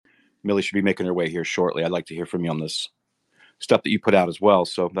Millie should be making her way here shortly. I'd like to hear from you on this stuff that you put out as well.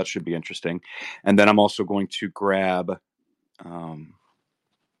 So that should be interesting. And then I'm also going to grab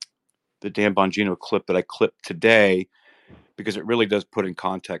the Dan Bongino clip that I clipped today, because it really does put in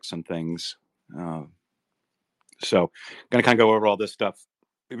context some things. So I'm going to kind of go over all this stuff.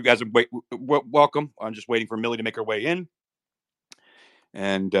 If you guys are welcome. I'm just waiting for Millie to make her way in.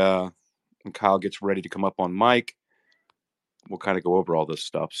 And when Kyle gets ready to come up on mic, we'll kind of go over all this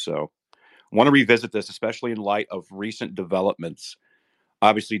stuff. So I want to revisit this, especially in light of recent developments.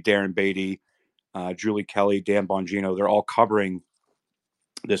 Obviously, Darren Beatty, Julie Kelly, Dan Bongino, they're all covering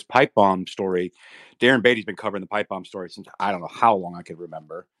this pipe bomb story. Darren Beatty's been covering the pipe bomb story since I don't know how long I can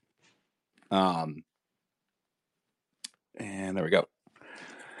remember. And there we go.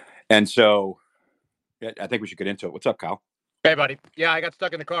 And so yeah, I think we should get into it. What's up, Kyle? Hey, buddy. Yeah, I got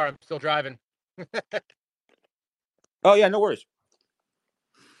stuck in the car. I'm still driving. Oh, yeah, no worries.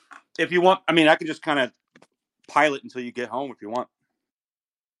 If you want, I mean, I can just kind of pilot until you get home if you want.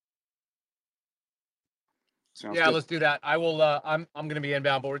 Sounds good. Let's do that. I will. I'm going to be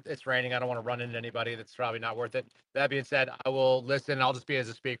inbound, but it's raining. I don't want to run into anybody. That's probably not worth it. That being said, I will listen. I'll just be as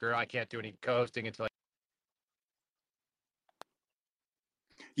a speaker. I can't do any co-hosting until.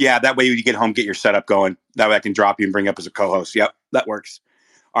 Yeah, that way when you get home, get your setup going. That way I can drop you and bring up as a co-host. Yep, that works.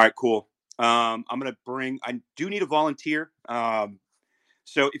 All right, cool. I'm going to bring. I do need a volunteer.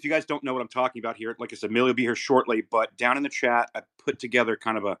 So if you guys don't know what I'm talking about here, like I said, Millie will be here shortly. But down in the chat, I put together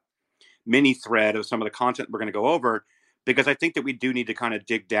kind of a mini thread of some of the content we're going to go over, because I think that we do need to kind of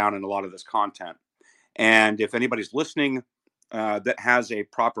dig down in a lot of this content. And if anybody's listening that has a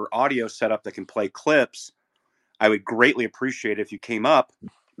proper audio setup that can play clips, I would greatly appreciate it if you came up.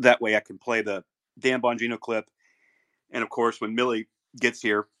 That way I can play the Dan Bongino clip. And of course, when Millie gets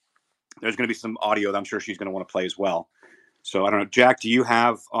here, there's going to be some audio that I'm sure she's going to want to play as well. So I don't know, Jack, do you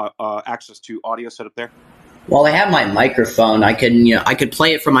have access to audio set up there? Well, I have my microphone. I could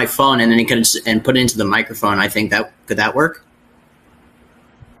play it from my phone and then put it into the microphone. I think could that work?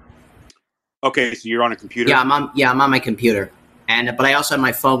 Okay, so you're on a computer? Yeah, I'm on my computer, but I also have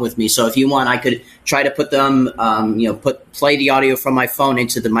my phone with me. So if you want, I could try to put them, play the audio from my phone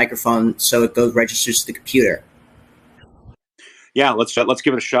into the microphone so it registers to the computer. Yeah, let's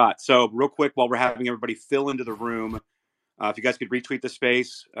give it a shot. So real quick, while we're having everybody fill into the room, if you guys could retweet the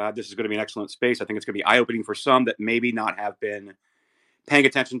space, this is going to be an excellent space. I think it's going to be eye-opening for some that maybe not have been paying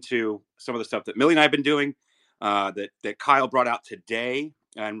attention to some of the stuff that Millie and I have been doing, that Kyle brought out today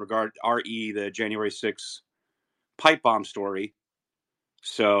in regard to RE, the January 6th pipe bomb story.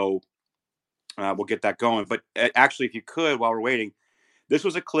 So we'll get that going. But actually, if you could, while we're waiting, this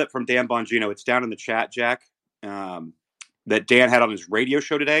was a clip from Dan Bongino. It's down in the chat, Jack, that Dan had on his radio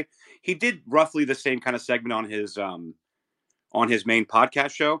show today. He did roughly the same kind of segment on his main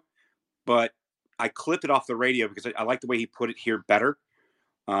podcast show, but I clipped it off the radio because I like the way he put it here better.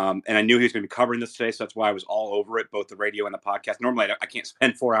 And I knew he was going to be covering this today, so that's why I was all over it, both the radio and the podcast. Normally, I can't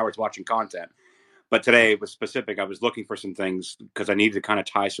spend 4 hours watching content, but today it was specific. I was looking for some things because I needed to kind of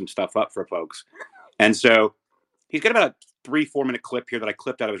tie some stuff up for folks. And so he's got about a 3-4 minute clip here that I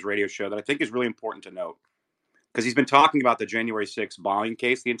clipped out of his radio show that I think is really important to note, because he's been talking about the January 6th bombing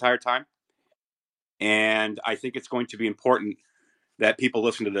case the entire time. And I think it's going to be important that people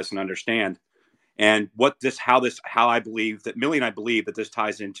listen to this and understand. And how I believe that Millie and I believe that this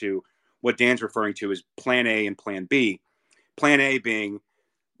ties into what Dan's referring to as Plan A and Plan B. Plan A being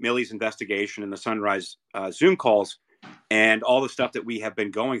Millie's investigation and the Sunrise Zoom calls and all the stuff that we have been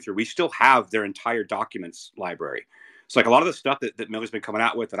going through. We still have their entire documents library. So like a lot of the stuff that Millie's been coming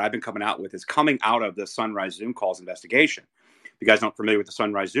out with, that I've been coming out with, is coming out of the Sunrise Zoom calls investigation. If you guys aren't familiar with the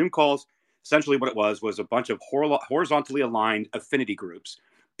Sunrise Zoom calls, essentially what it was a bunch of horizontally aligned affinity groups.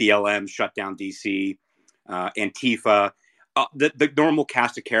 BLM, Shutdown DC, Antifa, the normal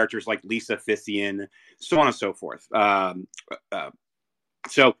cast of characters like Lisa Fissian, so on and so forth.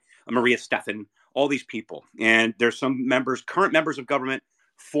 So Maria Stephan, all these people. And there's some current members of government,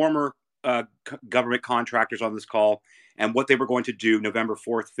 former government contractors on this call, and what they were going to do November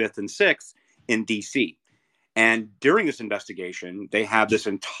 4th, 5th, and 6th in DC. And during this investigation, they have this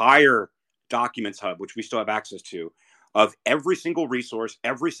entire documents hub, which we still have access to, of every single resource,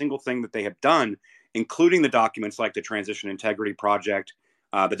 every single thing that they have done, including the documents like the Transition Integrity Project,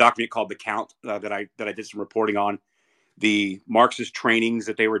 the document called The Count that I did some reporting on, the Marxist trainings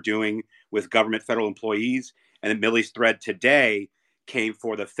that they were doing with government federal employees, and then Millie's thread today came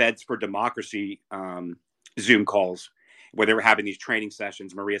for the Feds for Democracy Zoom calls, where they were having these training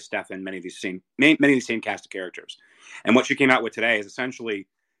sessions. Maria Stephan, many of these same cast of characters, and what she came out with today is essentially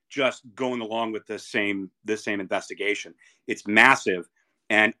just going along with this same investigation. It's massive,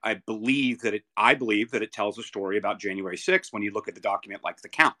 And I believe that it tells a story about January 6th when you look at the document like The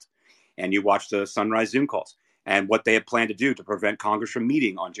Count and you watch the Sunrise Zoom calls and what they had planned to do to prevent Congress from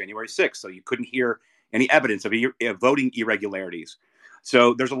meeting on January 6th. So you couldn't hear any evidence of voting irregularities.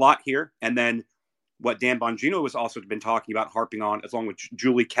 So there's a lot here. And then what Dan Bongino has also been talking about, harping on, along with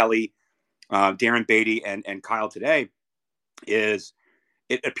Julie Kelly, Darren Beatty, and Kyle today, is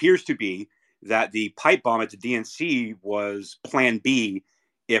it appears to be that the pipe bomb at the DNC was plan B.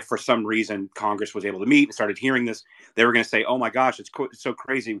 If for some reason Congress was able to meet and started hearing this, they were going to say, oh my gosh, it's so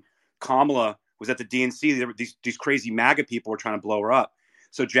crazy. Kamala was at the DNC. These crazy MAGA people were trying to blow her up.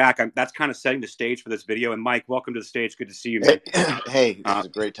 So Jack, that's kind of setting the stage for this video. And Mike, welcome to the stage. Good to see you, man. Hey, this is a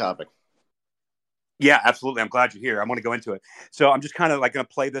great topic. Yeah, absolutely. I'm glad you're here. I want to go into it. So I'm just kind of like going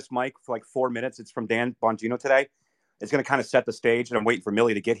to play this, Mike, for like 4 minutes. It's from Dan Bongino today. It's going to kind of set the stage, and I'm waiting for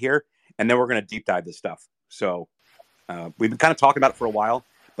Millie to get here, and then we're going to deep dive this stuff. So we've been kind of talking about it for a while,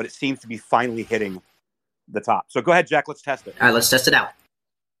 but it seems to be finally hitting the top. So go ahead, Jack. Let's test it. All right, let's test it out.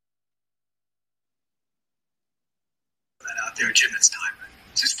 Out there, Jim, it's time.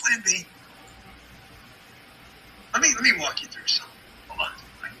 Is this plan B? Let me walk you through something. Hold on.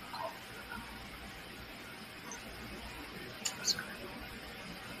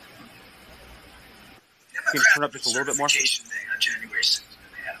 Can you turn up just a little bit more? Thing on January 6th,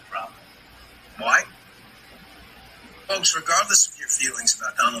 they had a problem. Why? Folks, regardless of your feelings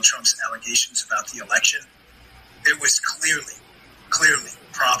about Donald Trump's allegations about the election, there was clearly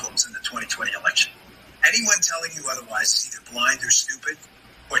problems in the 2020 election. Anyone telling you otherwise is either blind or stupid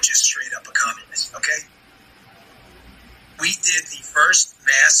or just straight up a communist, okay? We did the first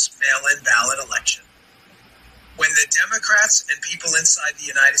mass mail-in ballot election when the Democrats and people inside the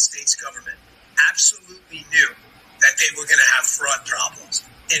United States government absolutely knew that they were going to have fraud problems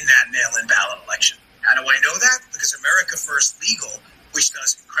in that mail-in ballot election. How do I know that? Because America First Legal, which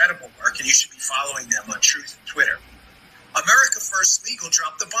does incredible work, and you should be following them on Truth and Twitter, America First Legal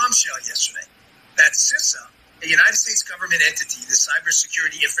dropped the bombshell yesterday that CISA, a United States government entity, the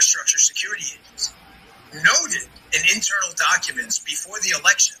Cybersecurity Infrastructure Security Agency, noted in internal documents before the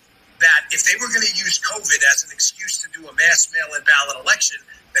election that if they were going to use COVID as an excuse to do a mass mail-in ballot election,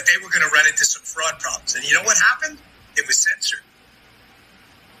 that they were going to run into some fraud problems. And you know what happened? It was censored.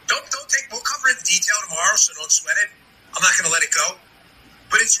 We'll cover it in detail tomorrow, so don't sweat it. I'm not going to let it go.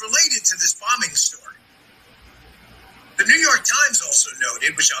 But it's related to this bombing story. The New York Times also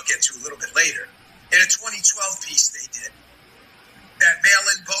noted, which I'll get to a little bit later, in a 2012 piece they did, that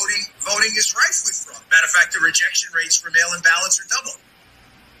mail-in voting is rife with fraud. Matter of fact, the rejection rates for mail-in ballots are double.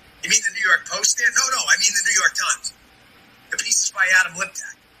 You mean the New York Post there? No, I mean the New York Times. The piece is by Adam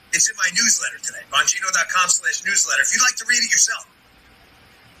Liptak. It's in my newsletter today, bongino.com/newsletter. If you'd like to read it yourself.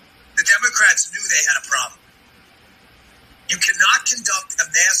 The Democrats knew they had a problem. You cannot conduct a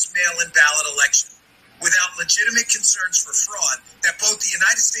mass mail-in ballot election without legitimate concerns for fraud that both the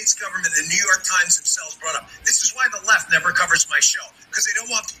United States government and the New York Times themselves brought up. This is why the left never covers my show, because they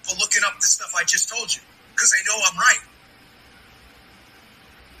don't want people looking up the stuff I just told you, because they know I'm right.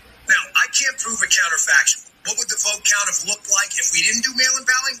 Now, I can't prove a counterfactual. What would the vote count have looked like if we didn't do mail-in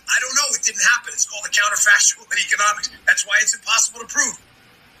balloting? I don't know. It didn't happen. It's called a counterfactual in economics. That's why it's impossible to prove.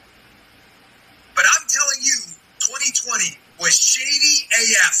 But I'm telling you, 2020 was shady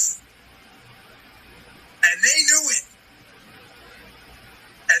AF. And they knew it.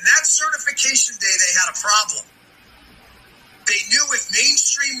 And that certification day, they had a problem. They knew if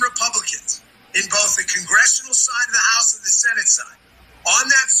mainstream Republicans in both the congressional side of the House and the Senate side on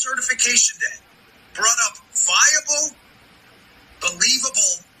that certification day brought up viable,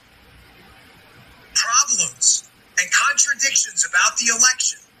 believable problems and contradictions about the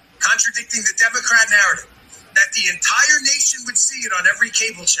election, contradicting the Democrat narrative, that the entire nation would see it on every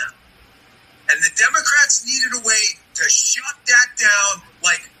cable channel. And the Democrats needed a way to shut that down,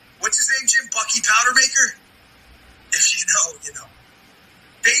 like, what's his name, Jim? Bucky Powdermaker? If you know, you know.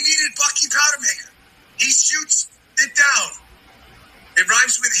 They needed Bucky Powdermaker. He shoots it down. It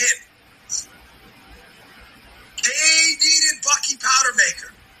rhymes with hit. They needed Bucky Powdermaker.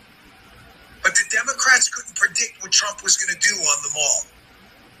 But the Democrats couldn't predict what Trump was going to do on the mall.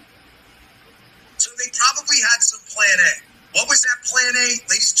 So they probably had some plan A. What was that plan A?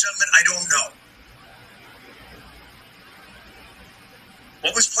 Ladies and gentlemen, I don't know.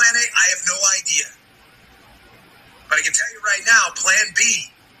 What was plan A? I have no idea. But I can tell you right now, plan B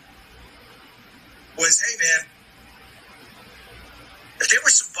was, hey man, if there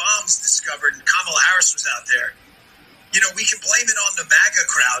were some bombs discovered and Kamala Harris was out there, you know, we can blame it on the MAGA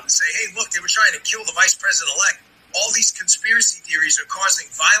crowd and say, hey, look, they were trying to kill the vice president-elect. All these conspiracy theories are causing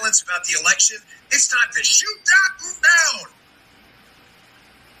violence about the election. It's time to shoot that down.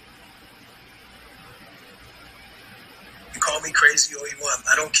 Call me crazy all you want.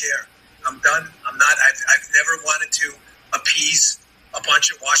 I don't care. I'm done. I've never wanted to appease a bunch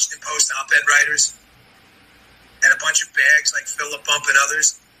of Washington Post op-ed writers and a bunch of bags like Philip Bump and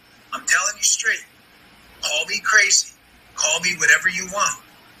others. I'm telling you straight. Call me crazy. Call me whatever you want.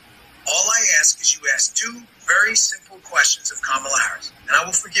 All I ask is you ask two very simple questions of Kamala Harris, and I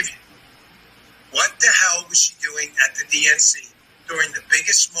will forgive you. What the hell was she doing at the DNC during the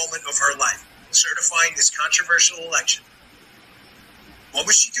biggest moment of her life, certifying this controversial election? What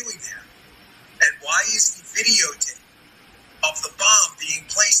was she doing there? And why is the videotape of the bomb being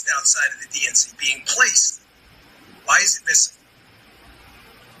placed outside of the DNC being placed? Why is it missing?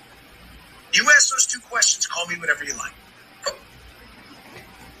 You ask those two questions, call me whatever you like.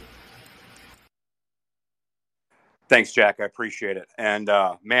 Thanks, Jack. I appreciate it. And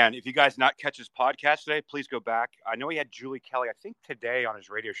man, if you guys not catch his podcast today, please go back. I know he had Julie Kelly, I think today on his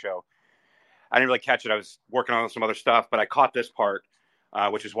radio show. I didn't really catch it. I was working on some other stuff, but I caught this part,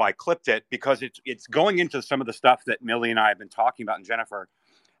 which is why I clipped it, because it's going into some of the stuff that Millie and I have been talking about, and Jennifer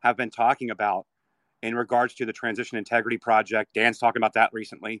have been talking about in regards to the Transition Integrity Project. Dan's talking about that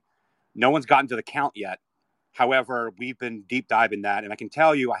recently. No one's gotten to the count yet. However, we've been deep diving that, and I can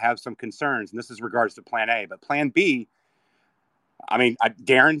tell you I have some concerns, and this is regards to Plan A. But Plan B, I mean,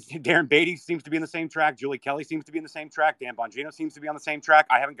 Darren Beatty seems to be in the same track. Julie Kelly seems to be in the same track. Dan Bongino seems to be on the same track.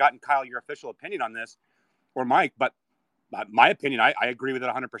 I haven't gotten, Kyle, your official opinion on this, or Mike, but my opinion, I agree with it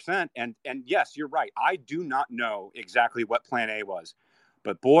 100%. And yes, you're right. I do not know exactly what Plan A was.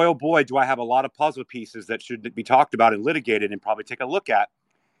 But boy, oh boy, do I have a lot of puzzle pieces that should be talked about and litigated and probably take a look at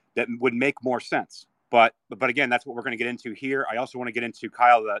that would make more sense. But again, that's what we're going to get into here. I also want to get into,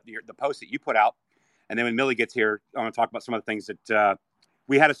 Kyle, the post that you put out. And then when Millie gets here, I want to talk about some of the things that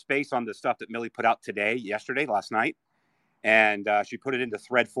we had a space on the stuff that Millie put out last night. And she put it into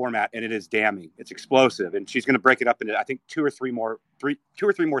thread format, and it is damning. It's explosive. And she's going to break it up into, I think, two or three more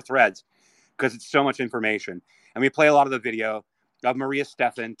threads, because it's so much information. And we play a lot of the video of Maria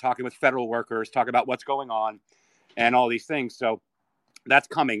Stephan talking with federal workers, talking about what's going on and all these things. So that's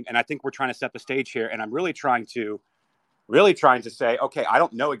coming, and I think we're trying to set the stage here. And I'm really trying to say, okay, I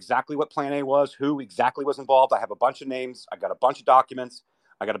don't know exactly what Plan A was, who exactly was involved. I have a bunch of names. I got a bunch of documents.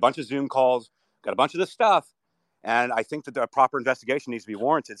 I got a bunch of Zoom calls. Got a bunch of this stuff, and I think that the proper investigation needs to be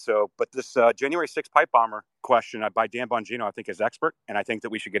warranted. So, but this January 6th pipe bomber question by Dan Bongino, I think, is expert, and I think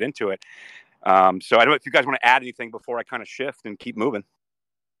that we should get into it. So I don't know if you guys want to add anything before I kind of shift and keep moving.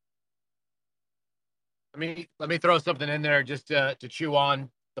 Let me throw something in there just to chew on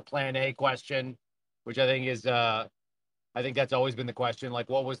the Plan A question, which I think is I think that's always been the question. Like,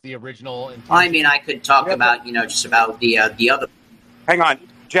 what was the original intention? I mean, I could talk about just about the other. Hang on,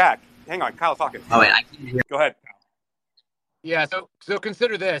 Jack. Hang on, Kyle's talking. Oh, wait, I can hear. Go ahead. Yeah. So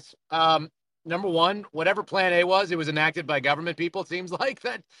consider this. Number one, whatever Plan A was, it was enacted by government people. It seems like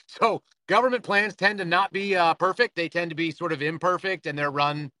that. So government plans tend to not be perfect. They tend to be sort of imperfect, and they're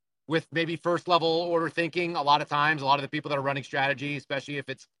run with maybe first level order thinking. A lot of times, a lot of the people that are running strategy, especially if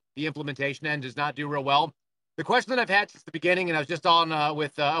it's the implementation end, does not do real well. The question that I've had since the beginning, and I was just on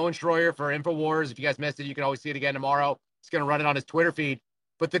with Owen Schroyer for InfoWars. If you guys missed it, you can always see it again tomorrow. He's going to run it on his Twitter feed.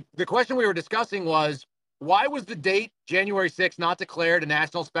 But the question we were discussing was, why was the date January 6th not declared a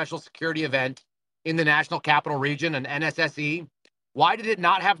national special security event in the National Capital Region, an NSSE? Why did it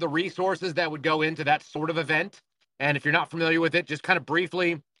not have the resources that would go into that sort of event? And if you're not familiar with it, just kind of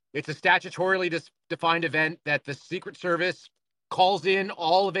briefly, it's a statutorily defined event that the Secret Service calls in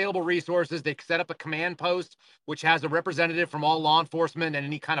all available resources. They set up a command post, which has a representative from all law enforcement and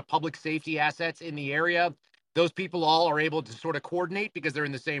any kind of public safety assets in the area. Those people all are able to sort of coordinate because they're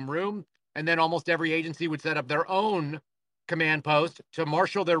in the same room. And then almost every agency would set up their own command post to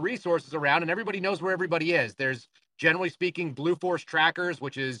marshal their resources around, and everybody knows where everybody is. There's, generally speaking, Blue Force trackers,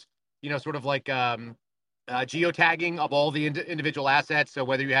 which is, sort of like geotagging of all the individual assets. So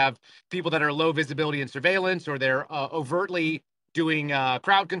whether you have people that are low visibility and surveillance, or they're overtly doing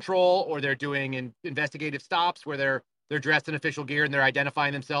crowd control, or they're doing investigative stops where they're dressed in official gear and they're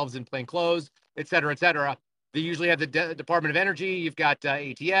identifying themselves in plain clothes, et cetera, et cetera. They usually have the Department of Energy. You've got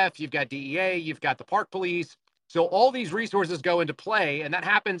ATF, you've got DEA, you've got the Park Police. So all these resources go into play, and that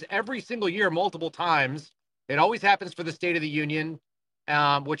happens every single year, multiple times. It always happens for the State of the Union,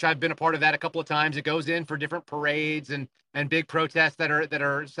 which I've been a part of that a couple of times. It goes in for different parades and big protests that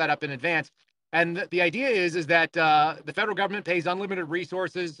are set up in advance. And the idea is that the federal government pays unlimited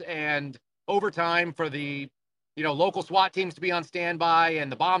resources and overtime for the local SWAT teams to be on standby,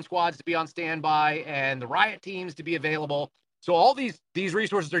 and the bomb squads to be on standby, and the riot teams to be available. So all these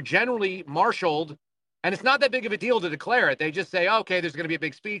resources are generally marshaled And it's not that big of a deal to declare it. They just say, okay, there's going to be a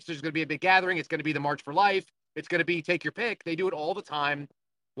big speech. There's going to be a big gathering. It's going to be the March for Life. It's going to be take your pick. They do it all the time.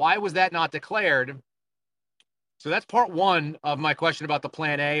 Why was that not declared? So that's part one of my question about the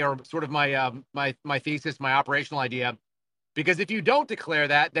plan A, or sort of my thesis, my operational idea. Because if you don't declare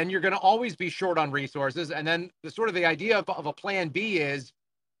that, then you're going to always be short on resources. And then the idea of a plan B is,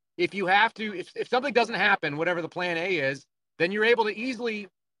 if you have to, if something doesn't happen, whatever the plan A is, then you're able to easily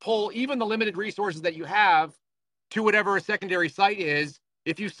pull even the limited resources that you have to whatever a secondary site is.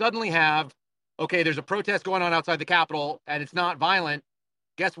 If you suddenly have, okay, there's a protest going on outside the Capitol and it's not violent,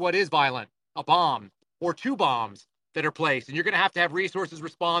 guess what is violent? A bomb or two bombs that are placed. And you're going to have resources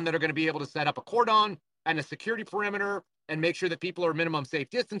respond that are going to be able to set up a cordon and a security perimeter and make sure that people are minimum safe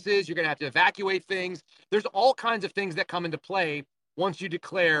distances. You're going to have to evacuate things. There's all kinds of things that come into play once you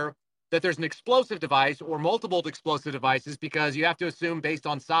declare that there's an explosive device or multiple explosive devices, because you have to assume based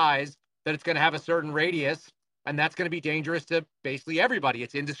on size that it's going to have a certain radius, and that's going to be dangerous to basically everybody.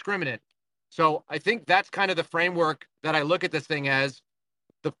 It's indiscriminate. So I think that's kind of the framework that I look at this thing as.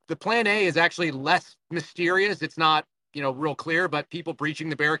 The plan A is actually less mysterious. It's not, real clear, but people breaching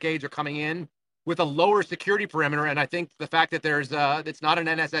the barricades are coming in with a lower security perimeter. And I think the fact that it's not an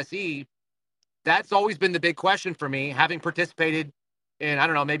NSSE, that's always been the big question for me, having participated in, I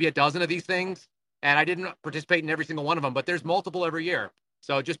don't know, maybe a dozen of these things. And I didn't participate in every single one of them, but there's multiple every year.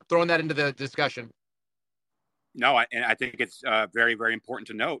 So just throwing that into the discussion. No, and I think it's very, very important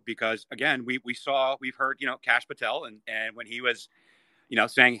to note, because again, we've heard, Kash Patel, and when he was,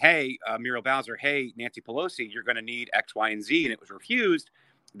 saying, hey, Muriel Bowser, hey, Nancy Pelosi, you're going to need X, Y, and Z, and it was refused.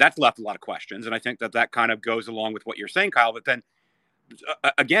 That's left a lot of questions. And I think that kind of goes along with what you're saying, Kyle. But then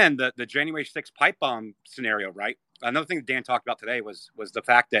again, the January 6th pipe bomb scenario, right? Another thing that Dan talked about today was the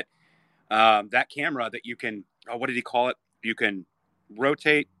fact that that camera that you can, what did he call it? You can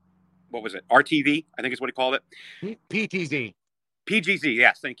rotate. What was it? RTV, I think is what he called it. PTZ. PGZ.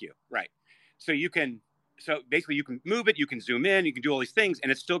 Yes. Thank you. Right. So basically you can move it, you can zoom in, you can do all these things,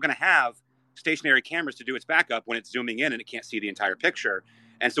 and it's still going to have stationary cameras to do its backup when it's zooming in and it can't see the entire picture.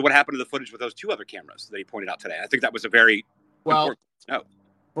 And so what happened to the footage with those two other cameras that he pointed out today? I think that was a very important note.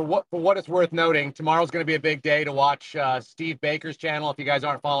 For what it's worth noting, tomorrow's going to be a big day to watch Steve Baker's channel. If you guys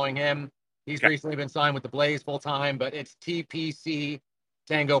aren't following him, he's recently been signed with the Blaze full time, but it's TPC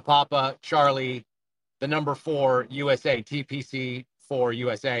Tango Papa Charlie, the number 4 USA, TPC 4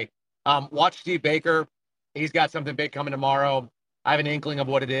 USA. Watch Steve Baker. He's got something big coming tomorrow. I have an inkling of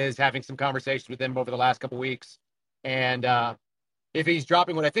what it is, having some conversations with him over the last couple of weeks. And if he's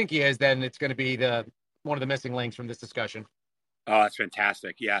dropping what I think he is, then it's going to be one of the missing links from this discussion. Oh, that's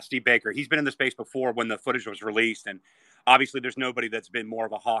fantastic. Yeah, Steve Baker. He's been in the space before when the footage was released, and obviously there's nobody that's been more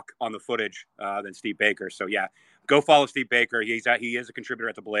of a hawk on the footage than Steve Baker. So yeah, go follow Steve Baker. He is a contributor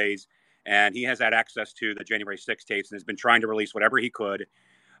at the Blaze, and he has had access to the January 6th tapes and has been trying to release whatever he could.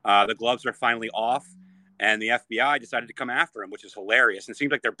 The gloves are finally off, and the FBI decided to come after him, which is hilarious. And it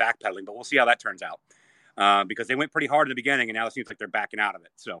seems like they're backpedaling, but we'll see how that turns out, because they went pretty hard in the beginning, and now it seems like they're backing out of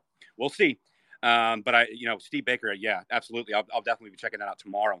it. So we'll see. But Steve Baker, yeah, absolutely. I'll definitely be checking that out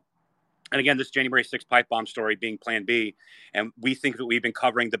tomorrow. And again, this January 6th pipe bomb story being Plan B, and we think that we've been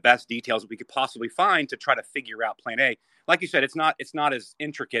covering the best details that we could possibly find to try to figure out Plan A. Like you said, it's not as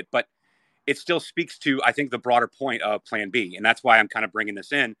intricate, but it still speaks to, I think, the broader point of Plan B, and that's why I'm kind of bringing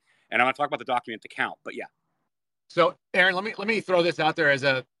this in. And I'm going to talk about the document to count, but yeah. So, Aaron, let me throw this out there as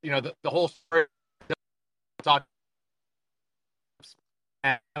the whole story. Talk.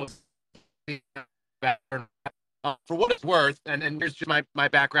 For what it's worth, and here's just my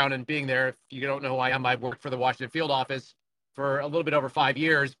background in being there. If you don't know who I am, I've worked for the Washington field office for a little bit over 5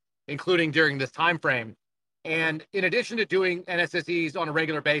 years, including during this time frame. And in addition to doing NSSEs on a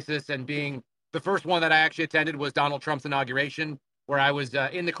regular basis, and being the first one that I actually attended was Donald Trump's inauguration, where I was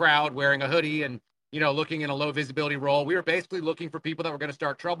in the crowd wearing a hoodie and looking in a low visibility role. We were basically looking for people that were going to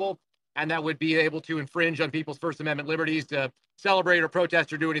start trouble and that would be able to infringe on people's First Amendment liberties to celebrate or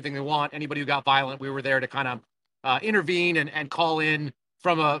protest or do anything they want. Anybody who got violent, we were there to kind of intervene and call in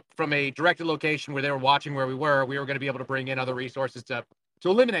from a directed location where they were watching where we were. We were going to be able to bring in other resources to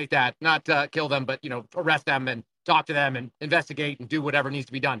eliminate that, not kill them, but arrest them and talk to them and investigate and do whatever needs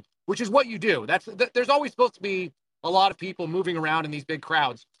to be done, which is what you do. There's always supposed to be a lot of people moving around in these big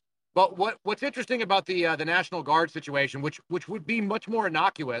crowds. But what's interesting about the National Guard situation, which would be much more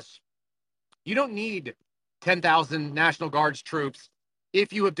innocuous, you don't need 10,000 National Guards troops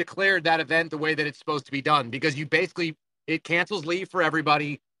if you have declared that event the way that it's supposed to be done, because it cancels leave for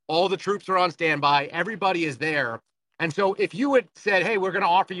everybody. All the troops are on standby. Everybody is there. And so if you had said, hey, we're going to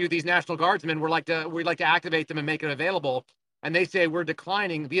offer you these National Guardsmen, we'd like to activate them and make it available, and they say we're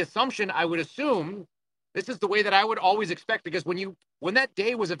declining, the assumption I would assume this is the way that I would always expect, because when that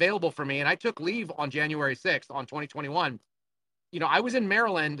day was available for me and I took leave on January 6th on 2021, I was in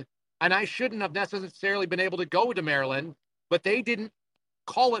Maryland and I shouldn't have necessarily been able to go to Maryland, but they didn't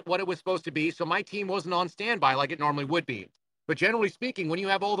call it what it was supposed to be. So my team wasn't on standby like it normally would be. But generally speaking, when you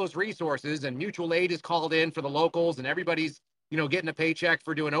have all those resources and mutual aid is called in for the locals and everybody's, getting a paycheck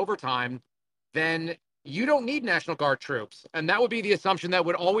for doing overtime, then you don't need National Guard troops. And that would be the assumption that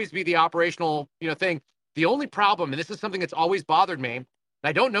would always be the operational, thing. The only problem, and this is something that's always bothered me, and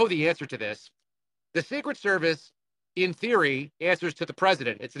I don't know the answer to this, the Secret Service, in theory, answers to the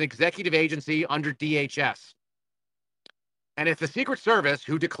president. It's an executive agency under DHS. And if the Secret Service,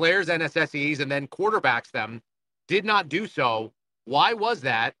 who declares NSSEs and then quarterbacks them, did not do so, why was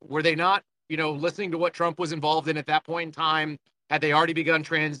that? Were they not, listening to what Trump was involved in at that point in time? Had they already begun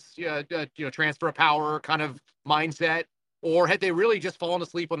transfer of power kind of mindset? Or had they really just fallen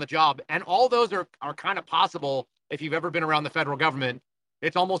asleep on the job? And all those are kind of possible if you've ever been around the federal government.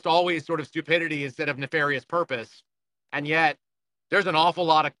 It's almost always sort of stupidity instead of nefarious purpose. And yet there's an awful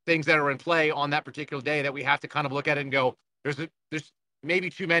lot of things that are in play on that particular day that we have to kind of look at it and go, there's maybe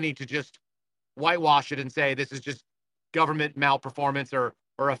too many to just whitewash it and say this is just government malperformance or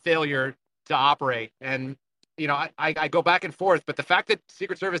a failure to operate. And, I go back and forth, but the fact that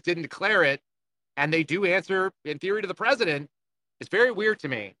Secret Service didn't declare it and they do answer in theory to the president is very weird to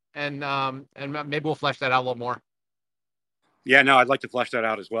me. And maybe we'll flesh that out a little more. Yeah, no, I'd like to flesh that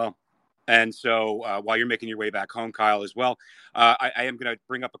out as well. And so while you're making your way back home, Kyle, as well, I am going to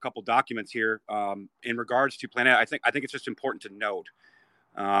bring up a couple documents here in regards to Plan A. I think it's just important to note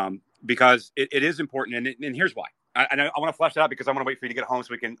because it is important. And here's why. I want to flesh that out because I want to wait for you to get home so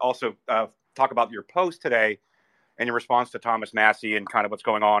we can also talk about your post today and your response to Thomas Massey and kind of what's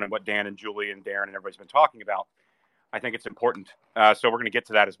going on and what Dan and Julie and Darren and everybody's been talking about. I think it's important. So we're going to get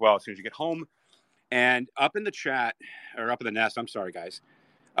to that as well as soon as you get home. And up in the chat, or up in the nest, I'm sorry, guys.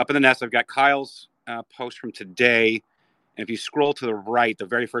 Up in the nest, I've got Kyle's post from today. And if you scroll to the right, the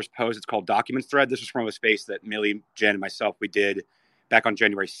very first post, it's called Documents Thread. This is from a space that Millie, Jen, and myself, we did back on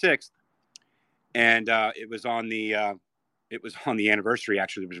January 6th. And it was on the anniversary,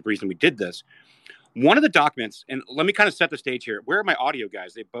 actually. There was a reason we did this. One of the documents, and let me kind of set the stage here. Where are my audio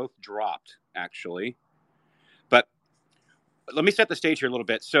guys? They both dropped, actually. But let me set the stage here a little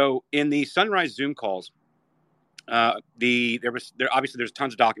bit. So in the Sunrise Zoom calls, obviously there's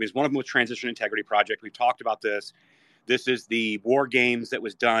tons of documents. One of them was Transition Integrity Project. We've talked about this. This is the war games that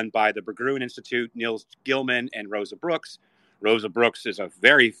was done by the Berggruen Institute, Niels Gilman and Rosa Brooks. Rosa Brooks is a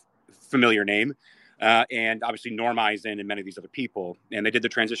very familiar name. And obviously Norm Eisen and many of these other people. And they did the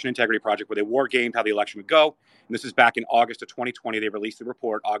Transition Integrity Project where they war gamed how the election would go. And this is back in August of 2020. They released the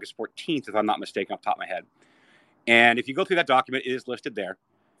report August 14th, if I'm not mistaken, off the top of my head. And if you go through that document, it is listed there.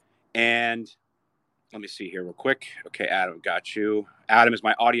 And let me see here real quick. Okay, Adam, got you. Adam is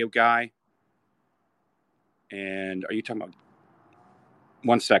my audio guy. And are you talking about...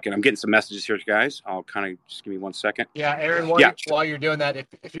 One second. I'm getting some messages here, guys. I'll kind of just give me 1 second. Yeah, Aaron, while you're doing that,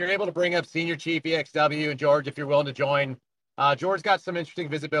 if you're able to bring up Senior Chief EXW and George, if you're willing to join, George got some interesting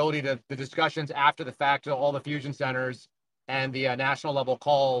visibility to the discussions after the fact to all the fusion centers and the national level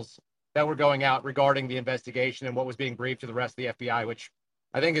calls that were going out regarding the investigation and what was being briefed to the rest of the FBI, which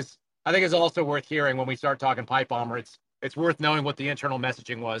I think is also worth hearing when we start talking pipe bomber. It's worth knowing what the internal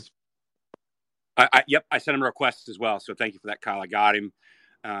messaging was. Yep, I sent him a request as well. So thank you for that, Kyle. I got him.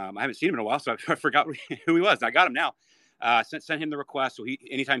 I haven't seen him in a while, so I forgot who he was. I got him now. Sent him the request. So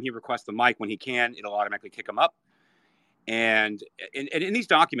anytime he requests the mic when he can, it'll automatically kick him up. And in these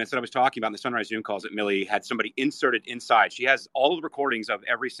documents that I was talking about in the Sunrise Zoom calls that Millie had somebody inserted inside, she has all of the recordings of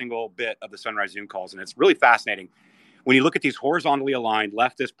every single bit of the Sunrise Zoom calls. And it's really fascinating. When you look at these horizontally aligned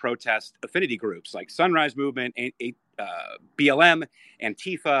leftist protest affinity groups like Sunrise Movement, BLM,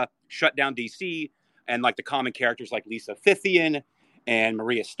 Antifa, Shut Down DC, and like the common characters like Lisa Fithian and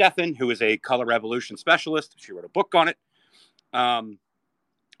Maria Stephan, who is a color revolution specialist. She wrote a book on it. And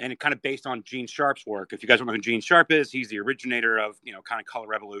it kind of based on Gene Sharp's work. If you guys don't know who Gene Sharp is, he's the originator of, kind of color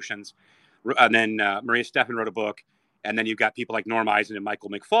revolutions. And then Maria Stephan wrote a book. And then you've got people like Norm Eisen and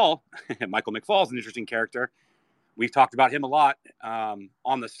Michael McFaul. Michael McFaul is an interesting character. We've talked about him a lot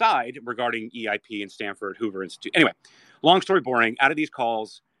on the side regarding EIP and Stanford Hoover Institute. Anyway, long story boring. Out of these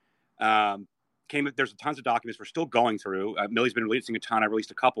calls, there's tons of documents we're still going through. Millie's been releasing a ton. I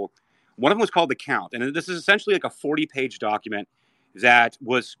released a couple. One of them was called The Count. And this is essentially like a 40-page document that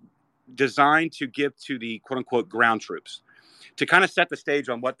was designed to give to the quote-unquote ground troops. To kind of set the stage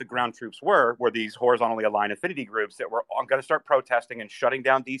on what the ground troops were these horizontally aligned affinity groups that were going to start protesting and shutting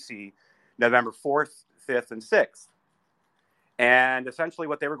down D.C. November 4th, 5th, and 6th. And essentially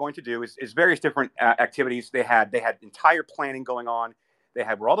what they were going to do is various different activities. They had entire planning going on. They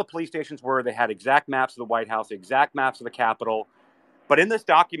had where all the police stations were. They had exact maps of the White House, exact maps of the Capitol. But in this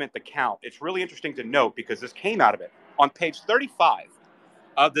document, the count, it's really interesting to note because this came out of it. On page 35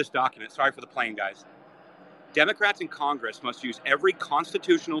 of this document, sorry for the plane, guys, Democrats in Congress must use every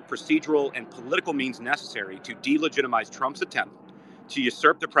constitutional, procedural, and political means necessary to delegitimize Trump's attempt to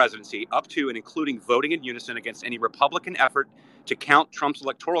usurp the presidency, up to and including voting in unison against any Republican effort to count Trump's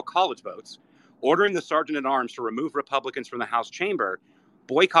electoral college votes, ordering the sergeant-at-arms to remove Republicans from the House chamber,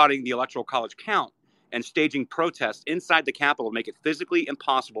 boycotting the electoral college count, and staging protests inside the Capitol to make it physically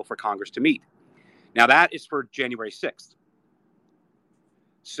impossible for Congress to meet. Now, that is for January 6th.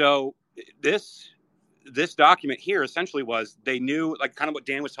 So this document here essentially was, they knew, like kind of what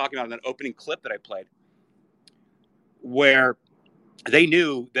Dan was talking about in that opening clip that I played, where they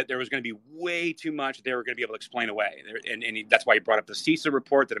knew that there was going to be way too much that they were going to be able to explain away. And that's why he brought up the CISA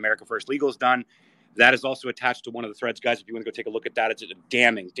report that America First Legal has done. That is also attached to one of the threads, guys. If you want to go take a look at that, it's a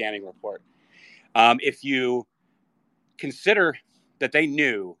damning report. If you consider that they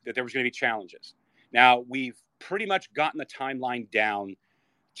knew that there was going to be challenges. Now, we've pretty much gotten the timeline down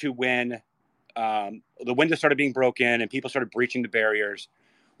to when the windows started being broken and people started breaching the barriers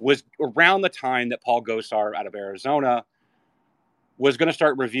was around the time that Paul Gosar out of Arizona was going to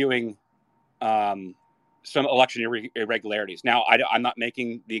start reviewing some election irregularities. Now, I'm not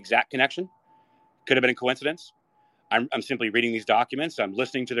making the exact connection. Could have been a coincidence. I'm simply reading these documents. I'm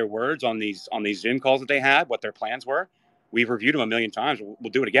listening to their words on these Zoom calls that they had, what their plans were. We've reviewed them a million times.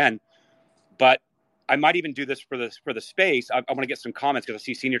 We'll do it again. But I might even do this for the space. I want to get some comments because I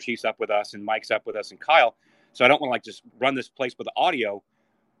see Senior Chief's up with us and Mike's up with us and Kyle. So I don't want to just run this place with the audio.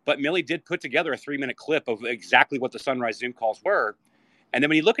 But Millie did put together a 3-minute clip of exactly what the Sunrise Zoom calls were. And then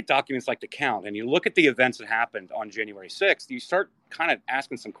when you look at documents like the count and you look at the events that happened on January 6th, you start kind of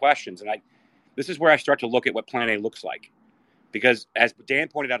asking some questions. And this is where I start to look at what Plan A looks like. Because as Dan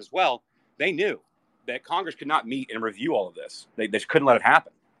pointed out as well, they knew that Congress could not meet and review all of this. They just couldn't let it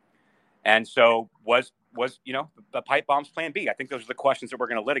happen. And so was the pipe bombs Plan B? I think those are the questions that we're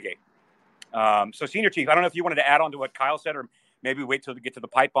going to litigate. So Senior Chief, I don't know if you wanted to add on to what Kyle said, or maybe wait till we get to the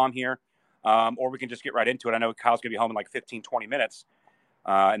pipe bomb here, or we can just get right into it. I know Kyle's going to be home in like 15, 20 minutes,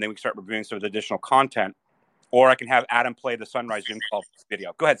 and then we can start reviewing some of the additional content. Or I can have Adam play the Sunrise Zoom call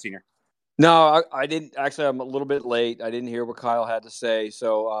video. Go ahead, Senior. No, I didn't. Actually, I'm a little bit late. I didn't hear what Kyle had to say,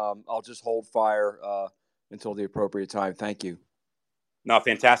 so I'll just hold fire until the appropriate time. Thank you. No,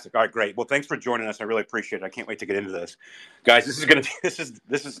 fantastic. All right, great. Well, thanks for joining us. I really appreciate it. I can't wait to get into this, guys. This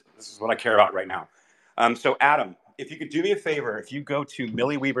is what I care about right now. So, Adam, if you could do me a favor, if you go to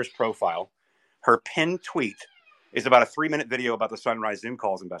Millie Weaver's profile, her pinned tweet is about a 3-minute video about the Sunrise Zoom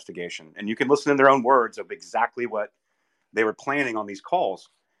calls investigation, and you can listen in their own words of exactly what they were planning on these calls,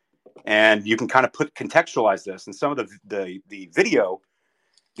 and you can kind of contextualize this. And some of the video,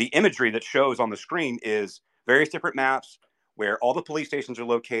 the imagery that shows on the screen is various different maps where all the police stations are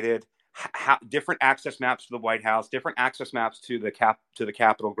located, different access maps to the White House, different access maps to the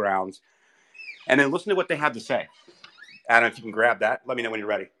Capitol grounds, and then listen to what they have to say. Adam, if you can grab that, let me know when you're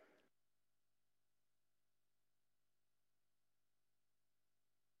ready.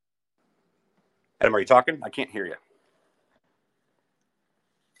 Adam, are you talking? I can't hear you.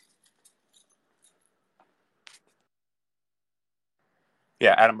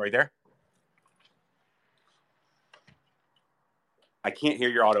 Yeah, Adam, are you there? I can't hear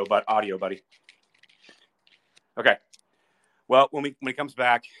your audio, buddy. Okay. Well, when he comes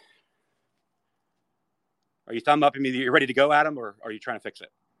back, are you thumb upping me that you're ready to go, Adam, or are you trying to fix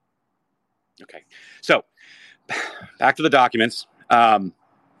it? Okay. So back to the documents.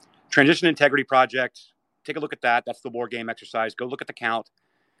 Transition Integrity Project. Take a look at that. That's the war game exercise. Go look at the count.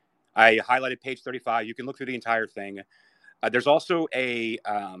 I highlighted page 35. You can look through the entire thing. There's also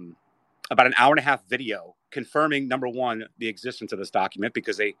about an hour and a half video confirming, number one, the existence of this document,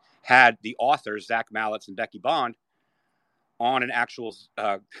 because they had the authors, Zach Mallitz and Becky Bond, on an actual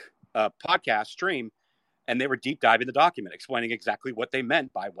podcast stream, and they were deep diving the document, explaining exactly what they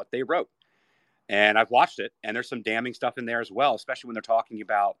meant by what they wrote. And I've watched it, and there's some damning stuff in there as well, especially when they're talking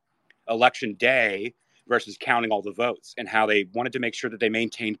about election day versus counting all the votes, and how they wanted to make sure that they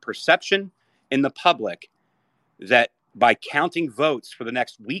maintained perception in the public that by counting votes for the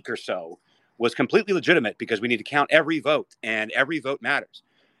next week or so was completely legitimate, because we need to count every vote, and every vote matters.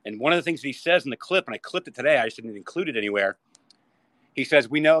 And one of the things that he says in the clip, and I clipped it today, I just didn't include it anywhere. He says,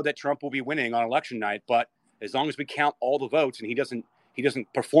 we know that Trump will be winning on election night, but as long as we count all the votes and he doesn't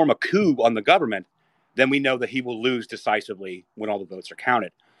perform a coup on the government, then we know that he will lose decisively when all the votes are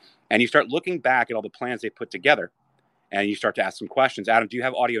counted. And you start looking back at all the plans they put together, and you start to ask some questions. Adam, do you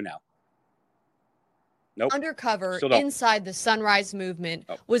have audio now? Nope. Undercover inside the Sunrise Movement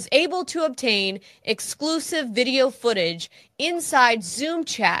was able to obtain exclusive video footage inside Zoom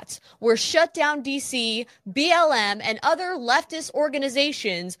chats where Shutdown DC, BLM, and other leftist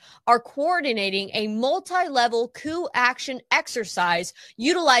organizations are coordinating a multi-level coup action exercise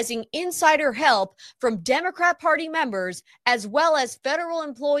utilizing insider help from Democrat Party members as well as federal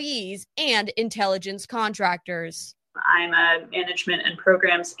employees and intelligence contractors. I'm a management and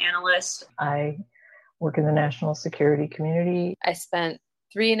programs analyst. I work in the national security community. I spent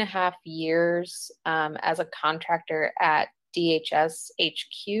 3.5 years as a contractor at DHS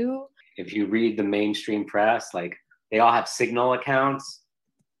HQ. If you read the mainstream press, like they all have Signal accounts,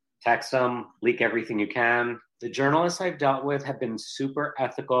 text them, leak everything you can. The journalists I've dealt with have been super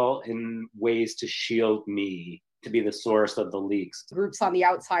ethical in ways to shield me to be the source of the leaks. Groups on the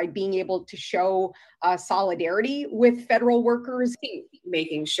outside being able to show solidarity with federal workers.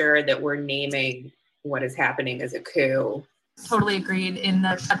 Making sure that we're naming what is happening as a coup. Totally agreed in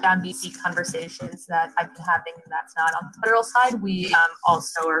the Shutdown DC conversations that I've been having. That's not on the federal side. We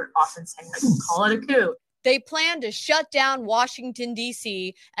also are often saying that we call it a coup. They plan to shut down Washington,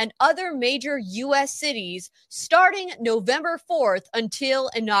 D.C. and other major U.S. cities starting November 4th until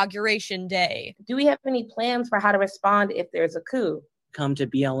Inauguration Day. Do we have any plans for how to respond if there's a coup? Come to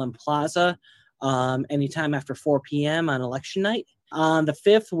BLM Plaza anytime after 4 p.m. on election night. On the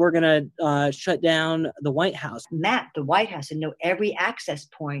 5th, we're going to shut down the White House. Map the White House and know every access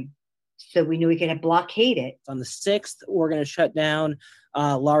point so we knew we could blockade it. On the 6th, we're going to shut down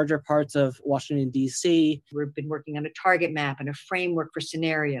larger parts of Washington, D.C. We've been working on a target map and a framework for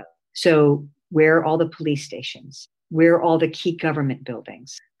scenario. So where are all the police stations? Where are all the key government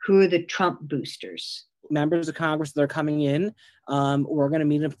buildings? Who are the Trump boosters? Members of Congress that are coming in, we're going to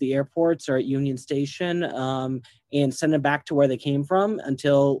meet them at the airports or at Union Station and send them back to where they came from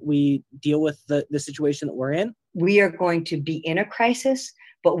until we deal with the situation that we're in. We are going to be in a crisis,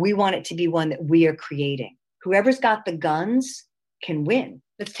 but we want it to be one that we are creating. Whoever's got the guns can win.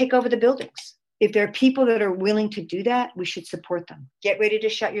 Let's take over the buildings. If there are people that are willing to do that, we should support them. Get ready to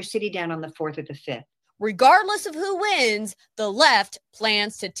shut your city down on the 4th or the 5th. Regardless of who wins, the left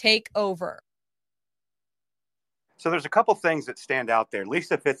plans to take over. So there's a couple things that stand out there.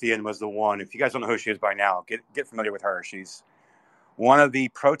 Lisa Fithian was the one. If you guys don't know who she is by now, get familiar with her. She's one of the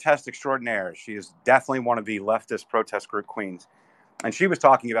protest extraordinaires. She is definitely one of the leftist protest group queens. And she was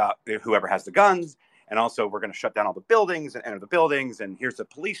talking about whoever has the guns, and also we're going to shut down all the buildings and enter the buildings, and here's the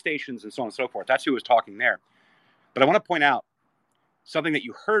police stations and so on and so forth. That's who was talking there. But I want to point out something that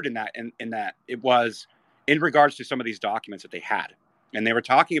you heard in that it was in regards to some of these documents that they had. And they were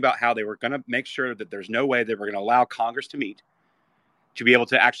talking about how they were going to make sure that there's no way they were going to allow Congress to meet to be able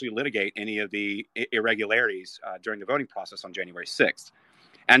to actually litigate any of the irregularities during the voting process on January 6th.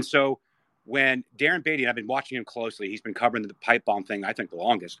 And so when Darren Beatty, and I've been watching him closely, he's been covering the pipe bomb thing, I think, the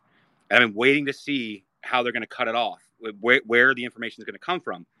longest. And I've been waiting to see how they're going to cut it off, where the information is going to come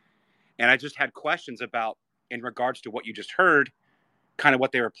from. And I just had questions about, in regards to what you just heard, kind of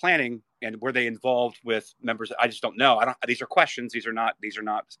what they were planning, and were they involved with members? I just don't know. These are questions. These are not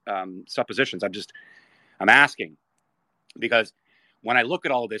suppositions. I'm asking, because when I look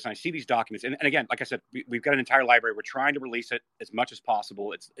at all of this and I see these documents, and again, like I said, we've got an entire library. We're trying to release it as much as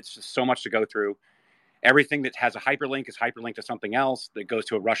possible. It's just so much to go through. Everything that has a hyperlink is hyperlinked to something else that goes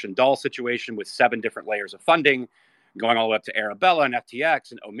to a Russian doll situation with 7 different layers of funding, going all the way up to Arabella and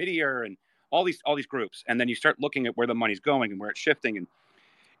FTX and Omidyar and all these groups. And then you start looking at where the money's going and where it's shifting, and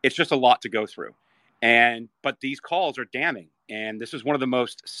it's just a lot to go through. But these calls are damning. And this is one of the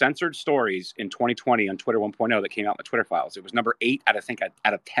most censored stories in 2020 on Twitter 1.0 that came out in the Twitter files. It was number 8 out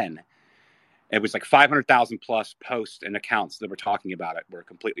of 10. It was like 500,000 plus posts and accounts that were talking about it were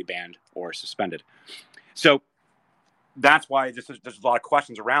completely banned or suspended. So that's why there's a lot of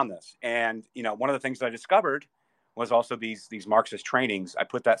questions around this. And, one of the things that I discovered was also these Marxist trainings. I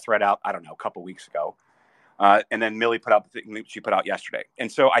put that thread out, I don't know, a couple weeks ago. And then Millie put out the thing she put out yesterday.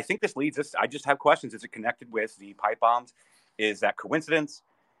 And so I think this leads us, I just have questions. Is it connected with the pipe bombs? Is that coincidence?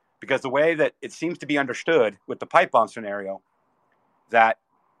 Because the way that it seems to be understood with the pipe bomb scenario, that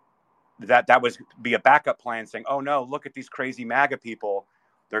was be a backup plan saying, oh no, look at these crazy MAGA people.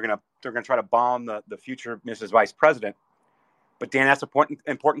 They're gonna try to bomb the future Mrs. Vice President. But Dan, that's an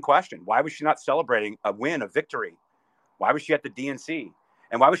important question. Why was she not celebrating a win, a victory? Why was she at the DNC?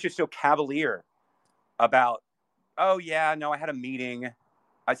 And why was she so cavalier about, oh yeah, no, I had a meeting.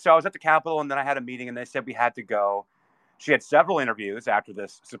 So I was at the Capitol and then I had a meeting and they said we had to go. She had several interviews after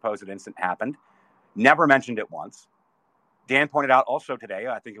this supposed incident happened. Never mentioned it once. Dan pointed out also today,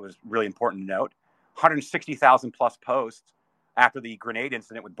 I think it was really important to note, 160,000 plus posts after the grenade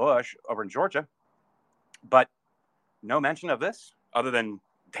incident with Bush over in Georgia, but no mention of this other than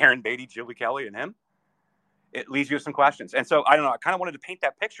Darren Beatty, Julie Kelly, and him. It leaves you with some questions. And so I don't know. I kind of wanted to paint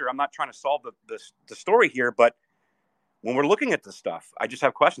that picture. I'm not trying to solve the story here, but when we're looking at this stuff, I just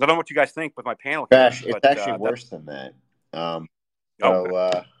have questions. I don't know what you guys think with my panel here. It's actually worse than that. I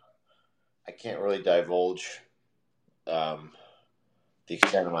can't really divulge the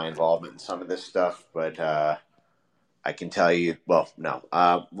extent of my involvement in some of this stuff, but I can tell you. Well, no.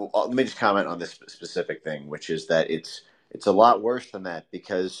 Let me just comment on this specific thing, which is that it's a lot worse than that,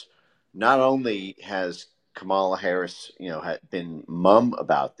 because not only has Kamala Harris, been mum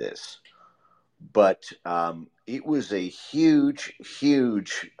about this, but it was a huge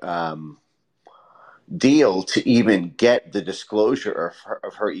deal to even get the disclosure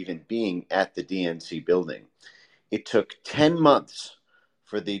of her even being at the DNC building. It took 10 months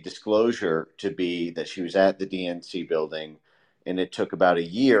for the disclosure to be that she was at the DNC building, and it took about a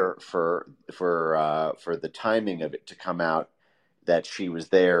year for the timing of it to come out that she was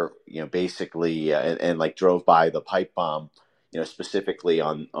there, basically, and like drove by the pipe bomb, specifically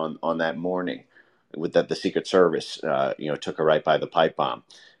on that morning, with that the Secret Service, took her right by the pipe bomb.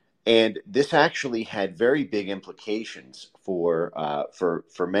 And this actually had very big implications for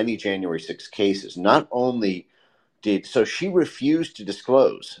many January 6th cases. Not only so she refused to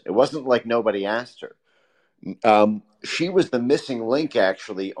disclose. It wasn't like nobody asked her. She was the missing link,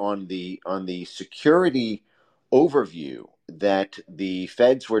 actually, on the security overview that the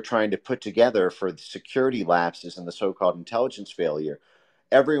feds were trying to put together for the security lapses and the so-called intelligence failure.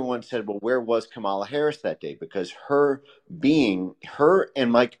 Everyone said, well, where was Kamala Harris that day? Because her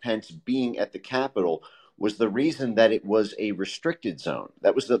and Mike Pence being at the Capitol was the reason that it was a restricted zone.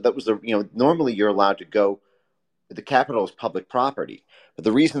 That was the normally you're allowed to go. The Capitol is public property. But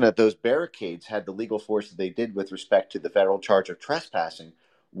the reason that those barricades had the legal force that they did with respect to the federal charge of trespassing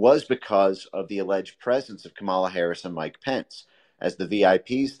was because of the alleged presence of Kamala Harris and Mike Pence as the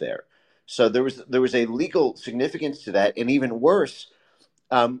VIPs there. So there was a legal significance to that. And even worse,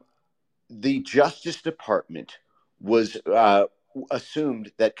 the Justice Department was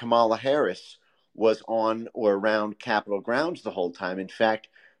assumed that Kamala Harris was on or around Capitol grounds the whole time. In fact,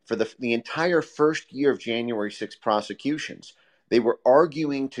 for the entire first year of January 6 prosecutions, they were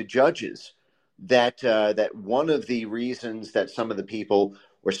arguing to judges that that one of the reasons that some of the people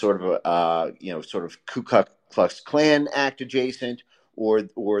were sort of Ku Klux Klan Act adjacent, or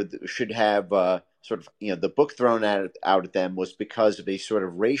should have the book thrown out at them, was because of a sort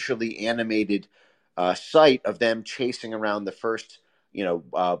of racially animated sight of them chasing around the first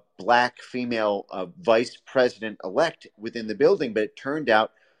black female vice president elect within the building. But it turned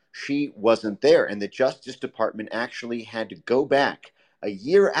out she wasn't there, and the Justice Department actually had to go back a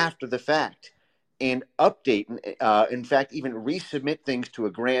year after the fact and update, in fact, even resubmit things to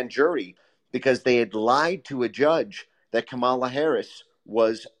a grand jury, because they had lied to a judge that Kamala Harris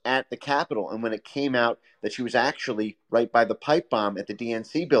was at the Capitol. And when it came out that she was actually right by the pipe bomb at the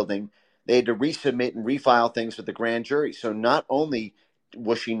DNC building, they had to resubmit and refile things with the grand jury. So not only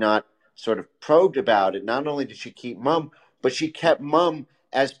was she not sort of probed about it, not only did she keep mum, but she kept mum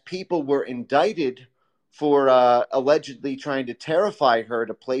as people were indicted for allegedly trying to terrify her at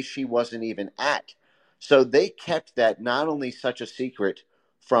a place she wasn't even at. So they kept that not only such a secret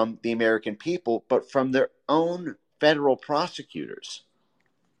from the American people, but from their own federal prosecutors.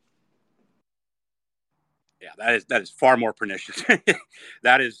 Yeah, that is far more pernicious.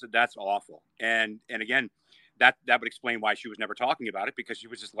 That's awful. And again, that would explain why she was never talking about it, because she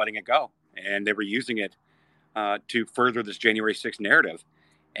was just letting it go, and they were using it to further this January 6th narrative.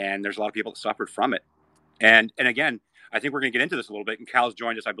 And there's a lot of people that suffered from it. And again, I think we're going to get into this a little bit. And Cal's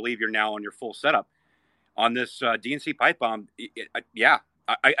joined us. I believe you're now on your full setup on this DNC pipe bomb.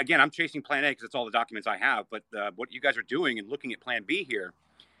 Again, I'm chasing Plan A because it's all the documents I have. But what you guys are doing and looking at Plan B here,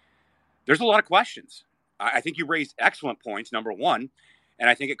 there's a lot of questions. I think you raised excellent points, number one. And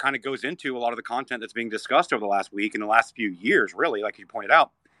I think it kind of goes into a lot of the content that's being discussed over the last week and the last few years, really, like you pointed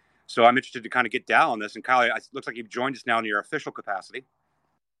out. So I'm interested to kind of get down on this. And Kyle, it looks like you've joined us now in your official capacity.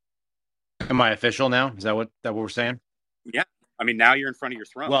 Am I official now? Is that what we're saying? Yeah. I mean, now you're in front of your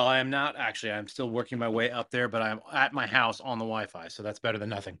throne. Well, I am not actually. I'm still working my way up there, but I'm at my house on the Wi-Fi, so that's better than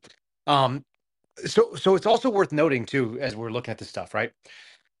nothing. So it's also worth noting too, as we're looking at this stuff, right,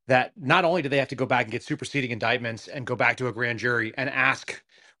 that not only do they have to go back and get superseding indictments and go back to a grand jury and ask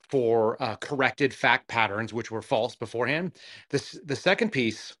for corrected fact patterns, which were false beforehand. The second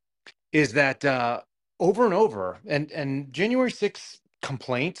piece is that over and over, and January 6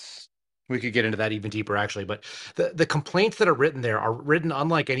 complaints, We could get into that even deeper, actually. But the complaints that are written there are written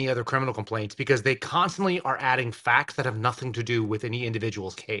unlike any other criminal complaints because they constantly are adding facts that have nothing to do with any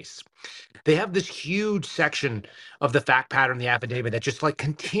individual's case. They have this huge section of the fact pattern, the affidavit, that just like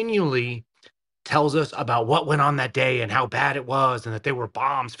continually tells us about what went on that day and how bad it was and that there were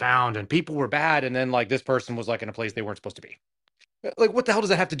bombs found and people were bad. And then like this person was like in a place they weren't supposed to be. Like, what the hell does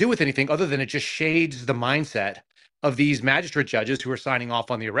that have to do with anything other than it just shades the mindset of these magistrate judges who are signing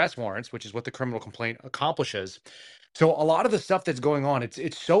off on the arrest warrants, which is what the criminal complaint accomplishes. So a lot of the stuff that's going on,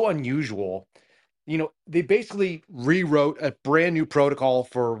 it's so unusual. You know, they basically rewrote a brand new protocol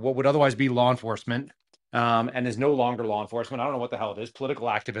for what would otherwise be law enforcement, and is no longer law enforcement. I don't know what the hell it is, political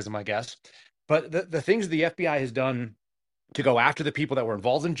activism, I guess. But the things the FBI has done to go after the people that were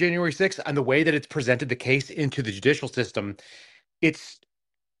involved in January 6th and the way that it's presented the case into the judicial system, it's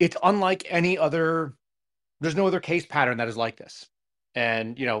unlike any other. There's no other case pattern that is like this.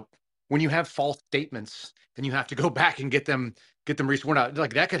 And you know, when you have false statements, then you have to go back and get them resworn out.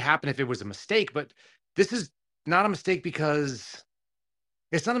 Like that could happen if it was a mistake, but this is not a mistake because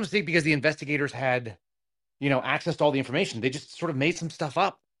it's not a mistake because the investigators had, you know, access to all the information. They just sort of made some stuff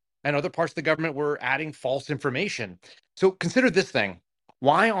up, and other parts of the government were adding false information. So consider this thing: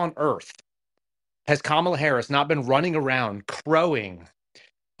 why on earth has Kamala Harris not been running around crowing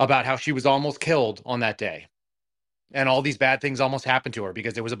about how she was almost killed on that day? And all these bad things almost happened to her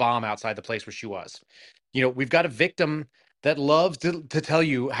because there was a bomb outside the place where she was. You know, we've got a victim that loves to tell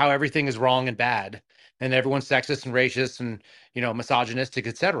you how everything is wrong and bad, and everyone's sexist and racist and, you know, misogynistic,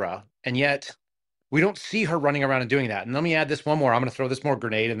 etc. And yet we don't see her running around and doing that. And let me add this one more. I'm going to throw this more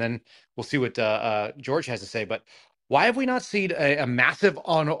grenade, and then we'll see what George has to say. But why have we not seen a massive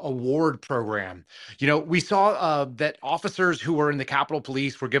award program? You know, we saw that officers who were in the Capitol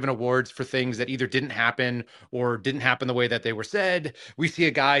Police were given awards for things that either didn't happen or didn't happen the way that they were said. We see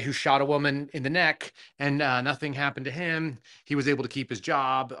a guy who shot a woman in the neck and nothing happened to him. He was able to keep his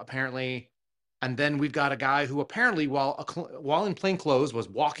job, apparently. And then we've got a guy who apparently, while in plain clothes, was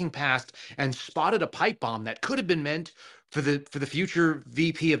walking past and spotted a pipe bomb that could have been meant for the future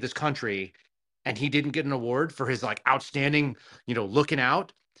VP of this country, and he didn't get an award for his like outstanding, you know, looking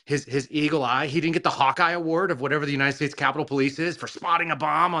out, his eagle eye. He didn't get the Hawkeye Award of whatever the United States Capitol Police is for spotting a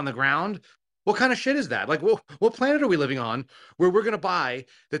bomb on the ground. What kind of shit is that? Like, what planet are we living on where we're going to buy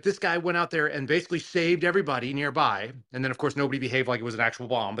that this guy went out there and basically saved everybody nearby? And then, of course, nobody behaved like it was an actual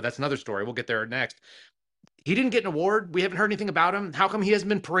bomb, but that's another story. We'll get there next. He didn't get an award. We haven't heard anything about him. How come he hasn't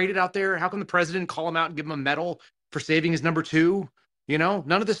been paraded out there? How come the president call him out and give him a medal for saving his number two? You know,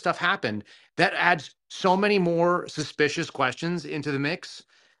 none of this stuff happened. That adds so many more suspicious questions into the mix.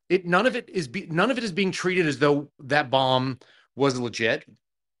 None of it is being treated as though that bomb was legit.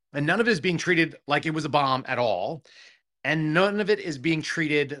 And none of it is being treated like it was a bomb at all. And none of it is being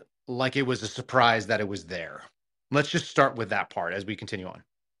treated like it was a surprise that it was there. Let's just start with that part as we continue on.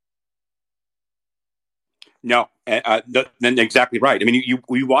 No, then exactly right. I mean,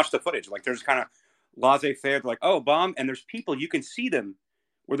 you watch the footage. Like there's kind of laissez-faire. They're like, oh, bomb. And there's people, you can see them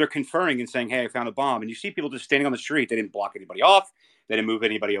where they're conferring and saying, hey, I found a bomb. And you see people just standing on the street. They didn't block anybody off. They didn't move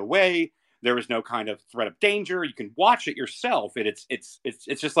anybody away. There was no kind of threat of danger. You can watch it yourself. And it's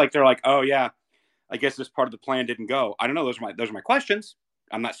just like, they're like, oh yeah, I guess this part of the plan didn't go. I don't know. Those are my questions.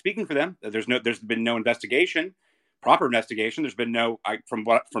 I'm not speaking for them. There's been no investigation, proper investigation. There's been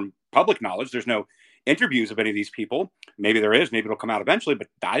from public knowledge, there's no interviews of any of these people. Maybe there is. Maybe it'll come out eventually. But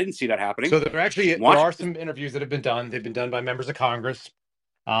I didn't see that happening. So there are some interviews that have been done. They've been done by members of Congress.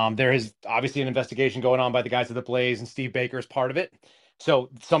 There is obviously an investigation going on by the guys at the Blaze, and Steve Baker is part of it.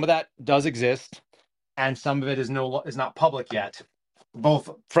 So some of that does exist, and some of it is not public yet, both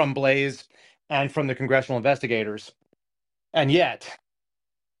from Blaze and from the congressional investigators. And yet,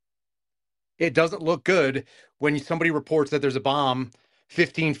 it doesn't look good when somebody reports that there's a bomb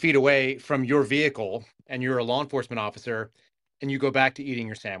 15 feet away from your vehicle and you're a law enforcement officer and you go back to eating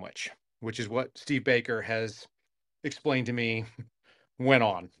your sandwich, which is what Steve Baker has explained to me went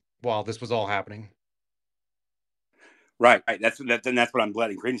on while this was all happening. Right. That's what I'm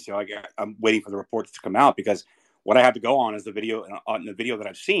letting credence to. I'm waiting for the reports to come out because what I have to go on is the video that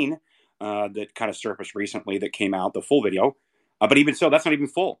I've seen that kind of surfaced recently that came out, the full video. But even so, that's not even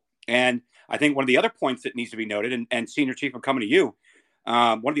full. And I think one of the other points that needs to be noted, and Senior Chief, I'm coming to you.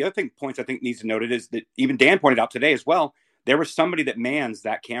 One of the other points I think needs to be noted is that even Dan pointed out today as well, there was somebody that mans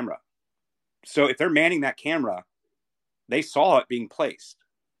that camera. So if they're manning that camera, they saw it being placed.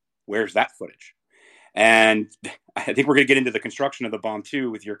 Where's that footage? And I think we're going to get into the construction of the bomb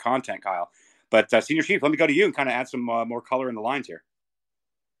too with your content, Kyle. But Senior Chief, let me go to you and kind of add some more color in the lines here.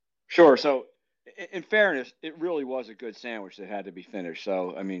 Sure. So in fairness, it really was a good sandwich that had to be finished.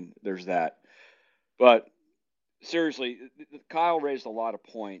 So, I mean, there's that. But seriously, Kyle raised a lot of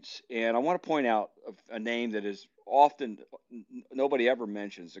points, and I want to point out a name that is often nobody ever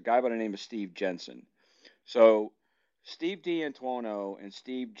mentions, a guy by the name of Steve Jensen. So, Steve D'Antuono and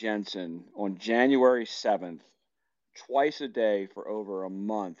Steve Jensen on January 7th, twice a day for over a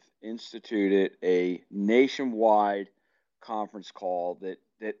month, instituted a nationwide conference call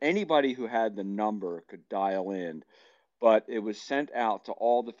that anybody who had the number could dial in, but it was sent out to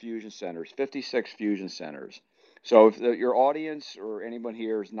all the fusion centers, 56 fusion centers. So if your audience or anyone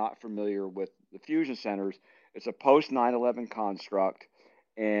here is not familiar with the fusion centers, it's a post 9/11 construct,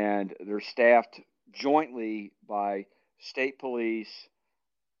 and they're staffed jointly by state police,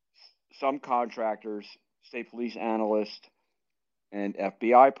 some contractors, state police analysts, and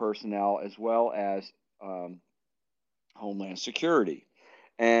FBI personnel, as well as Homeland Security.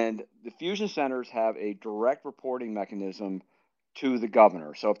 And the fusion centers have a direct reporting mechanism to the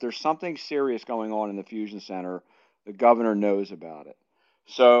governor. So if there's something serious going on in the fusion center, the governor knows about it.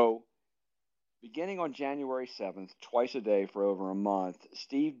 So beginning on January 7th, twice a day for over a month,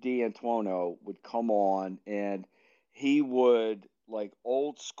 Steve D'Antuono would come on and he would, like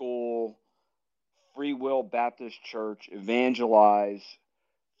old school Free Will Baptist Church, evangelize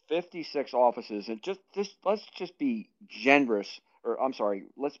 56 offices, and just let's just be generous, or I'm sorry,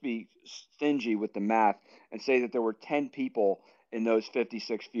 let's be stingy with the math and say that there were 10 people in those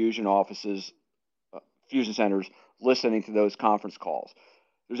 56 fusion offices, fusion centers, listening to those conference calls.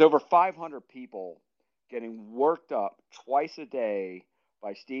 There's over 500 people getting worked up twice a day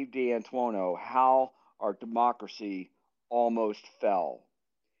by Steve D'Antuono how our democracy almost fell.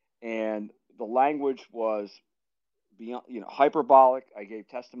 And the language was beyond, hyperbolic. I gave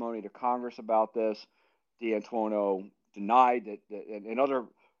testimony to Congress about this. D'Antuono denied that, and other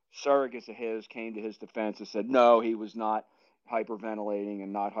surrogates of his came to his defense and said, no, he was not hyperventilating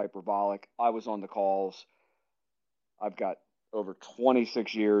and not hyperbolic. I was on the calls. I've got over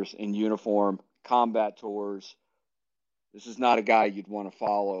 26 years in uniform, combat tours. This is not a guy you'd want to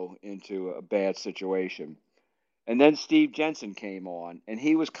follow into a bad situation. And then Steve Jensen came on, and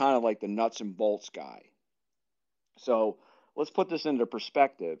he was kind of like the nuts and bolts guy. So let's put this into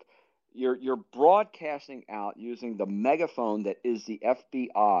perspective. You're broadcasting out using the megaphone that is the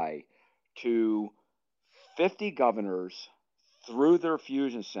FBI to 50 governors through their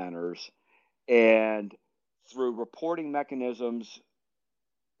fusion centers and through reporting mechanisms,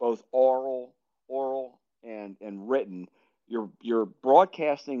 both oral and written. You're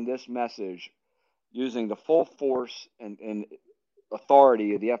broadcasting this message using the full force and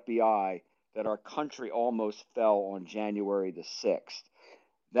authority of the FBI that our country almost fell on January the 6th.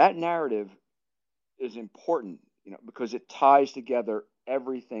 That narrative is important, because it ties together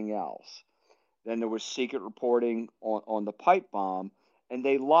everything else. Then there was secret reporting on the pipe bomb, and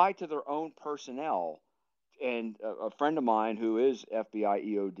they lied to their own personnel. And a friend of mine who is FBI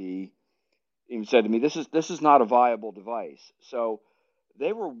EOD even said to me, this is not a viable device. So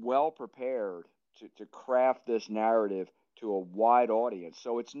they were well prepared to craft this narrative to a wide audience.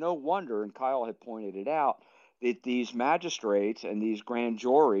 So it's no wonder, and Kyle had pointed it out, that these magistrates and these grand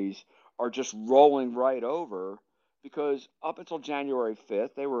juries are just rolling right over, because up until January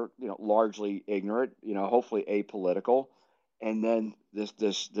 5th, they were, largely ignorant, hopefully apolitical. And then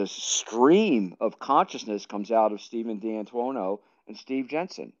this stream of consciousness comes out of Stephen D'Antuono and Steve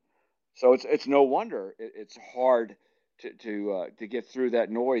Jensen. So it's no wonder it's hard to get through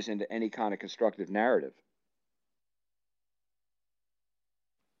that noise into any kind of constructive narrative.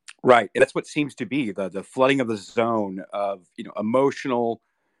 Right. And that's what seems to be the flooding of the zone of, emotional,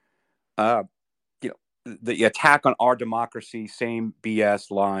 the attack on our democracy, same BS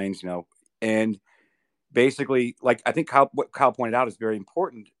lines, and basically, like, I think what Kyle pointed out is very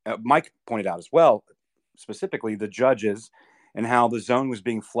important. Mike pointed out as well, specifically the judges and how the zone was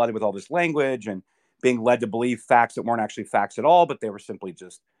being flooded with all this language and being led to believe facts that weren't actually facts at all, but they were simply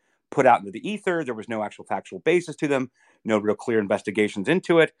just put out into the ether. There was no actual factual basis to them, no real clear investigations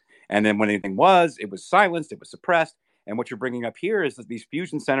into it. And then when anything was, it was silenced, it was suppressed. And what you're bringing up here is that these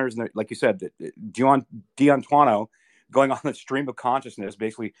fusion centers, and like you said, D'Antuono going on the stream of consciousness,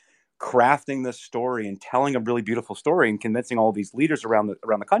 basically crafting this story and telling a really beautiful story and convincing all these leaders around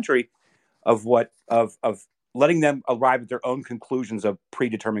the country of letting them arrive at their own conclusions, of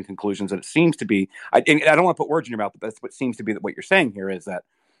predetermined conclusions. And it seems to be, and I don't want to put words in your mouth, but that's what seems to be what you're saying here, is that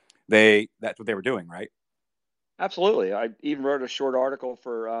that's what they were doing, right? Absolutely. I even wrote a short article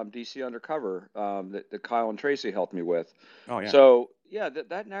for DC Undercover that Kyle and Tracy helped me with. Oh, yeah. So, yeah,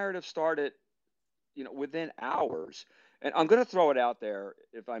 that narrative started, within hours. And I'm going to throw it out there,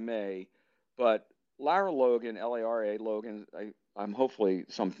 if I may, But Lara Logan, Lara Logan, I'm hopefully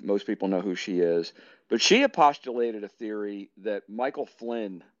most people know who she is, but she had postulated a theory that Michael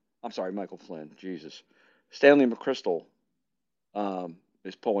Flynn, Jesus, Stanley McChrystal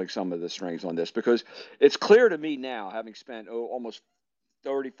is pulling some of the strings on this, because it's clear to me now, having spent almost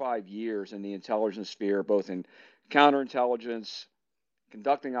 35 years in the intelligence sphere, both in counterintelligence,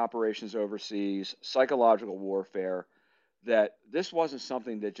 conducting operations overseas, psychological warfare, that this wasn't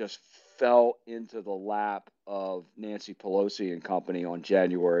something that just fell into the lap of Nancy Pelosi and company on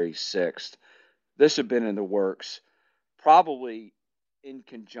January 6th. This had been in the works, probably in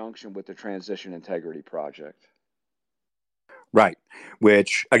conjunction with the Transition Integrity Project. Right.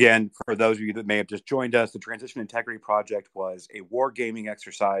 Which, again, for those of you that may have just joined us, the Transition Integrity Project was a wargaming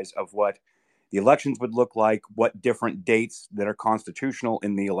exercise of what the elections would look like, what different dates that are constitutional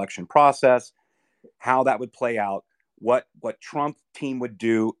in the election process, how that would play out, what Trump team would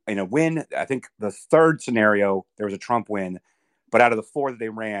do in a win. I think the third scenario, there was a Trump win, but out of the four that they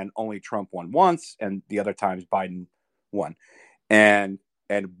ran, only Trump won once, and the other times Biden won. And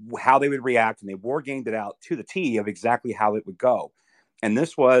how they would react, and they war gamed it out to the T of exactly how it would go. And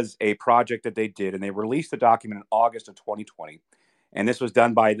this was a project that they did, and they released the document in August of 2020. And this was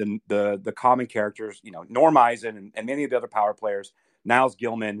done by the common characters, Norm Eisen and many of the other power players, Niles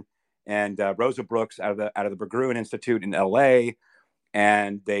Gilman and Rosa Brooks out of the Berggruen Institute in LA.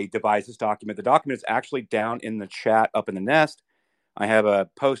 And they devised this document. The document is actually down in the chat up in the nest. I have a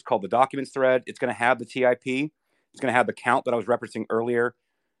post called the Documents thread. It's going to have the TIP. It's going to have the count that I was referencing earlier.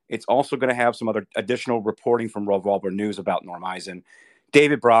 It's also going to have some other additional reporting from Revolver News about Norm Eisen,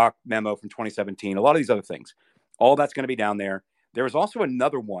 David Brock memo from 2017, a lot of these other things. All that's going to be down there. There was also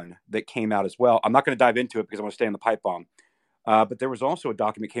another one that came out as well. I'm not going to dive into it because I want to stay on the pipe bomb. But there was also a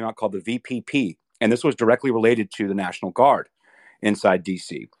document came out called the VPP, and this was directly related to the National Guard inside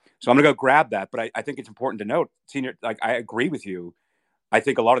DC. So I'm going to go grab that. But I think it's important to note, Senior, I agree with you. I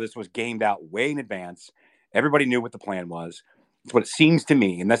think a lot of this was gamed out way in advance. Everybody knew what the plan was. It's what it seems to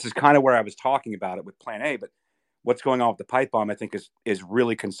me. And this is kind of where I was talking about it with Plan A. But what's going on with the pipe bomb, I think, is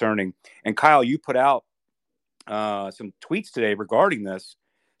really concerning. And Kyle, you put out some tweets today regarding this.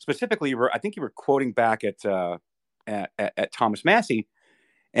 Specifically, I think you were quoting back at Thomas Massey.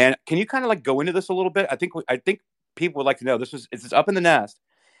 And can you kind of go into this a little bit? I think people would like to know. This is up in the nest.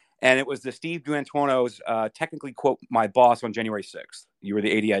 And it was the Steve D'Antuono's technically, quote, my boss on January 6th. You were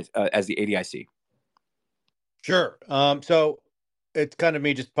the ADI as the ADIC. Sure. So it's kind of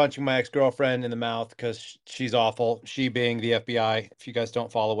me just punching my ex-girlfriend in the mouth because she's awful. She being the FBI. If you guys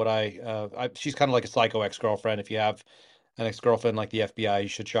don't follow what she's kind of like a psycho ex-girlfriend. If you have an ex-girlfriend like the FBI, you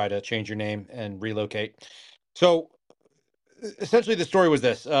should try to change your name and relocate. So essentially the story was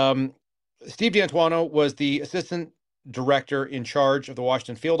this. Steve D'Antuono was the assistant director in charge of the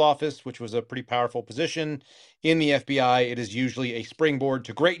Washington field office, which was a pretty powerful position in the FBI. It is usually a springboard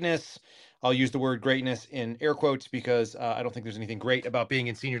to greatness. I'll use the word greatness in air quotes because I don't think there's anything great about being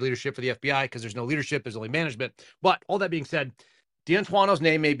in senior leadership for the FBI because there's no leadership, there's only management. But all that being said, D'Antuono's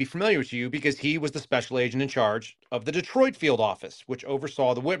name may be familiar to you because he was the special agent in charge of the Detroit field office, which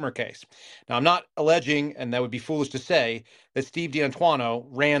oversaw the Whitmer case. Now, I'm not alleging, and that would be foolish to say, that Steve D'Antuono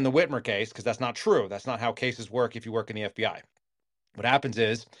ran the Whitmer case because that's not true. That's not how cases work if you work in the FBI. What happens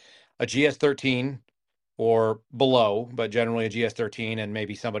is a GS-13 or below, but generally a GS-13 and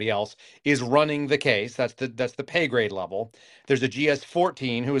maybe somebody else is running the case. That's the pay grade level. There's a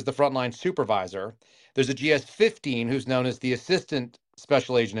GS-14 who is the frontline supervisor. There's a GS-15 who's known as the assistant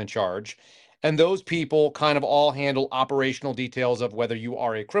special agent in charge. And those people kind of all handle operational details of whether you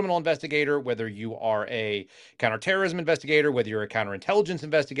are a criminal investigator, whether you are a counterterrorism investigator, whether you're a counterintelligence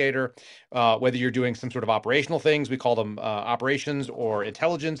investigator, whether you're doing some sort of operational things. We call them operations or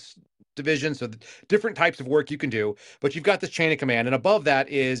intelligence division. So different types of work you can do, but you've got this chain of command. And above that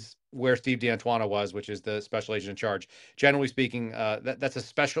is where Steve D'Antuono was, which is the special agent in charge. Generally speaking, that's a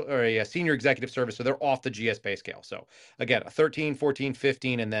special or a senior executive service. So they're off the GS pay scale. So again, 13, 14,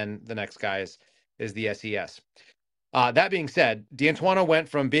 15, and then the next guy is the SES. That being said, D'Antuono went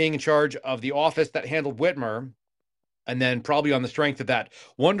from being in charge of the office that handled Whitmer, and then probably on the strength of that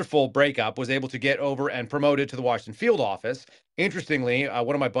wonderful breakup, was able to get over and promoted to the Washington field office. Interestingly,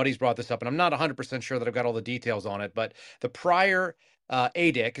 one of my buddies brought this up, and I'm not 100% sure that I've got all the details on it, but the prior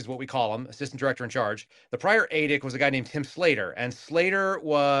ADIC is what we call him, assistant director in charge. The prior ADIC was a guy named Tim Slater, and Slater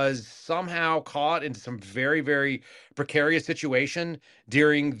was somehow caught into some very, very precarious situation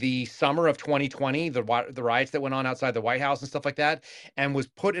during the summer of 2020, the riots that went on outside the White House and stuff like that, and was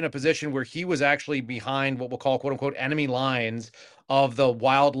put in a position where he was actually behind what we'll call, quote unquote, enemy lines of the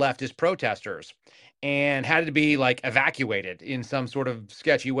wild leftist protesters. and had to be like evacuated in some sort of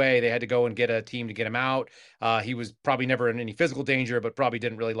sketchy way. They had to go and get a team to get him out. He was probably never in any physical danger, but probably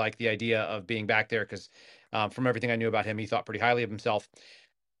didn't really like the idea of being back there because from everything I knew about him, he thought pretty highly of himself.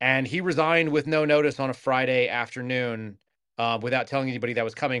 And he resigned with no notice on a Friday afternoon without telling anybody that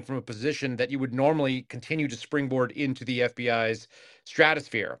was coming from a position that you would normally continue to springboard into the FBI's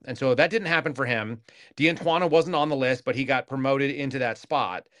stratosphere. And so that didn't happen for him. D'Antuono wasn't on the list, but he got promoted into that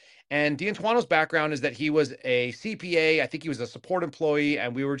spot. And D'Antuono's background is that he was a CPA. I think he was a support employee,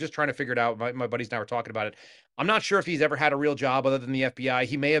 and we were just trying to figure it out. My buddies and I were talking about it. I'm not sure if he's ever had a real job other than the FBI.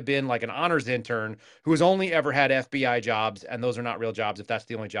 He may have been like an honors intern who has only ever had FBI jobs, and those are not real jobs if that's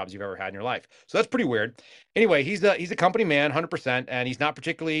the only jobs you've ever had in your life. So that's pretty weird. Anyway, he's a company man, 100%, and he's not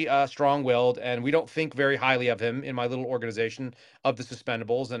particularly strong-willed, and we don't think very highly of him in my little organization of the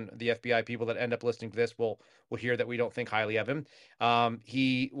Suspendables, and the FBI people that end up listening to this will hear that we don't think highly of him.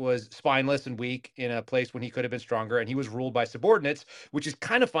 He was spineless and weak in a place when he could have been stronger, and he was ruled by subordinates, which is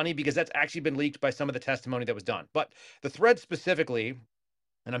kind of funny because that's actually been leaked by some of the testimony that was done. But the thread specifically,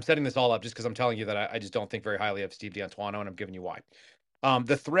 and I'm setting this all up just because I'm telling you that I just don't think very highly of Steve D'Antuono, and I'm giving you why.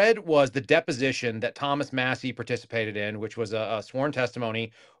 The thread was the deposition that Thomas Massie participated in, which was a sworn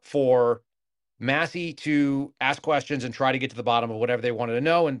testimony for Massie to ask questions and try to get to the bottom of whatever they wanted to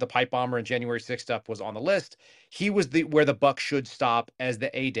know. And the pipe bomber and January 6th stuff was on the list. He was where the buck should stop as the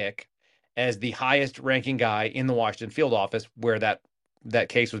ADIC, as the highest ranking guy in the Washington field office where that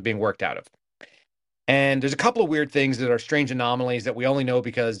case was being worked out of. And there's a couple of weird things that are strange anomalies that we only know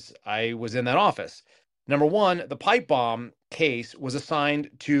because I was in that office. Number one, the pipe bomb case was assigned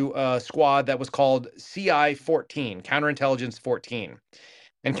to a squad that was called CI 14, Counterintelligence 14.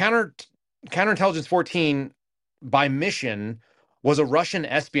 And Counterintelligence 14, by mission, was a Russian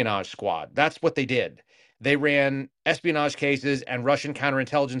espionage squad. That's what they did. They ran espionage cases and Russian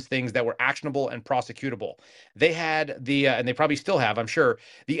counterintelligence things that were actionable and prosecutable. They had and they probably still have, I'm sure,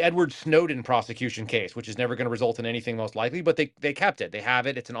 the Edward Snowden prosecution case, which is never going to result in anything most likely, but they kept it. They have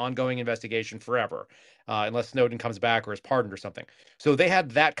it. It's an ongoing investigation forever, unless Snowden comes back or is pardoned or something. So they had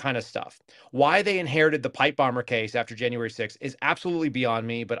that kind of stuff. Why they inherited the pipe bomber case after January 6th is absolutely beyond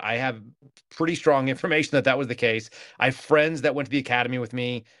me, but I have pretty strong information that was the case. I have friends that went to the academy with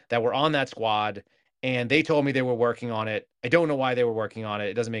me that were on that squad, and they told me they were working on it. I don't know why they were working on it.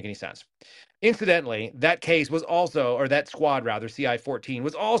 It doesn't make any sense. Incidentally, that case was also, or that squad rather, CI-14,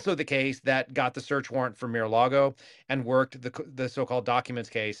 was also the case that got the search warrant for Mar-a-Lago and worked the so-called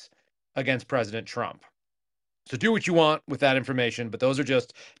documents case against President Trump. So do what you want with that information, but those are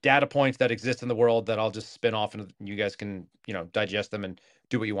just data points that exist in the world that I'll just spin off and you guys can, digest them and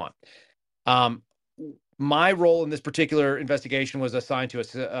do what you want. My role in this particular investigation was assigned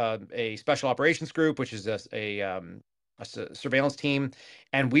to a special operations group, which is a surveillance team,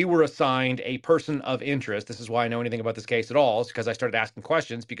 and we were assigned a person of interest. This is why I know anything about this case at all, is because I started asking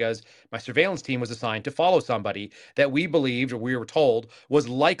questions because my surveillance team was assigned to follow somebody that we believed, or we were told, was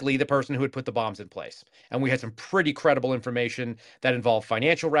likely the person who had put the bombs in place. And we had some pretty credible information that involved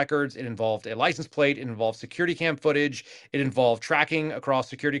financial records, it involved a license plate, it involved security cam footage, it involved tracking across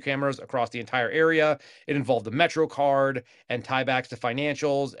security cameras across the entire area, it involved the Metro card and tiebacks to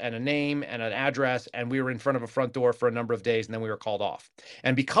financials and a name and an address, and we were in front of a front door for a number of days, and then we were called off.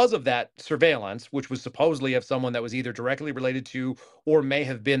 And because of that surveillance, which was supposedly of someone that was either directly related to or may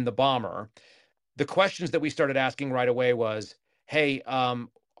have been the bomber, the questions that we started asking right away was, hey,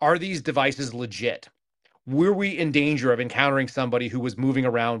 are these devices legit? Were we in danger of encountering somebody who was moving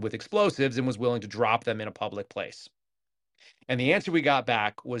around with explosives and was willing to drop them in a public place? And the answer we got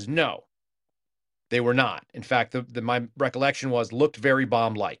back was no, they were not. In fact, my recollection was looked very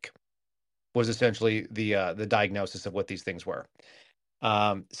bomb-like, was essentially the diagnosis of what these things were.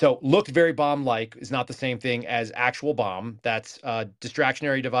 So looked very bomb-like is not the same thing as actual bomb. That's a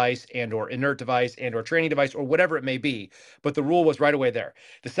distractionary device and or inert device and or training device or whatever it may be. But the rule was right away there.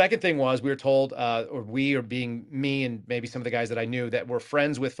 The second thing was we were told, or being me and maybe some of the guys that I knew that were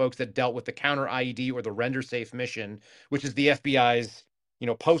friends with folks that dealt with the counter IED or the render safe mission, which is the FBI's,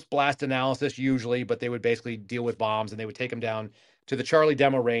 post-blast analysis usually, but they would basically deal with bombs and they would take them down to the Charlie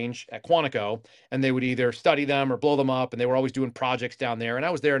demo range at Quantico, and they would either study them or blow them up, and they were always doing projects down there. And I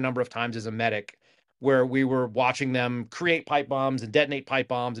was there a number of times as a medic where we were watching them create pipe bombs and detonate pipe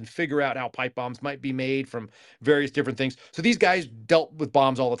bombs and figure out how pipe bombs might be made from various different things. So these guys dealt with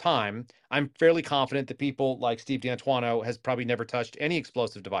bombs all the time. I'm fairly confident that people like Steve D'Antuono has probably never touched any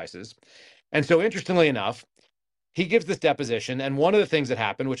explosive devices. And so interestingly enough, he gives this deposition, and one of the things that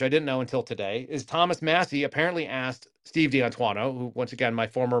happened, which I didn't know until today, is Thomas Massie apparently asked Steve D'Antuono, who, once again, my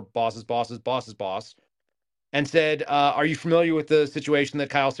former boss's boss's boss's boss, and said, are you familiar with the situation that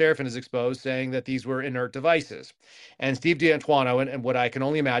Kyle Seraphin has exposed, saying that these were inert devices? And Steve D'Antuono, and what I can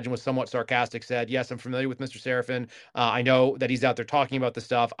only imagine was somewhat sarcastic, said, yes, I'm familiar with Mr. Seraphin. I know that he's out there talking about the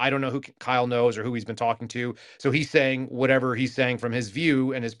stuff. I don't know who Kyle knows or who he's been talking to. So he's saying whatever he's saying from his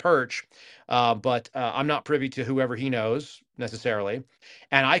view and his perch. But I'm not privy to whoever he knows necessarily.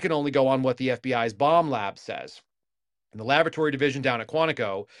 And I can only go on what the FBI's bomb lab says. And the laboratory division down at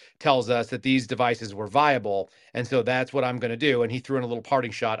Quantico tells us that these devices were viable. And so that's what I'm going to do. And he threw in a little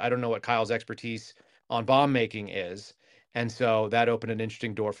parting shot. I don't know what Kyle's expertise on bomb making is. And so that opened an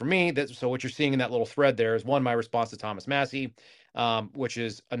interesting door for me. So what you're seeing in that little thread there is, one, my response to Thomas Massey, which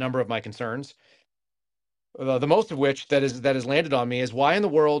is a number of my concerns. The most of which that has landed on me is, why in the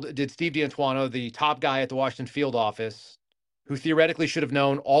world did Steve D'Antuono, the top guy at the Washington field office, who theoretically should have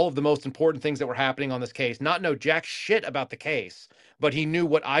known all of the most important things that were happening on this case, not know jack shit about the case, but he knew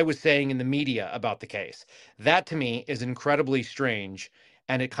what I was saying in the media about the case? That to me is incredibly strange.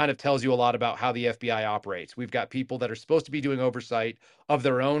 And it kind of tells you a lot about how the FBI operates. We've got people that are supposed to be doing oversight of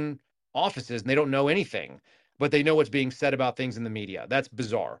their own offices, and they don't know anything, but they know what's being said about things in the media. That's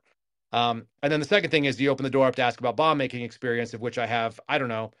bizarre. And then the second thing is, you open the door up to ask about bomb making experience, of which I have, I don't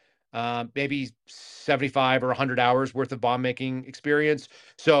know, maybe 75 or 100 hours worth of bomb making experience.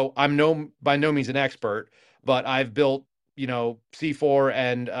 So I'm by no means an expert, but I've built, C4,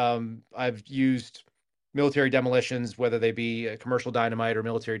 and I've used military demolitions, whether they be commercial dynamite or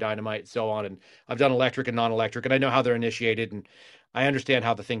military dynamite, so on. And I've done electric and non-electric, and I know how they're initiated, and I understand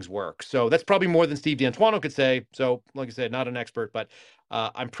how the things work. So that's probably more than Steve D'Antuono could say. So like I said, not an expert, but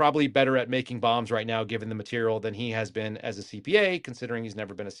I'm probably better at making bombs right now, given the material, than he has been as a CPA, considering he's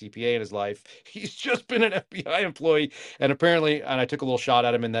never been a CPA in his life. He's just been an FBI employee. And apparently, and I took a little shot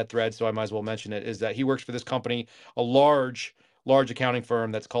at him in that thread, so I might as well mention it, is that he works for this company, a large accounting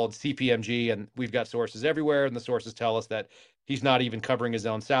firm that's called CPMG. And we've got sources everywhere. And the sources tell us that he's not even covering his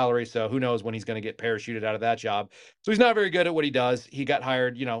own salary. So who knows when he's going to get parachuted out of that job. So he's not very good at what he does. He got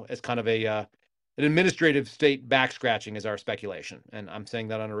hired, as kind of an administrative state back scratching, is our speculation. And I'm saying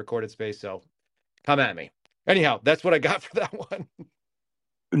that on a recorded space, so come at me. Anyhow, that's what I got for that one.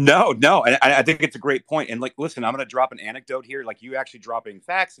 No, and I think it's a great point. And listen, I'm going to drop an anecdote here. Like, you actually dropping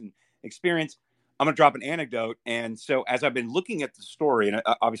facts and experience, I'm going to drop an anecdote. And so as I've been looking at the story, and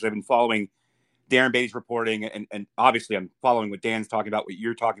obviously I've been following Darren Beatty's reporting, and obviously I'm following what Dan's talking about, what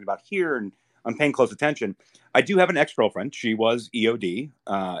you're talking about here, and I'm paying close attention. I do have an ex-girlfriend. She was EOD,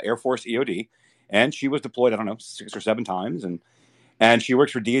 Air Force EOD, and she was deployed, I don't know, 6 or 7 times. And she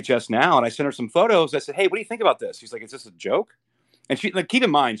works for DHS now. And I sent her some photos. I said, hey, what do you think about this? She's like, is this a joke? And she, keep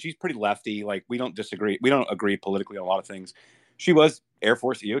in mind, she's pretty lefty. Like, we don't disagree. We don't agree politically on a lot of things. She was Air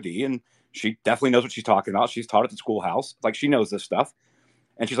Force EOD, and she definitely knows what she's talking about. She's taught at the schoolhouse. Like, she knows this stuff.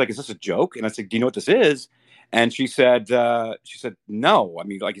 And she's like, is this a joke? And I said, do you know what this is? And she said, no. I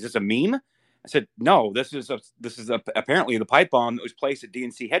mean, like, is this a meme? I said, no, this is apparently the pipe bomb that was placed at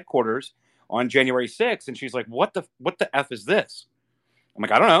DNC headquarters on January 6th. And she's like, what the F is this? I'm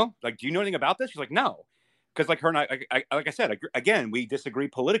like, I don't know. Like, do you know anything about this? She's like, no. Because like her and I, like I said, again, we disagree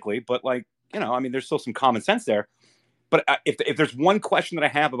politically, but I mean, there's still some common sense there. But if there's one question that I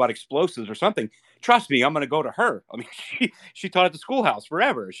have about explosives or something, trust me, I'm going to go to her. I mean, she taught at the schoolhouse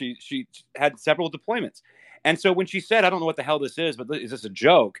forever. She had several deployments. And so when she said, I don't know what the hell this is, but is this a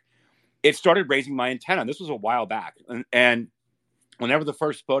joke? It started raising my antenna. This was a while back. And whenever the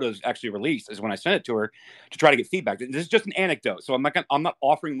first photos actually released is when I sent it to her to try to get feedback. This is just an anecdote. So I'm not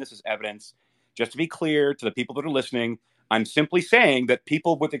offering this as evidence. Just to be clear to the people that are listening, I'm simply saying that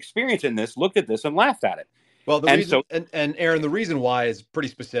people with experience in this looked at this and laughed at it. Well, and Aaron, the reason why is pretty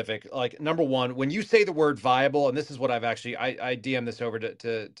specific. Like, number one, when you say the word viable, and this is what I've actually, I DM this over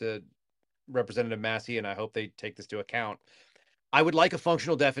to Representative Massey, and I hope they take this to account. I would like a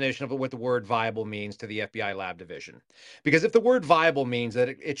functional definition of what the word viable means to the FBI lab division. Because if the word viable means that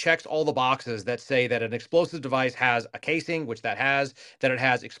it checks all the boxes that say that an explosive device has a casing, which that has, that it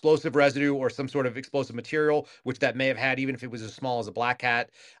has explosive residue or some sort of explosive material, which that may have had even if it was as small as a black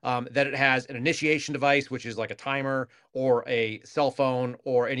hat, that it has an initiation device, which is like a timer or a cell phone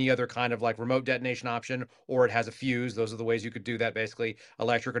or any other kind of like remote detonation option, or it has a fuse. Those are the ways you could do that, basically,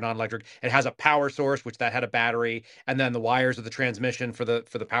 electric or non-electric. It has a power source, which that had a battery, and then the wires of the transmission for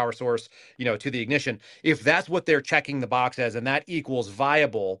the power source, to the ignition. If that's what they're checking the box as, and that equals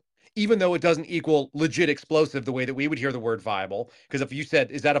viable, even though it doesn't equal legit explosive the way that we would hear the word viable, because if you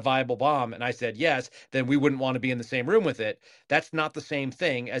said, is that a viable bomb? And I said, yes, then we wouldn't want to be in the same room with it. That's not the same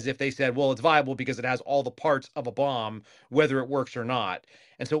thing as if they said, well, it's viable because it has all the parts of a bomb, whether it works or not.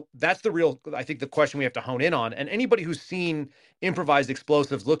 And so that's I think the question we have to hone in on. And anybody who's seen improvised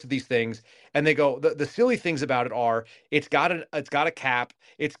explosives looked at these things and they go, the silly things about it are it's got a cap,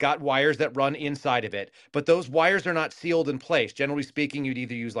 it's got wires that run inside of it, but those wires are not sealed in place. Generally speaking, you'd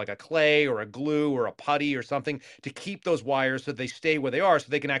either use like a clay or a glue or a putty or something to keep those wires so they stay where they are so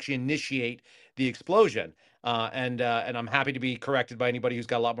they can actually initiate the explosion. And I'm happy to be corrected by anybody who's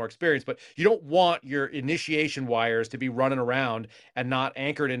got a lot more experience, but you don't want your initiation wires to be running around and not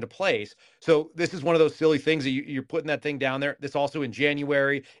anchored into place. So this is one of those silly things that you're putting that thing down there. This also in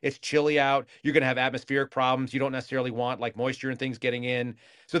January, it's chilly out. You're going to have atmospheric problems. You don't necessarily want like moisture and things getting in.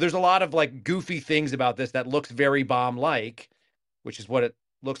 So there's a lot of like goofy things about this that looks very bomb-like, which is what it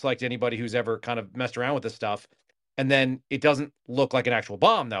looks like to anybody who's ever kind of messed around with this stuff. And then it doesn't look like an actual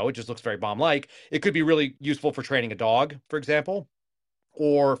bomb, though. It just looks very bomb-like. It could be really useful for training a dog, for example,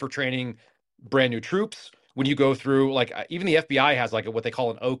 or for training brand new troops. When you go through, like, even the FBI has like what they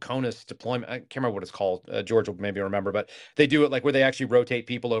call an OCONUS deployment. I can't remember what it's called. George will maybe remember, but they do it like where they actually rotate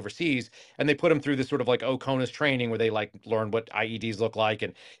people overseas and they put them through this sort of like OCONUS training where they like learn what IEDs look like.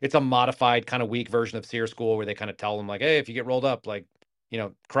 And it's a modified kind of weak version of SEER school where they kind of tell them like, hey, if you get rolled up, like,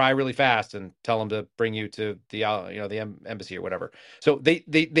 cry really fast and tell them to bring you to the, the embassy or whatever. So they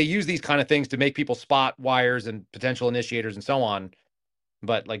use these kind of things to make people spot wires and potential initiators and so on.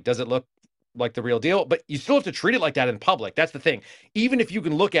 But like, does it look like the real deal? But you still have to treat it like that in public. That's the thing. Even if you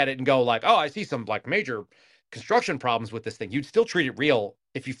can look at it and go like, oh, I see some like major construction problems with this thing, you'd still treat it real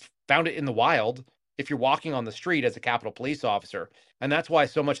if you found it in the wild, if you're walking on the street as a Capitol Police officer. And that's why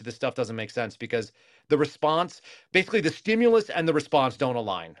so much of this stuff doesn't make sense, because the response, basically the stimulus and the response don't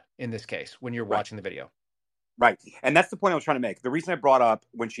align in this case when you're watching the video. Right. And that's the point I was trying to make. The reason I brought up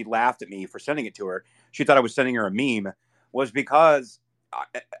when she laughed at me for sending it to her, she thought I was sending her a meme, was because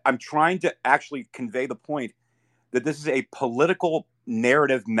I'm trying to actually convey the point that this is a political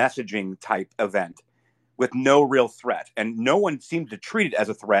narrative messaging type event with no real threat. And no one seemed to treat it as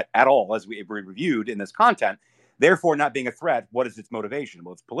a threat at all, as we reviewed in this content. Therefore, not being a threat, what is its motivation?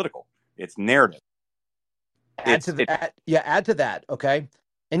 Well, it's political. It's narrative. Add to that, okay?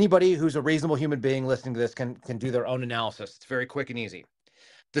 Anybody who's a reasonable human being listening to this can do their own analysis. It's very quick and easy.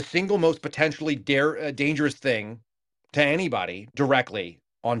 The single most potentially dangerous thing to anybody directly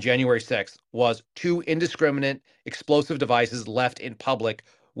on January 6th was 2 indiscriminate explosive devices left in public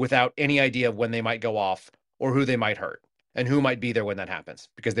without any idea of when they might go off or who they might hurt and who might be there when that happens,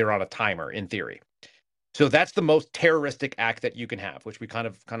 because they're on a timer in theory. So that's the most terroristic act that you can have, which we kind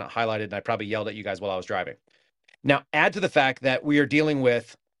of highlighted, and I probably yelled at you guys while I was driving. Now, add to the fact that we are dealing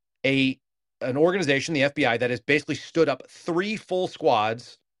with an organization, the FBI, that has basically stood up 3 full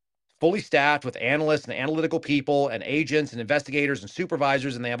squads, fully staffed with analysts and analytical people and agents and investigators and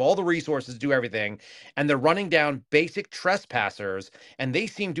supervisors, and they have all the resources to do everything. And they're running down basic trespassers, and they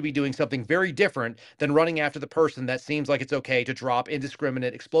seem to be doing something very different than running after the person that seems like it's okay to drop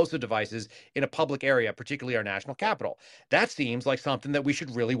indiscriminate explosive devices in a public area, particularly our national capital. That seems like something that we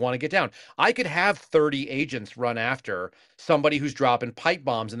should really want to get down. I could have 30 agents run after somebody who's dropping pipe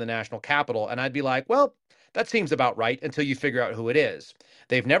bombs in the national capital, and I'd be like, well, that seems about right until you figure out who it is.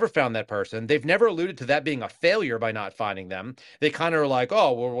 They've never found that person. They've never alluded to that being a failure by not finding them. They kind of are like,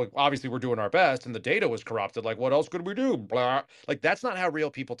 oh, well, obviously we're doing our best and the data was corrupted. Like, what else could we do? Blah. Like, that's not how real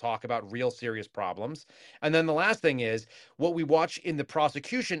people talk about real serious problems. And then the last thing is, what we watch in the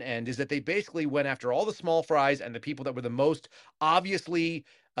prosecution end is that they basically went after all the small fries and the people that were the most obviously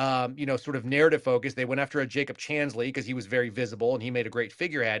sort of narrative focused. They went after a Jacob Chansley because he was very visible and he made a great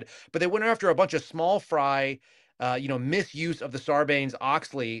figurehead, but they went after a bunch of small fry, misuse of the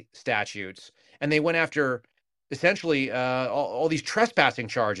Sarbanes-Oxley statutes. And they went after essentially all these trespassing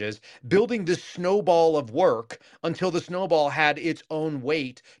charges, building this snowball of work until the snowball had its own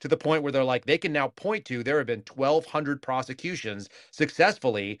weight to the point where they're like, they can now point to, there have been 1,200 prosecutions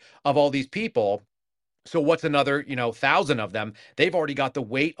successfully of all these people. So what's another, 1,000 of them? They've already got the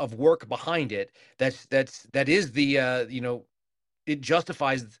weight of work behind it. That is the, it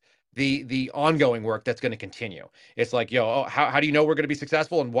justifies the ongoing work that's going to continue. It's like, how do you know we're going to be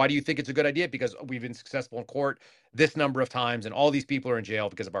successful? And why do you think it's a good idea? Because we've been successful in court this number of times and all these people are in jail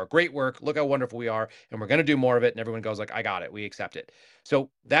because of our great work. Look how wonderful we are. And we're going to do more of it. And everyone goes like, I got it. We accept it. So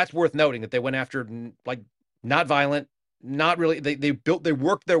that's worth noting that they went after like not violent, not really. They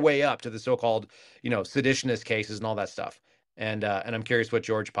worked their way up to the so-called, seditionist cases and all that stuff. And I'm curious what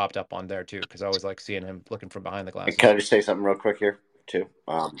George popped up on there too, because I always like seeing him looking from behind the glasses. Can I just say something real quick here too?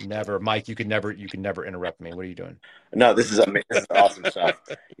 Never, Mike. You can never interrupt me. What are you doing? No, this is awesome stuff.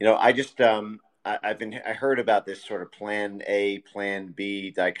 I heard about this sort of Plan A, Plan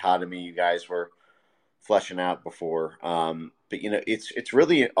B dichotomy you guys were fleshing out before. But it's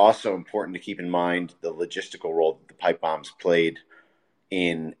really also important to keep in mind the logistical role that the pipe bombs played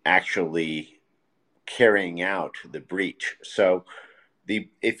in actually carrying out the breach. So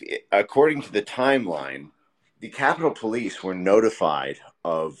according to the timeline, the Capitol Police were notified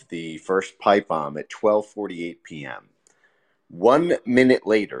of the first pipe bomb at 12:48 p.m. 1 minute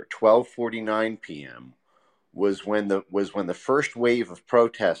later, 12:49 p.m., was when the first wave of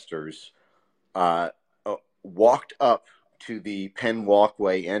protesters walked up to the Penn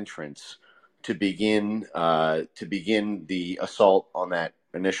Walkway entrance to begin the assault on that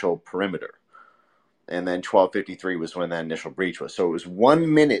initial perimeter. And then 12:53 was when that initial breach was. So it was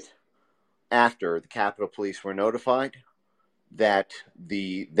 1 minute after the Capitol Police were notified that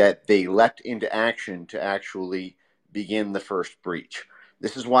they leapt into action to actually begin the first breach.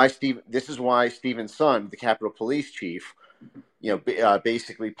 This is why Stephen Sund, the Capitol Police Chief,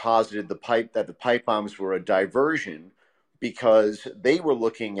 basically posited the pipe bombs were a diversion, because they were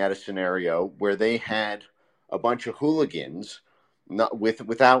looking at a scenario where they had a bunch of hooligans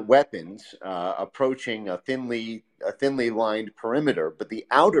without weapons approaching a thinly lined perimeter, but the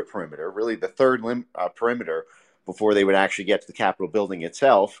outer perimeter, really the third perimeter before they would actually get to the Capitol building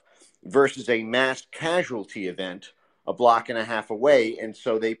itself, versus a mass casualty event a block and a half away. And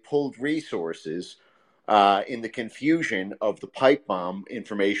so they pulled resources in the confusion of the pipe bomb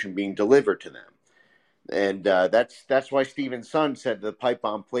information being delivered to them. And that's why Stephen Sund said the pipe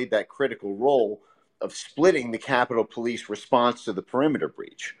bomb played that critical role of splitting the Capitol Police response to the perimeter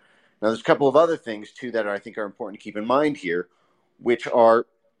breach. Now, there's a couple of other things, too, that I think are important to keep in mind here, which are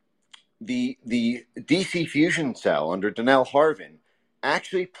the DC Fusion Cell under Donnell Harvin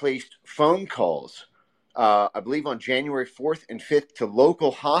actually placed phone calls, I believe on January 4th and 5th, to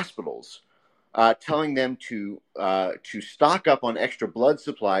local hospitals, telling them to stock up on extra blood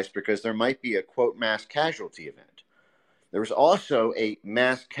supplies because there might be a, quote, mass casualty event. There was also a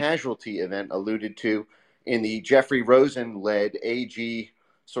mass casualty event alluded to in the Jeffrey Rosen-led AG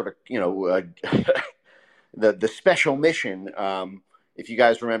sort of, the special mission. If you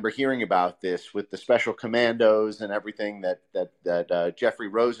guys remember hearing about this with the special commandos and everything that Jeffrey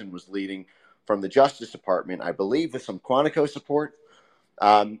Rosen was leading from the Justice Department, I believe with some Quantico support.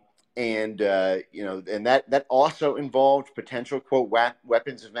 And that also involved potential, quote,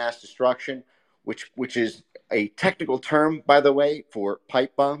 weapons of mass destruction, which is a technical term, by the way, for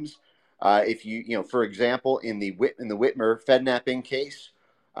pipe bombs. If for example, in the Whitmer Fednapping case,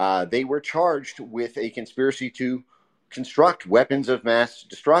 they were charged with a conspiracy to construct weapons of mass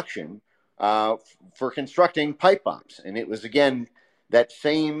destruction for constructing pipe bombs. And it was, again, that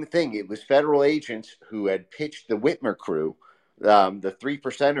same thing. It was federal agents who had pitched the Whitmer crew, the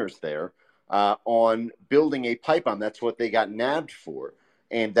 3%ers there, on building a pipe bomb. That's what they got nabbed for.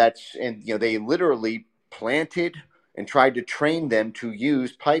 And they literally planted and tried to train them to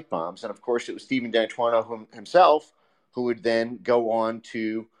use pipe bombs. And of course, it was Stephen D'Antuono himself who would then go on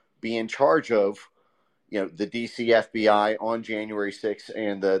to be in charge of, the DC FBI on January 6th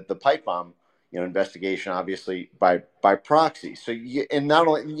and the pipe bomb, investigation, obviously by proxy. So not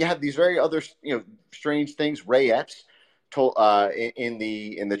only you have these very other, strange things. Ray Epps told in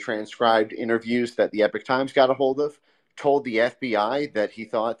the transcribed interviews that the Epoch Times got a hold of, told the FBI that he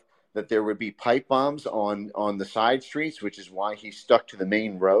thought that there would be pipe bombs on the side streets, which is why he stuck to the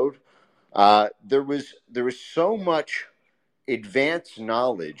main road. There was so much advanced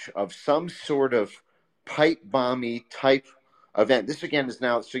knowledge of some sort of pipe bomby type event. This again is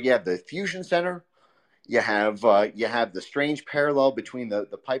now, so you have the Fusion Center, you have the strange parallel between the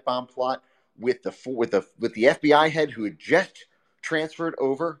pipe bomb plot with the FBI head who had just transferred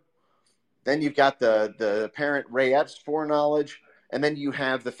over. Then you've got the apparent Ray Epps foreknowledge, and then you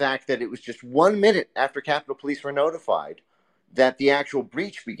have the fact that it was just 1 minute after Capitol Police were notified that the actual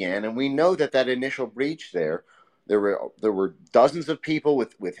breach began. And we know that initial breach there were dozens of people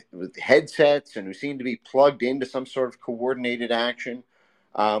with headsets and who seemed to be plugged into some sort of coordinated action.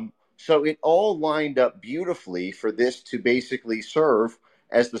 So it all lined up beautifully for this to basically serve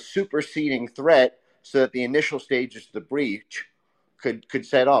as the superseding threat, so that the initial stages of the breach could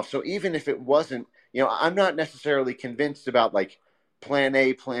set off. So even if it wasn't, I'm not necessarily convinced about like plan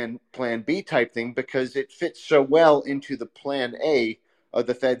A, plan B type thing, because it fits so well into the plan A of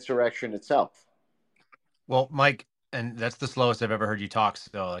the Fedsurrection itself. Well, Mike, and that's the slowest I've ever heard you talk.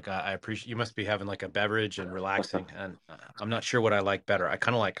 So, like, I appreciate, you must be having like a beverage and relaxing. And I'm not sure what I like better. I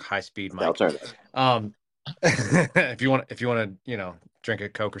kind of like high speed, Mike. If you want to, drink a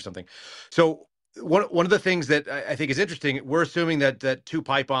Coke or something. So, one of the things that I think is interesting, we're assuming that two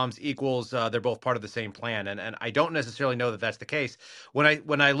pipe bombs equals they're both part of the same plan, and I don't necessarily know that that's the case.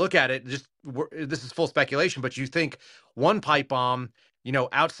 When I look at it, this is full speculation, but you think one pipe bomb,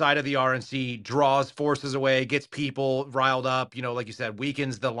 outside of the RNC, draws forces away, gets people riled up, like you said,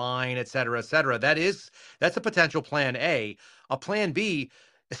 weakens the line, et cetera, et cetera. That's a potential plan A. A plan B,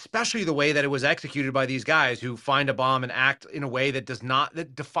 especially the way that it was executed by these guys who find a bomb and act in a way that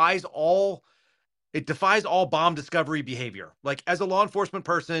defies all bomb discovery behavior. Like, as a law enforcement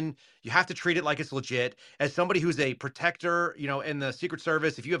person, you have to treat it like it's legit. As somebody who's a protector, in the Secret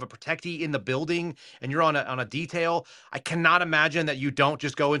Service, if you have a protectee in the building and you're on a detail, I cannot imagine that you don't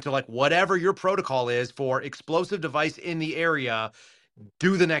just go into like whatever your protocol is for explosive device in the area,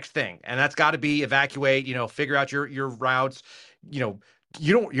 do the next thing. And that's got to be evacuate, figure out your routes, you know,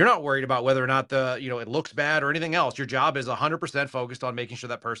 you're not worried about whether or not it looks bad or anything else. Your job is 100% focused on making sure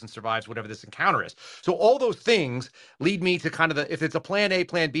that person survives whatever this encounter is. So all those things lead me to kind of if it's a plan A,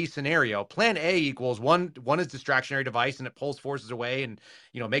 plan B scenario, plan A equals one is distractionary device and it pulls forces away and,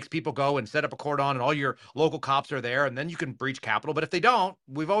 makes people go and set up a cordon and all your local cops are there and then you can breach Capitol. But if they don't,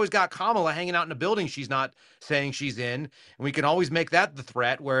 we've always got Kamala hanging out in a building she's not saying she's in. And we can always make that the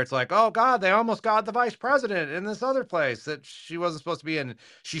threat where it's like, oh God, they almost got the vice president in this other place that she wasn't supposed to be in.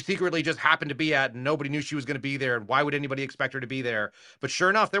 She secretly just happened to be at, and nobody knew she was going to be there. And why would anybody expect her to be there? But sure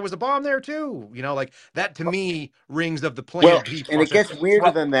enough, there was a bomb there too. Like that to me rings of the plan B. And it gets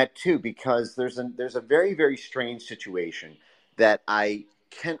weirder than that too, because there's a very, very strange situation that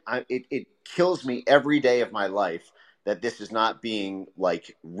it kills me every day of my life that this is not being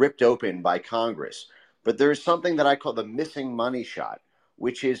like ripped open by Congress. But there's something that I call the missing money shot,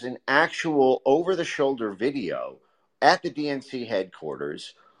 which is an actual over-the-shoulder video at the DNC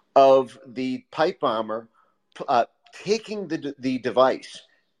headquarters of the pipe bomber taking the device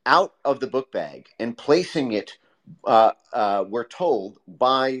out of the book bag and placing it, we're told,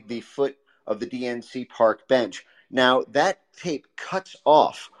 by the foot of the DNC park bench. Now, that tape cuts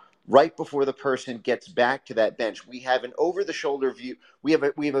off right before the person gets back to that bench. We have an over-the-shoulder view. We have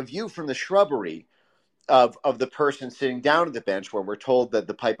a view from the shrubbery of the person sitting down at the bench where we're told that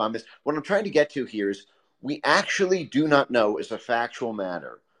the pipe bomb is. What I'm trying to get to here is we actually do not know, as a factual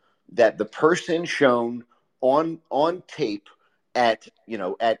matter, that the person shown on tape at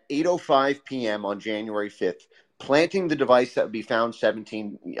 8:05 p.m. on January 5th, planting the device that would be found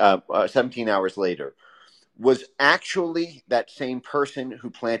 17 hours later, was actually that same person who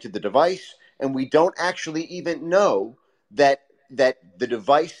planted the device, and we don't actually even know that the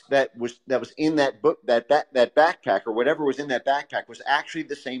device that was in that book, that backpack or whatever was in that backpack, was actually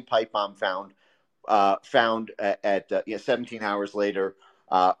the same pipe bomb found at 17 hours later,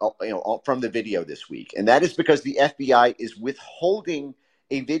 from the video this week. And that is because the FBI is withholding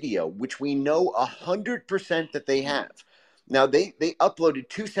a video, which we know 100% that they have. Now, they uploaded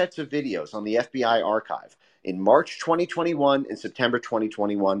two sets of videos on the FBI archive. In March 2021 and September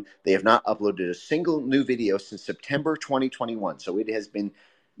 2021, they have not uploaded a single new video since September 2021. So it has been,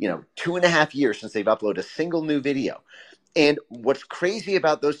 2.5 years since they've uploaded a single new video. And what's crazy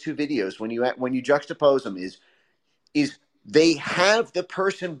about those two videos, when you juxtapose them, is they have the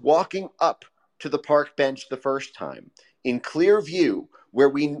person walking up to the park bench the first time in clear view, where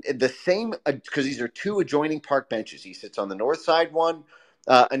because these are two adjoining park benches. He sits on the north side one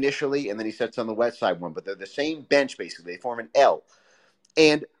initially, and then he sits on the west side one, but they're the same bench basically. They form an L.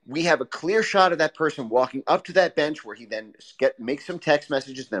 And we have a clear shot of that person walking up to that bench, where he then makes some text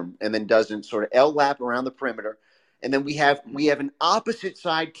messages and then does a sort of L lap around the perimeter. And then we have an opposite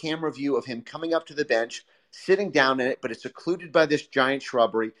side camera view of him coming up to the bench, sitting down in it, but it's secluded by this giant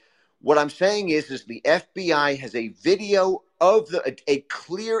shrubbery. What I'm saying is the FBI has a video of a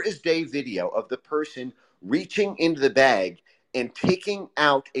clear as day video of the person reaching into the bag and taking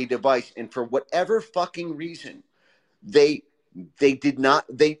out a device. And for whatever fucking reason, they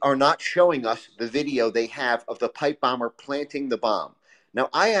are not showing us the video they have of the pipe bomber planting the bomb. Now,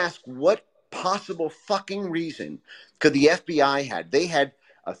 I ask, what possible fucking reason could the FBI had? They had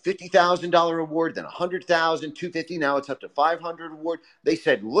a $50,000 reward, then $100,000, $250,000. Now it's up to $500 reward. They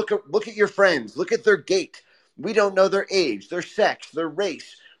said, look at your friends, look at their gait. We don't know their age, their sex, their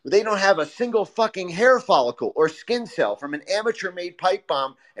race. They don't have a single fucking hair follicle or skin cell from an amateur-made pipe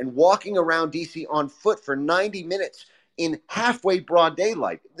bomb and walking around D.C. on foot for 90 minutes in halfway broad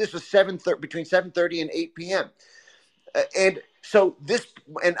daylight. This was between 7:30 and 8 p.m. And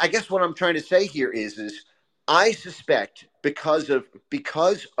I guess what I'm trying to say here is I suspect because of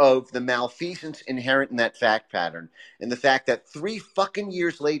the malfeasance inherent in that fact pattern, and the fact that 3 fucking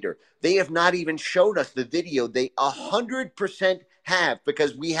years later they have not even showed us the video they 100% have,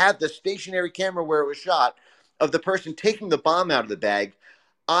 because we have the stationary camera where it was shot of the person taking the bomb out of the bag.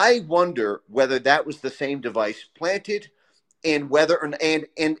 I wonder whether that was the same device planted, and whether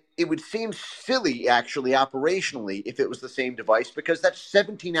and it would seem silly actually operationally if it was the same device, because that's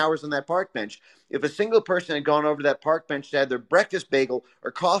 17 hours on that park bench. If a single person had gone over to that park bench to have their breakfast bagel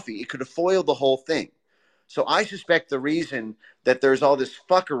or coffee, it could have foiled the whole thing. So I suspect the reason that there's all this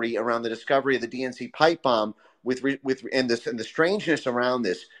fuckery around the discovery of the DNC pipe bomb and the strangeness around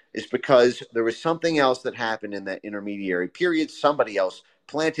this is because there was something else that happened in that intermediary period. Somebody else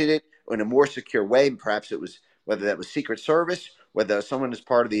planted it in a more secure way. Perhaps it was, whether that was Secret Service, whether someone was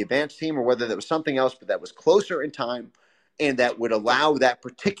part of the advance team, or whether that was something else, but that was closer in time and that would allow that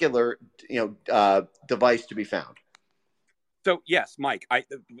particular device to be found. So yes, Mike,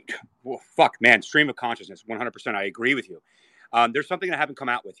 stream of consciousness, 100%. I agree with you. There's something I haven't come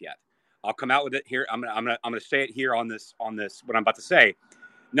out with yet. I'll come out with it here. I'm gonna say it here on this what I'm about to say.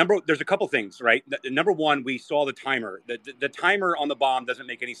 There's a couple things, right? Number one, we saw the timer. The timer on the bomb doesn't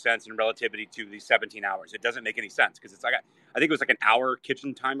make any sense in relativity to the 17 hours. It doesn't make any sense because it's like I think it was like an hour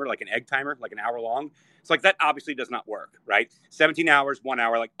kitchen timer, like an egg timer, like an hour long. It's like that obviously does not work, right? 17 hours, 1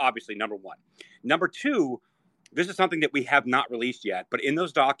 hour, like obviously number one. Number two, this is something that we have not released yet, but in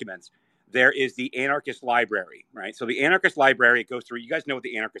those documents, there is the Anarchist Library, right? So the Anarchist Library, it goes through, you guys know what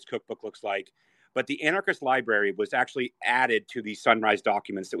the Anarchist Cookbook looks like, but the Anarchist Library was actually added to the Sunrise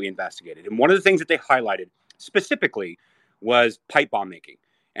documents that we investigated. And one of the things that they highlighted specifically was pipe bomb making.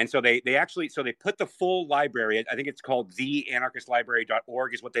 And so they put the full library, I think it's called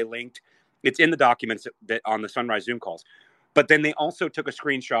theanarchistlibrary.org is what they linked. It's in the documents that on the Sunrise Zoom calls. But then they also took a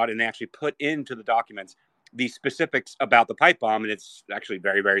screenshot and they actually put into the documents the specifics about the pipe bomb, and it's actually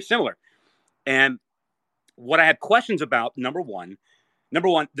very, very similar. And what I had questions about, number one,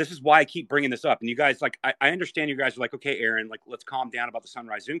 this is why I keep bringing this up. And you guys, like, I understand you guys are like, okay, Aaron, like, let's calm down about the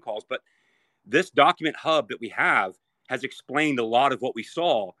Sunrise Zoom calls. But this document hub that we have has explained a lot of what we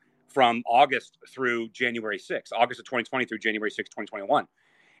saw from August through January 6th, August of 2020 through January 6th, 2021.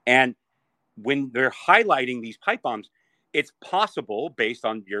 And when they're highlighting these pipe bombs, it's possible, based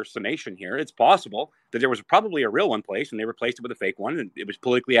on your summation here, it's possible that there was probably a real one place and they replaced it with a fake one and it was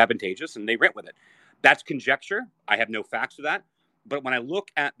politically advantageous and they went with it. That's conjecture. I have no facts to that. But when I look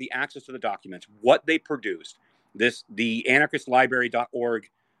at the access to the documents, what they produced, the anarchistlibrary.org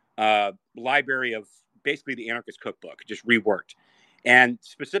library of basically the Anarchist Cookbook, just reworked, and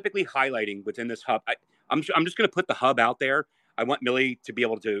specifically highlighting within this hub. I'm just going to put the hub out there. I want Millie to be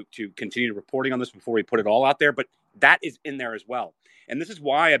able to continue reporting on this before we put it all out there, but that is in there as well. And this is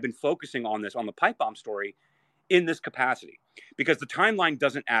why I've been focusing on this, on the pipe bomb story in this capacity, because the timeline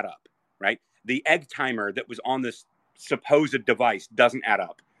doesn't add up, right? The egg timer that was on this supposed device doesn't add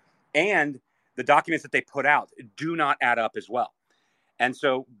up. And the documents that they put out do not add up as well. And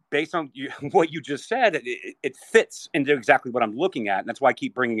so based on what you just said, it fits into exactly what I'm looking at. And that's why I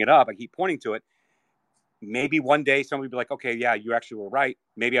keep bringing it up. I keep pointing to it. Maybe one day somebody will be like, okay, yeah, you actually were right.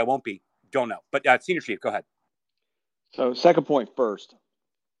 Maybe I won't be. Don't know. But Senior Chief, go ahead. So second point first,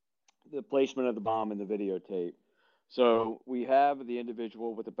 the placement of the bomb in the videotape. So we have the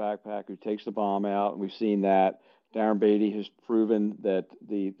individual with the backpack who takes the bomb out, and we've seen that. Darren Beatty has proven that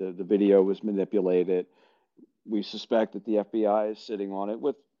the video was manipulated. We suspect that the FBI is sitting on it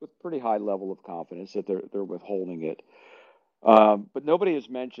with pretty high level of confidence that they're withholding it. But nobody has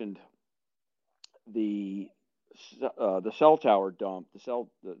mentioned the cell tower dump,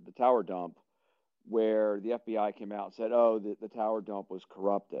 the tower dump, where the FBI came out and said, "Oh, the tower dump was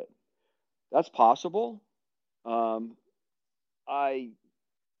corrupted." That's possible. I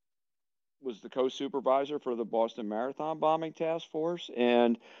was the co-supervisor for the Boston Marathon Bombing Task Force,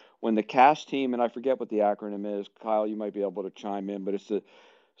 and when the CAS team, and I forget what the acronym is, Kyle, you might be able to chime in, but it's the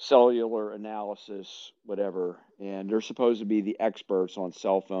cellular analysis, whatever, and they're supposed to be the experts on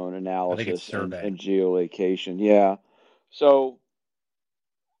cell phone analysis and geolocation. Yeah. So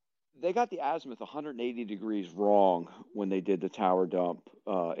they got the azimuth 180 degrees wrong when they did the tower dump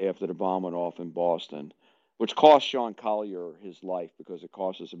after the bomb went off in Boston, which cost Sean Collier his life because it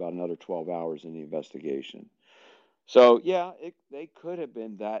cost us about another 12 hours in the investigation. So, yeah, they could have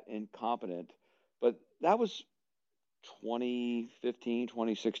been that incompetent, but that was 2015,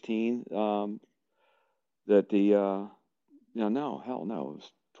 2016, that the, no, hell no, it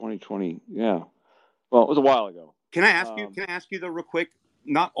was 2020. Yeah. Well, it was a while ago. Can I ask you though, real quick?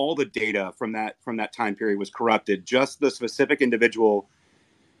 Not all the data from that time period was corrupted, just the specific individual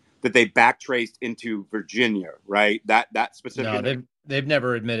that they backtraced into Virginia, right? That specific. No, they've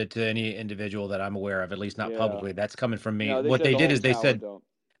never admitted to any individual that I'm aware of, at least not publicly. That's coming from me. No, what they did is they said dump.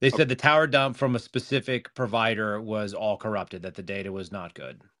 They said the tower dump from a specific provider was all corrupted, that the data was not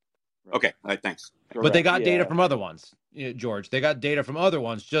good. Okay, thanks. But they got data from other ones, George. They got data from other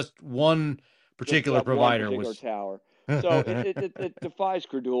ones. Just one particular provider one particular was tower. So it defies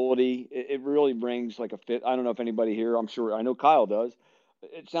credulity. It really brings like a fifth. I don't know if anybody here. I'm sure I know Kyle does.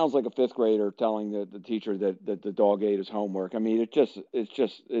 It sounds like a fifth grader telling the teacher that the dog ate his homework. I mean,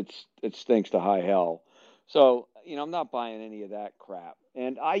 it stinks to high hell. So I'm not buying any of that crap.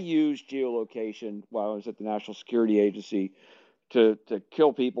 And I used geolocation while I was at the National Security Agency to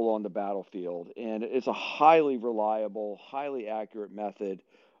kill people on the battlefield, and it's a highly reliable, highly accurate method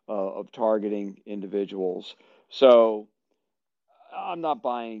of targeting individuals. So I'm not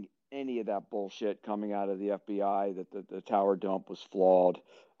buying any of that bullshit coming out of the FBI that the tower dump was flawed.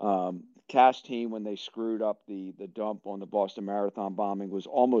 CAS team, when they screwed up the dump on the Boston Marathon bombing, was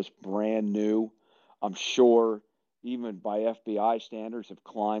almost brand new. I'm sure even by FBI standards have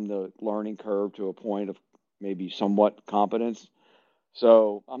climbed the learning curve to a point of maybe somewhat competence.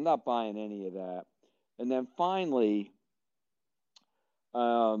 So I'm not buying any of that. And then finally,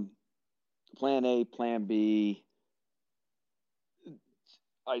 Plan A, Plan B.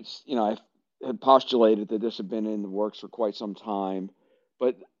 I had postulated that this had been in the works for quite some time,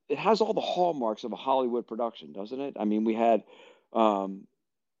 but it has all the hallmarks of a Hollywood production, doesn't it? I mean, we had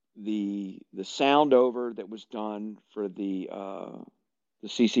the sound over that was done for the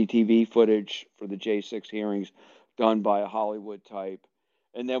CCTV footage for the J6 hearings, done by a Hollywood type.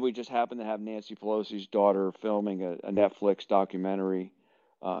 And then we just happened to have Nancy Pelosi's daughter filming a Netflix documentary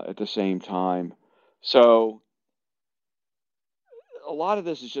at the same time. So a lot of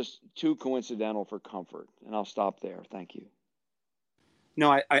this is just too coincidental for comfort. And I'll stop there. Thank you. No,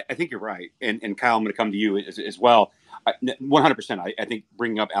 I think you're right. And Kyle, I'm going to come to you as well. 100%. I think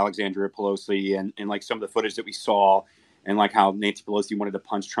bringing up Alexandria Pelosi and like some of the footage that we saw and like how Nancy Pelosi wanted to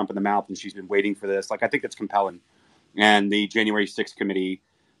punch Trump in the mouth and she's been waiting for this. Like, I think that's compelling. And the January 6th committee,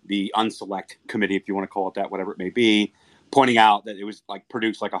 the unselect committee, if you want to call it that, whatever it may be, pointing out that it was like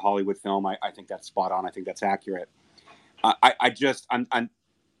produced like a Hollywood film. I think that's spot on. I think that's accurate. I'm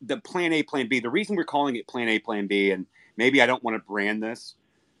the Plan A, Plan B. The reason we're calling it Plan A, Plan B, and maybe I don't want to brand this.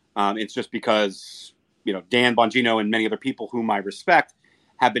 It's just because, Dan Bongino and many other people whom I respect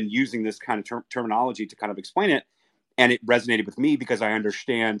have been using this kind of terminology to kind of explain it. And it resonated with me because I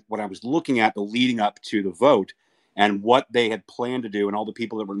understand what I was looking at the leading up to the vote and what they had planned to do and all the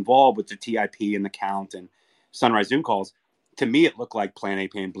people that were involved with the TIP and the count and Sunrise Zoom calls. To me, it looked like Plan A,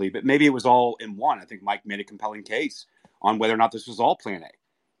 Plan B, but maybe it was all in one. I think Mike made a compelling case on whether or not this was all Plan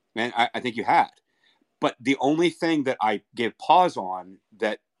A. And I think you had. But the only thing that I gave pause on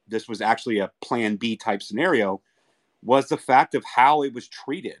that this was actually a Plan B type scenario was the fact of how it was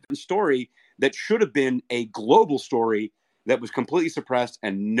treated. A story that should have been a global story that was completely suppressed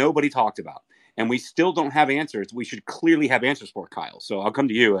and nobody talked about. And we still don't have answers. We should clearly have answers for it, Kyle. So I'll come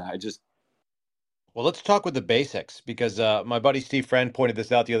to you. Well, let's talk with the basics because my buddy Steve Friend pointed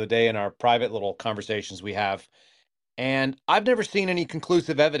this out the other day in our private little conversations we have. And I've never seen any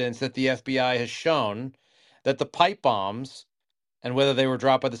conclusive evidence that the FBI has shown that the pipe bombs, and whether they were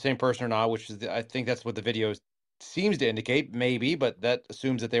dropped by the same person or not, which is, I think that's what the video seems to indicate, maybe, but that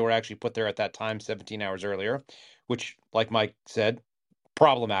assumes that they were actually put there at that time, 17 hours earlier, which, like Mike said,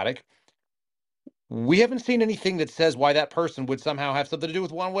 problematic. We haven't seen anything that says why that person would somehow have something to do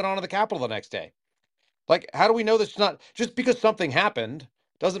with what went on in the Capitol the next day. Like, how do we know this is not just because something happened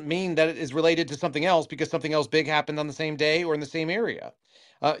doesn't mean that it is related to something else because something else big happened on the same day or in the same area.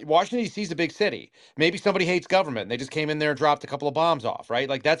 Washington, D.C. is a big city. Maybe somebody hates government. And they just came in there and dropped a couple of bombs off, right?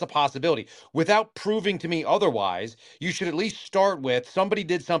 Like, that's a possibility. Without proving to me otherwise, you should at least start with somebody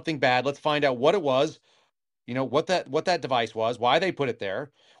did something bad. Let's find out what it was, what that device was, why they put it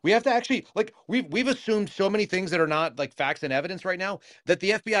there. We have to actually, like, we've assumed so many things that are not like facts and evidence right now that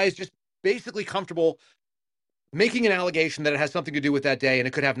the FBI is just basically comfortable making an allegation that it has something to do with that day and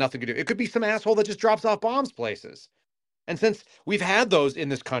it could have nothing to do. It could be some asshole that just drops off bombs places. And since we've had those in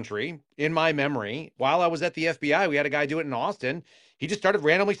this country, in my memory, while I was at the FBI, we had a guy do it in Austin. He just started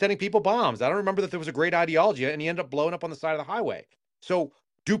randomly sending people bombs. I don't remember that there was a great ideology and he ended up blowing up on the side of the highway. So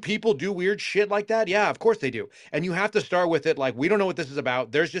do people do weird shit like that? Yeah, of course they do. And you have to start with it like, we don't know what this is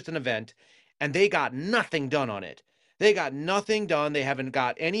about. There's just an event and they got nothing done on it. They got nothing done. They haven't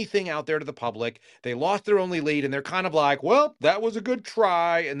got anything out there to the public. They lost their only lead and they're kind of like, well, that was a good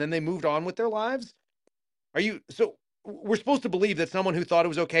try. And then they moved on with their lives. We're supposed to believe that someone who thought it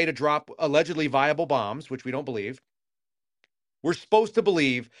was okay to drop allegedly viable bombs, which we don't believe, We're supposed to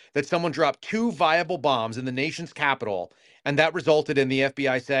believe that someone dropped 2 viable bombs in the nation's capital, and that resulted in the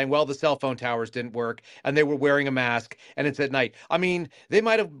FBI saying, well, the cell phone towers didn't work, and they were wearing a mask, and it's at night. I mean, they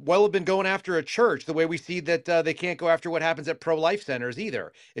might have been going after a church the way we see that they can't go after what happens at pro-life centers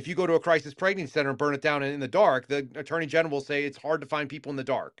either. If you go to a crisis pregnancy center and burn it down in the dark, the attorney general will say it's hard to find people in the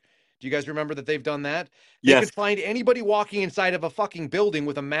dark. Do you guys remember that they've done that? They Yes. could find anybody walking inside of a fucking building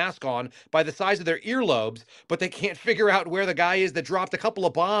with a mask on by the size of their earlobes, but they can't figure out where the guy is that dropped a couple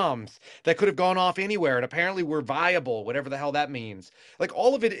of bombs that could have gone off anywhere and apparently were viable, whatever the hell that means. Like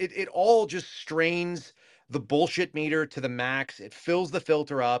all of it all just strains the bullshit meter to the max. It fills the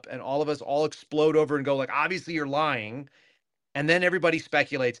filter up, and all of us all explode over and go like, obviously you're lying. And then everybody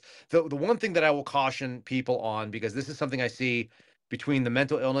speculates. The one thing that I will caution people on, because this is something I see between the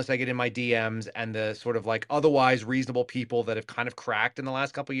mental illness I get in my DMs and the sort of like otherwise reasonable people that have kind of cracked in the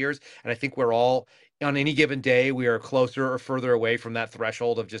last couple of years. And I think we're all on any given day, we are closer or further away from that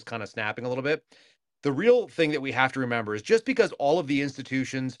threshold of just kind of snapping a little bit. The real thing that we have to remember is just because all of the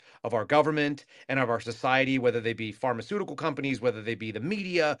institutions of our government and of our society, whether they be pharmaceutical companies, whether they be the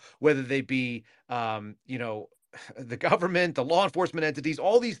media, whether they be, the government, the law enforcement entities,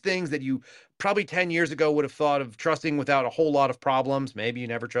 all these things that you probably 10 years ago would have thought of trusting without a whole lot of problems. Maybe you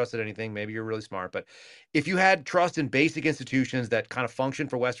never trusted anything. Maybe you're really smart. But if you had trust in basic institutions that kind of function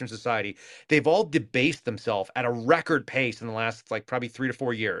for Western society, they've all debased themselves at a record pace in the last like probably 3 to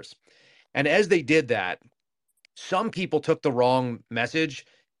 4 years. And as they did that, some people took the wrong message.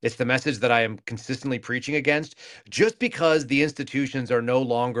 It's the message that I am consistently preaching against. Just because the institutions are no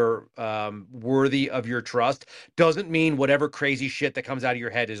longer worthy of your trust doesn't mean whatever crazy shit that comes out of your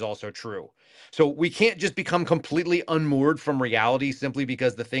head is also true. So we can't just become completely unmoored from reality simply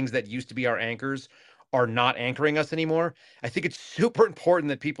because the things that used to be our anchors are not anchoring us anymore. I think it's super important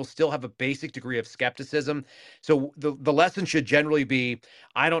that people still have a basic degree of skepticism. So the lesson should generally be,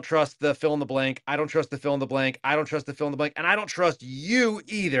 I don't trust the fill in the blank. I don't trust the fill in the blank. I don't trust the fill in the blank. And I don't trust you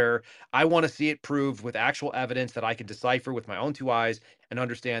either. I want to see it proved with actual evidence that I can decipher with my own 2 eyes and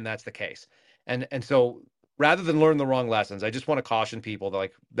understand that's the case. And so rather than learn the wrong lessons, I just want to caution people that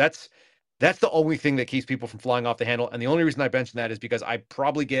like that's the only thing that keeps people from flying off the handle. And the only reason I mention that is because I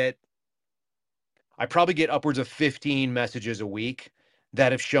probably get upwards of 15 messages a week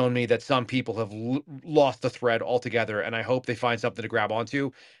that have shown me that some people have lost the thread altogether, and I hope they find something to grab onto.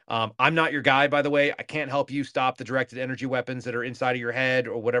 I'm not your guy, by the way. I can't help you stop the directed energy weapons that are inside of your head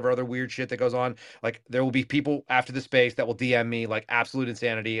or whatever other weird shit that goes on. Like, there will be people after the space that will DM me like absolute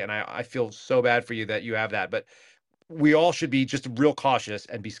insanity, and I feel so bad for you that you have that. But we all should be just real cautious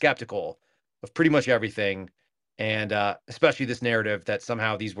and be skeptical of pretty much everything. And especially this narrative that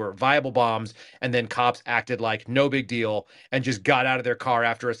somehow these were viable bombs and then cops acted like no big deal and just got out of their car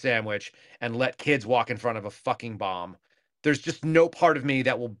after a sandwich and let kids walk in front of a fucking bomb. There's just no part of me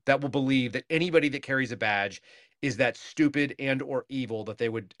that will believe that anybody that carries a badge is that stupid and or evil that they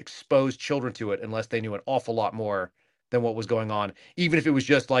would expose children to it unless they knew an awful lot more than what was going on, even if it was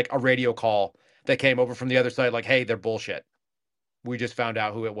just like a radio call that came over from the other side like, hey, they're bullshit. We just found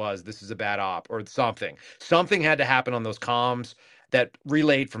out who it was. This is a bad op or something. Something had to happen on those comms that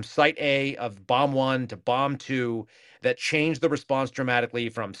relayed from site A of bomb 1 to bomb 2 that changed the response dramatically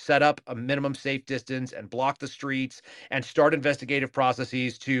from set up a minimum safe distance and block the streets and start investigative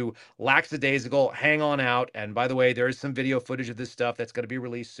processes to lackadaisical, hang on out. And by the way, there is some video footage of this stuff that's going to be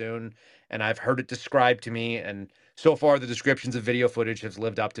released soon. And I've heard it described to me. And so far, the descriptions of video footage has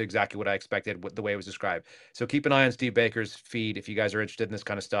lived up to exactly what I expected, the way it was described. So keep an eye on Steve Baker's feed if you guys are interested in this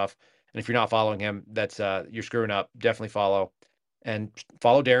kind of stuff. And if you're not following him, that's you're screwing up. Definitely follow. And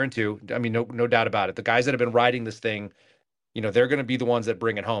follow Darren too. I mean, no doubt about it. The guys that have been writing this thing, they're going to be the ones that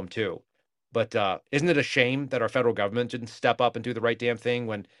bring it home too. But isn't it a shame that our federal government didn't step up and do the right damn thing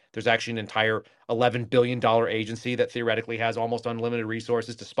when there's actually an entire $11 billion agency that theoretically has almost unlimited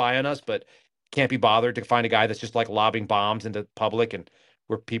resources to spy on us, but can't be bothered to find a guy that's just like lobbing bombs into public and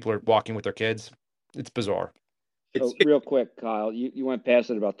where people are walking with their kids? It's bizarre. So real quick, Kyle, you went past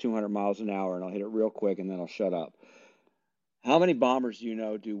it about 200 miles an hour, and I'll hit it real quick, and then I'll shut up. How many bombers do you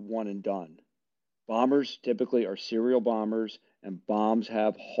know do one and done? Bombers typically are serial bombers, and bombs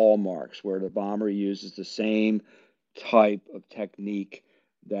have hallmarks where the bomber uses the same type of technique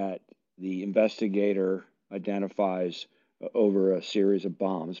that the investigator identifies over a series of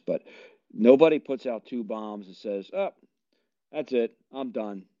bombs. But nobody puts out 2 bombs and says, oh, that's it, I'm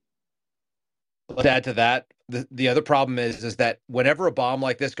done. Let's add to that. The other problem is that whenever a bomb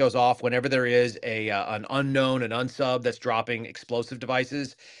like this goes off, whenever there is an unknown, an unsub that's dropping explosive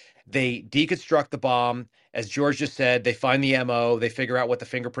devices, They deconstruct the bomb. As George just said, they find the MO, they figure out what the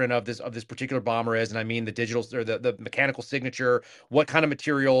fingerprint of this particular bomber is, and I mean the digital or the mechanical signature, what kind of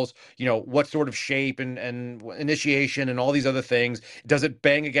materials, what sort of shape and initiation and all these other things. Does it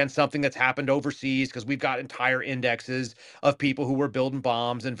bang against something that's happened overseas? Because we've got entire indexes of people who were building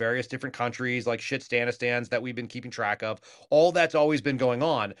bombs in various different countries, like Shitstanistans, that we've been keeping track of. All that's always been going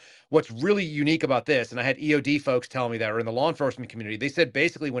on. What's really unique about this, and I had EOD folks tell me that, or in the law enforcement community, they said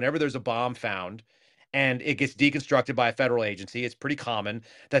basically whenever there's a bomb found and it gets deconstructed by a federal agency, it's pretty common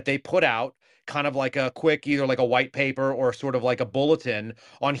that they put out kind of like a quick, either like a white paper or sort of like a bulletin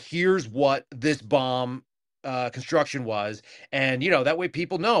on here's what this bomb construction was. And, that way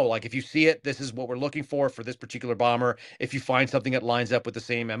people know, like, if you see it, this is what we're looking for this particular bomber. If you find something that lines up with the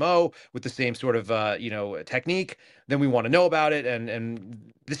same MO, with the same sort of, technique, then we want to know about it.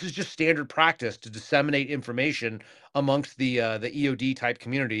 And this is just standard practice to disseminate information amongst the EOD type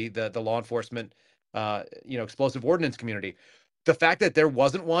community, the law enforcement explosive ordnance community. The fact that there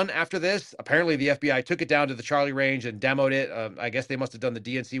wasn't one after this, apparently the FBI took it down to the Charlie range and demoed it. I guess they must have done the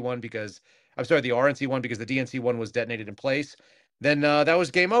DNC one because, I'm sorry, the RNC one, because the DNC one was detonated in place. Then that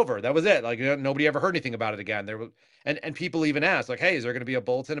was game over. That was it. Like, nobody ever heard anything about it again. There was, and people even asked, like, hey, is there going to be a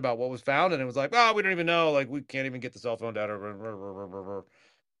bulletin about what was found? And it was like, oh, we don't even know. Like, we can't even get the cell phone data.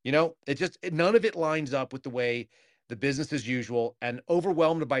 None of it lines up with the way the business as usual, and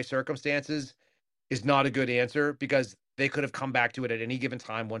overwhelmed by circumstances is not a good answer, because they could have come back to it at any given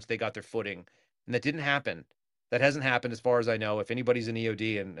time once they got their footing. And that didn't happen. That hasn't happened as far as I know. If anybody's in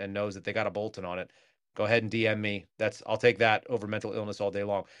EOD and knows that they got a bulletin on it, go ahead and DM me. I'll take that over mental illness all day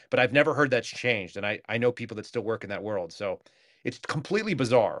long. But I've never heard that's changed. And I know people that still work in that world. So it's completely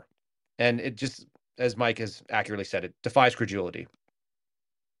bizarre. And it just, as Mike has accurately said, it defies credulity.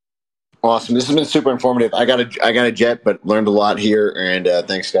 Awesome. This has been super informative. I got a jet, but learned a lot here. And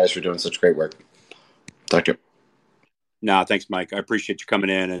thanks, guys, for doing such great work. Talk to you. No, thanks, Mike. I appreciate you coming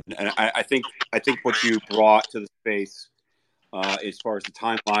in, and I think what you brought to the space, as far as the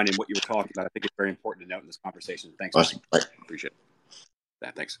timeline and what you were talking about, I think it's very important to note in this conversation. Thanks, awesome. Mike. Appreciate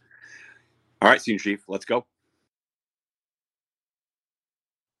that. Thanks. All right, Senior Chief, let's go.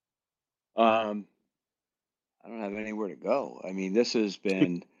 I don't have anywhere to go. I mean, this has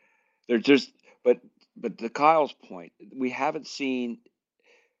been they're just but to Kyle's point, we haven't seen,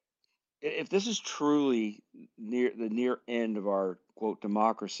 if this is truly near the near end of our quote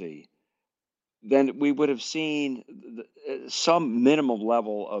democracy, then we would have seen some minimum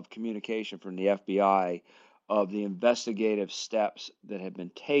level of communication from the FBI of the investigative steps that have been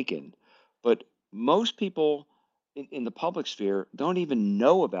taken. But most people in the public sphere don't even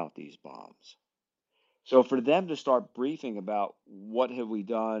know about these bombs. So for them to start briefing about what have we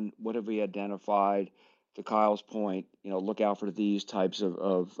done, what have we identified, to Kyle's point, look out for these types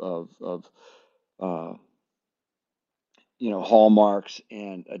of hallmarks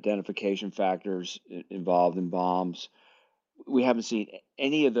and identification factors involved in bombs. We haven't seen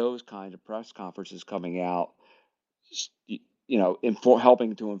any of those kinds of press conferences coming out,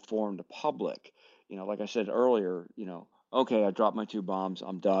 helping to inform the public. Like I said earlier, okay, I dropped my 2 bombs,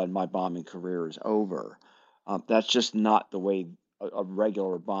 I'm done, my bombing career is over. That's just not the way a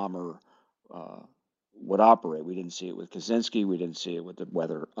regular bomber would operate. We didn't see it with Kaczynski. We didn't see it with the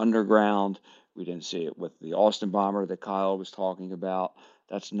Weather Underground. We didn't see it with the Austin bomber that Kyle was talking about.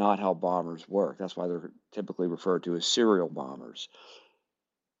 That's not how bombers work. That's why they're typically referred to as serial bombers.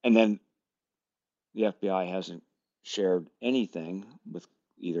 And then the FBI hasn't shared anything with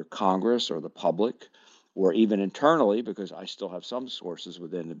either Congress or the public, or even internally, because I still have some sources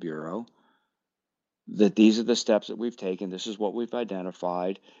within the Bureau, that these are the steps that we've taken. This is what we've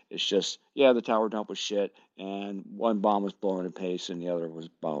identified. It's just, the tower dump was shit, and one bomb was blown in Pace, and the other was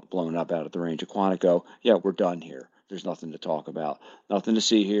blown up out at the range of Quantico. Yeah, we're done here. There's nothing to talk about. Nothing to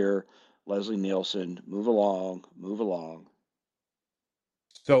see here. Leslie Nielsen, move along, move along.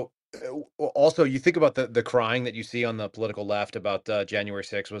 So also, you think about the crying that you see on the political left about January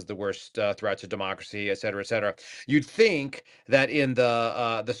 6th was the worst threat to democracy, et cetera, et cetera. You'd think that in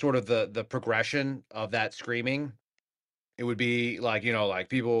the sort of the progression of that screaming, it would be like, like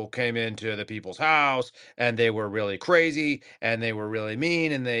people came into the people's house and they were really crazy and they were really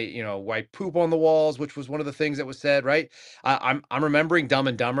mean and they, wiped poop on the walls, which was one of the things that was said, right? I'm remembering Dumb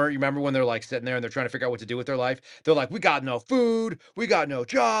and Dumber. You remember when they're like sitting there and they're trying to figure out what to do with their life? They're like, we got no food, we got no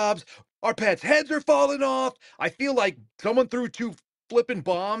jobs, our pets' heads are falling off. I feel like someone threw 2 flipping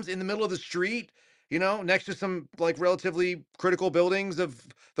bombs in the middle of the street, next to some like relatively critical buildings of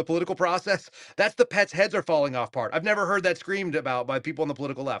the political process. That's the pets' heads are falling off part. I've never heard that screamed about by people on the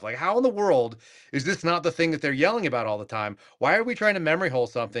political left. Like, how in the world is this not the thing that they're yelling about all the time? Why are we trying to memory hole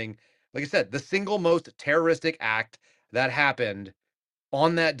something? Like I said, the single most terroristic act that happened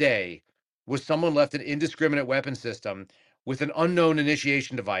on that day was someone left an indiscriminate weapon system with an unknown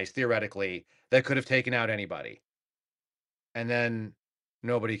initiation device, theoretically, that could have taken out anybody. And then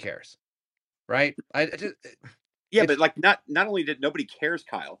nobody cares. Right? Yeah, but like not only did nobody cares,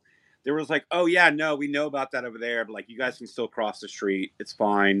 Kyle, there was like, oh yeah, no, we know about that over there, but like you guys can still cross the street. It's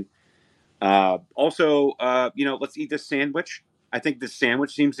fine. Also, let's eat this sandwich. I think this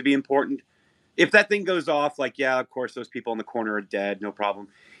sandwich seems to be important. If that thing goes off, like, yeah, of course, those people in the corner are dead. No problem.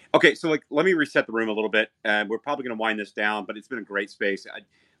 Okay, so like, let me reset the room a little bit. We're probably going to wind this down, but it's been a great space.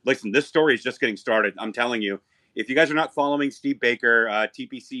 Listen, this story is just getting started. I'm telling you, if you guys are not following Steve Baker,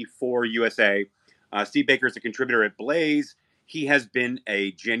 TPC4 USA, Steve Baker is a contributor at Blaze. He has been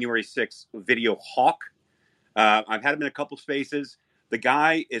a January 6th video hawk. I've had him in a couple spaces. The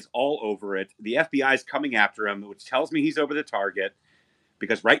guy is all over it. The FBI is coming after him, which tells me he's over the target.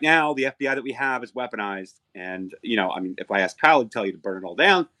 Because right now, the FBI that we have is weaponized. And, if I ask Kyle, he'd tell you to burn it all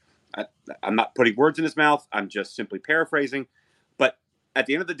down. I'm not putting words in his mouth. I'm just simply paraphrasing. But at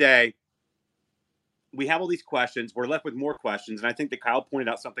the end of the day, we have all these questions. We're left with more questions. And I think that Kyle pointed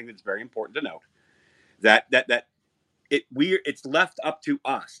out something that's very important to note. That it's left up to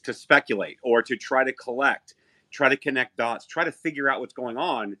us to speculate or to try to try to connect dots, try to figure out what's going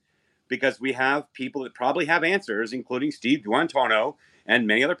on. Because we have people that probably have answers, including Steve Guantanamo and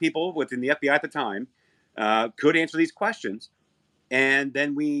many other people within the FBI at the time could answer these questions. And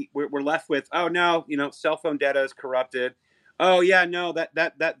then we're left with, oh, no, cell phone data is corrupted. Oh, yeah, no,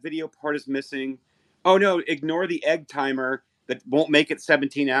 that video part is missing. Oh, no, ignore the egg timer that won't make it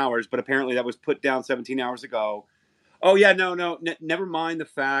 17 hours, but apparently that was put down 17 hours ago. Oh, yeah, no, never mind the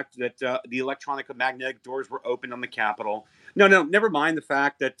fact that the electronic magnetic doors were opened on the Capitol. No, never mind the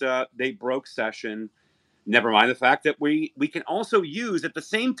fact that they broke session. Never mind the fact that we can also use at the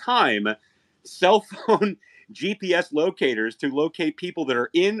same time cell phone GPS locators to locate people that are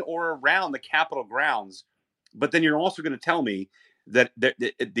in or around the Capitol grounds. But then you're also going to tell me that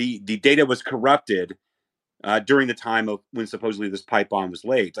the data was corrupted during the time of when supposedly this pipe bomb was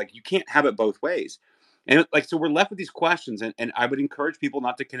laid. Like, you can't have it both ways. And so we're left with these questions, and I would encourage people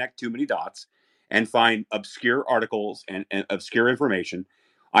not to connect too many dots and find obscure articles and obscure information.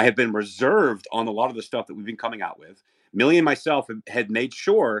 I have been reserved on a lot of the stuff that we've been coming out with. Millie and myself had made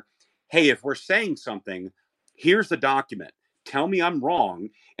sure, hey, if we're saying something, here's the document. Tell me I'm wrong.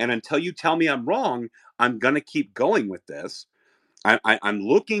 And until you tell me I'm wrong, I'm going to keep going with this. I'm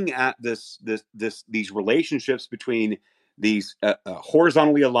looking at these relationships between these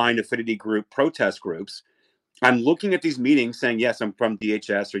horizontally aligned affinity group protest groups. I'm looking at these meetings saying, yes, I'm from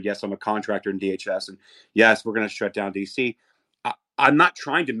DHS, or yes, I'm a contractor in DHS, and yes, we're going to shut down DC. I'm not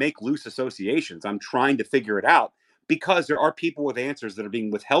trying to make loose associations. I'm trying to figure it out because there are people with answers that are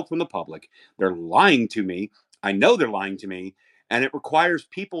being withheld from the public. They're lying to me. I know they're lying to me. And it requires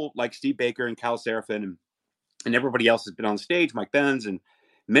people like Steve Baker and Cal Seraphin and everybody else has been on stage, Mike Benz, and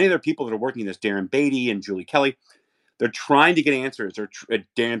many other people that are working this, Darren Beatty and Julie Kelly. They're trying to get answers. Or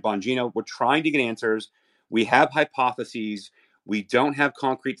Dan Bongino, we're trying to get answers. We have hypotheses. We don't have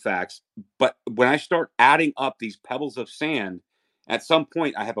concrete facts. But when I start adding up these pebbles of sand, at some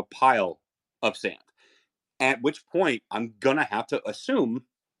point I have a pile of sand. At which point I'm gonna have to assume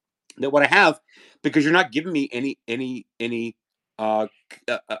that what I have, because you're not giving me any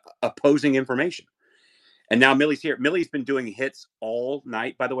opposing information. And now Millie's here. Millie's been doing hits all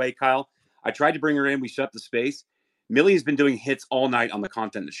night, by the way, Kyle. I tried to bring her in. We shut the space. Millie's been doing hits all night on the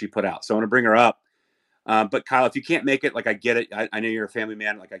content that she put out. So I want to bring her up. But Kyle, if you can't make it, like, I get it. I know you're a family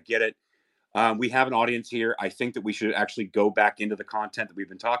man. Like, I get it. We have an audience here. I think that we should actually go back into the content that we've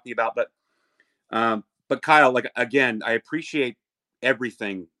been talking about. But Kyle, like, again, I appreciate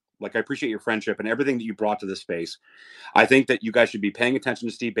everything. Like, I appreciate your friendship and everything that you brought to this space. I think that you guys should be paying attention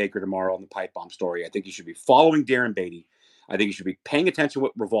to Steve Baker tomorrow on the pipe bomb story. I think you should be following Darren Beatty. I think you should be paying attention to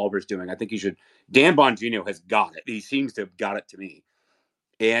what Revolver is doing. I think you should. Dan Bongino has got it. He seems to have got it to me.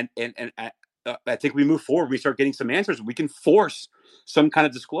 And I think we move forward. We start getting some answers. We can force some kind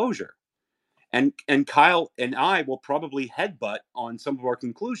of disclosure. And Kyle and I will probably headbutt on some of our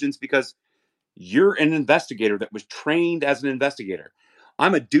conclusions because you're an investigator that was trained as an investigator.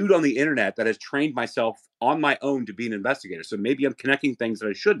 I'm a dude on the internet that has trained myself on my own to be an investigator. So maybe I'm connecting things that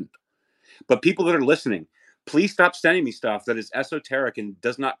I shouldn't. But people that are listening, please stop sending me stuff that is esoteric and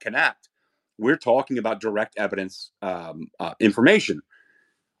does not connect. We're talking about direct evidence information.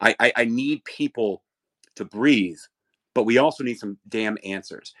 I need people to breathe, but we also need some damn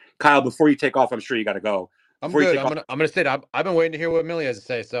answers. Kyle, before you take off, I'm sure you got to go. I'm Before you good. take I'm gonna sit. I've been waiting to hear what Millie has to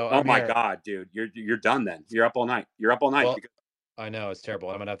say. So oh I'm my here. God, dude, you're done then. You're up all night. You're up all night. Well, I know it's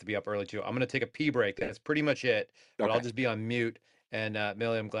terrible. I'm gonna have to be up early too. I'm gonna take a pee break. That's pretty much it. But Okay. I'll just be on mute. And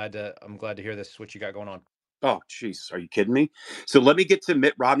Millie, I'm glad to hear this. What you got going on? Oh, jeez, are you kidding me? So let me get to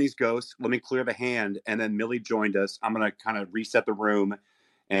Mitt Romney's ghost. Let me clear the hand, and then Millie joined us. I'm gonna kind of reset the room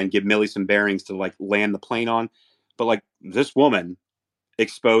and give Millie some bearings to like land the plane on. But like this woman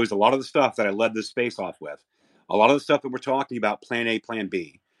exposed a lot of the stuff that I led this space off with, a lot of the stuff that we're talking about, Plan A, Plan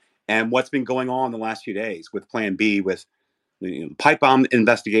B, and what's been going on the last few days with Plan B, with the pipe bomb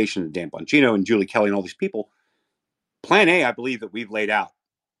investigation, Dan Bongino and Julie Kelly and all these people. Plan A, I believe that we've laid out.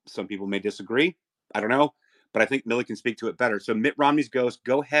 Some people may disagree. I don't know. But I think Millie can speak to it better. So Mitt Romney's ghost,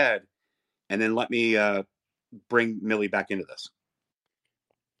 go ahead, and then let me bring Millie back into this.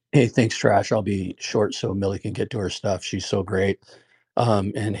 Hey, thanks, Trash. I'll be short so Millie can get to her stuff. She's so great.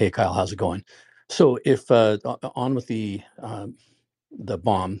 And hey, Kyle, how's it going? So if on with the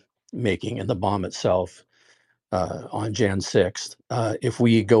bomb making and the bomb itself on Jan 6th, if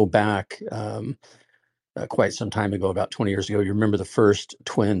we go back quite some time ago, about 20 years ago, you remember the first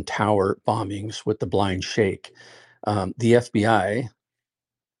Twin Tower bombings with the blind shake. The FBI,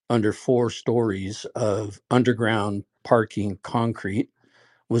 under 4 stories of underground parking concrete,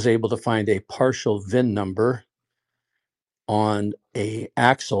 was able to find a partial VIN number on a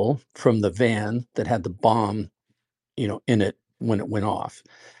axle from the van that had the bomb, in it when it went off.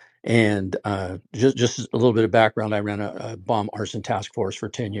 And just a little bit of background, I ran a bomb arson task force for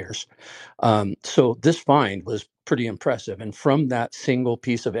 10 years. So this find was pretty impressive. And from that single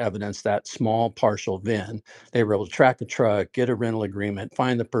piece of evidence, that small partial VIN, they were able to track the truck, get a rental agreement,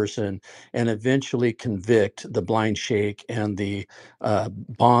 find the person, and eventually convict the blind shake and the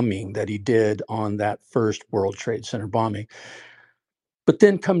bombing that he did on that first World Trade Center bombing. But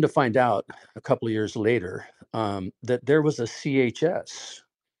then come to find out a couple of years later that there was a CHS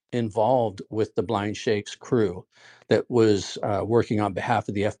involved with the Blind Shakes crew that was working on behalf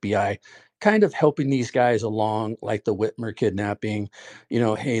of the FBI, kind of helping these guys along, like the Whitmer kidnapping.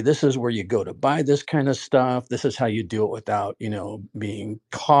 Hey, this is where you go to buy this kind of stuff. This is how you do it without, being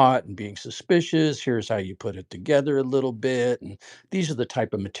caught and being suspicious. Here's how you put it together a little bit. And these are the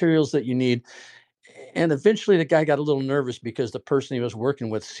type of materials that you need. And eventually the guy got a little nervous because the person he was working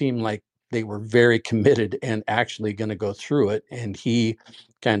with seemed like they were very committed and actually going to go through it. And he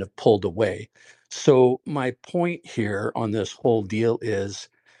kind of pulled away. So my point here on this whole deal is,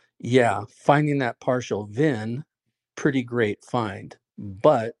 yeah, finding that partial VIN, pretty great find.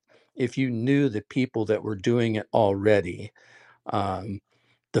 But if you knew the people that were doing it already,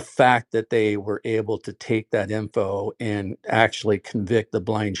 the fact that they were able to take that info and actually convict the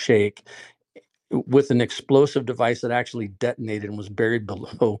blind shake with an explosive device that actually detonated and was buried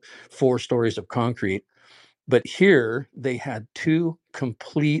below 4 stories of concrete. But here they had 2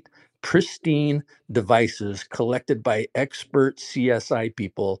 complete, pristine devices collected by expert CSI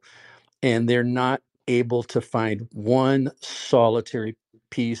people, and they're not able to find one solitary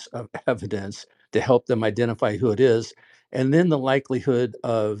piece of evidence to help them identify who it is. And then the likelihood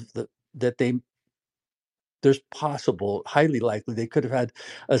of that there's highly likely they could have had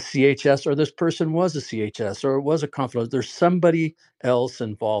a CHS, or this person was a CHS, or it was a confidant. There's somebody else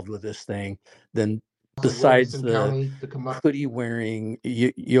involved with this thing than besides the hoodie wearing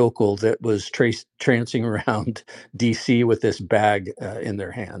yokel that was trancing around DC with this bag in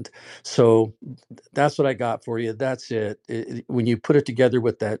their hand. So that's what I got for you. That's it. When you put it together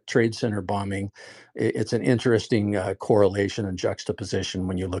with that Trade Center bombing, it's an interesting correlation and juxtaposition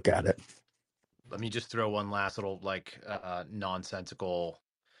when you look at it. Let me just throw one last little nonsensical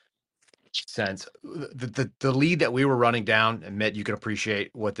sense. The lead that we were running down, and Mitt, you can appreciate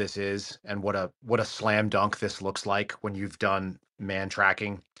what this is and what a slam dunk this looks like when you've done man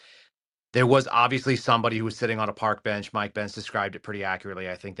tracking. There was obviously somebody who was sitting on a park bench. Mike Benz described it pretty accurately.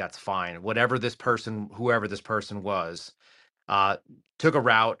 I think that's fine. Whoever this person was, took a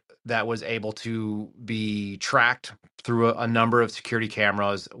route that was able to be tracked through a number of security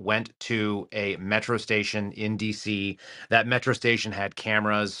cameras, went to a metro station in DC. That metro station had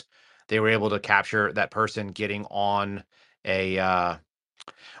cameras. They were able to capture that person getting on a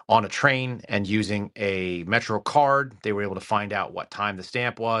train and using a Metro card. They were able to find out what time the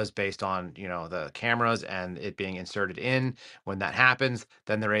stamp was based on, the cameras and it being inserted in. When that happens,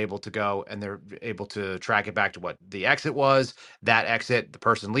 then they're able to go and they're able to track it back to what the exit was. That exit, the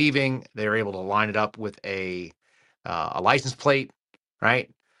person leaving, they're able to line it up with a license plate, right?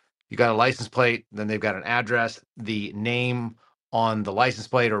 You got a license plate, then they've got an address, the name on the license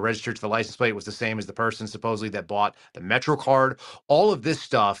plate or registered to the license plate was the same as the person supposedly that bought the Metro card. All of this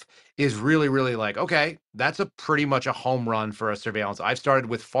stuff is really, really like, okay, that's a pretty much a home run for a surveillance. I've started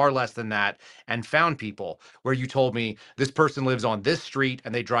with far less than that and found people where you told me this person lives on this street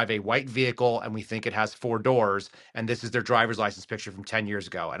and they drive a white vehicle and we think it has 4 doors and this is their driver's license picture from 10 years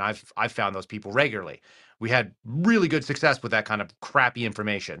ago. And I've found those people regularly. We had really good success with that kind of crappy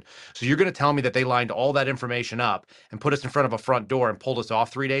information. So you're going to tell me that they lined all that information up and put us in front of a front door and pulled us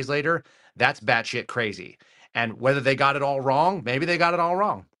off 3 days later? That's batshit crazy. And whether they got it all wrong, maybe they got it all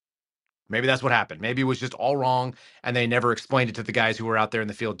wrong. Maybe that's what happened. Maybe it was just all wrong and they never explained it to the guys who were out there in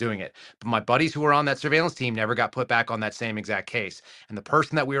the field doing it. But my buddies who were on that surveillance team never got put back on that same exact case. And the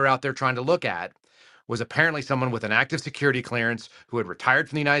person that we were out there trying to look at was apparently someone with an active security clearance who had retired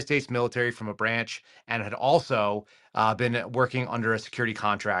from the United States military from a branch and had also been working under a security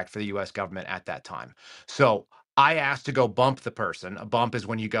contract for the U.S. government at that time. So I asked to go bump the person. A bump is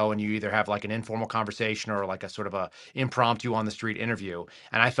when you go and you either have like an informal conversation or like a sort of a impromptu on the street interview.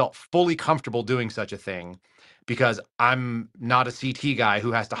 And I felt fully comfortable doing such a thing because I'm not a CT guy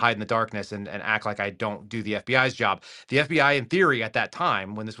who has to hide in the darkness and act like I don't do the FBI's job. The FBI, in theory, at that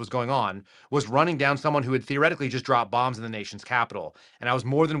time when this was going on, was running down someone who had theoretically just dropped bombs in the nation's capital. And I was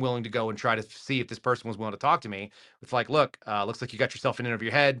more than willing to go and try to see if this person was willing to talk to me. It's like, look, looks like you got yourself in over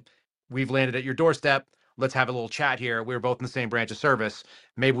your head. We've landed at your doorstep. Let's have a little chat here. We were both in the same branch of service.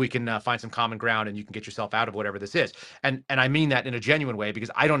 Maybe we can find some common ground and you can get yourself out of whatever this is. And I mean that in a genuine way because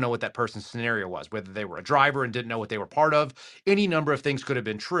I don't know what that person's scenario was, whether they were a driver and didn't know what they were part of. Any number of things could have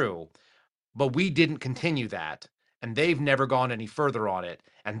been true, but we didn't continue that. And they've never gone any further on it.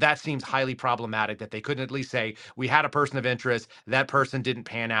 And that seems highly problematic that they couldn't at least say, we had a person of interest, that person didn't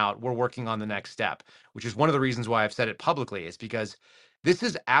pan out, we're working on the next step, which is one of the reasons why I've said it publicly, is because this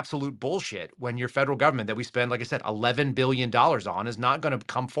is absolute bullshit when your federal government that we spend, like I said, $11 billion on is not going to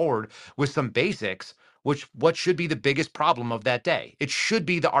come forward with some basics, which what should be the biggest problem of that day. It should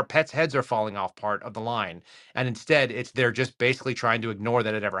be that our pets' heads are falling off part of the line. And instead, they're just basically trying to ignore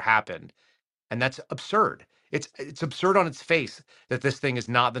that it ever happened. And that's absurd. It's absurd on its face that this thing is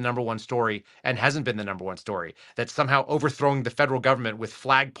not the number one story and hasn't been the number one story. That somehow overthrowing the federal government with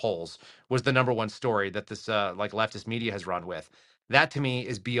flagpoles was the number one story that this like leftist media has run with. That to me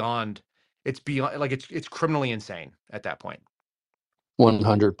is beyond. It's beyond, like it's criminally insane at that point.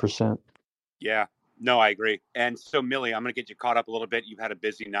 100%. Yeah, no, I agree. And so, Millie, I'm going to get you caught up a little bit. You've had a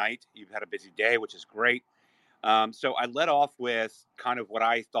busy night. You've had a busy day, which is great. So I led off with kind of what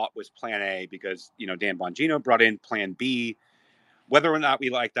I thought was plan A because, Dan Bongino brought in plan B. Whether or not we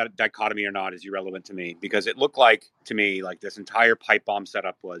like that dichotomy or not is irrelevant to me because it looked like to me like this entire pipe bomb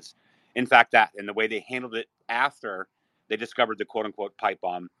setup was, in fact, that. And the way they handled it after they discovered the quote unquote pipe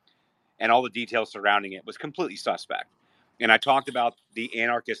bomb and all the details surrounding it was completely suspect. And I talked about the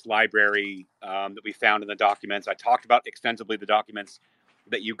anarchist library that we found in the documents. I talked about extensively the documents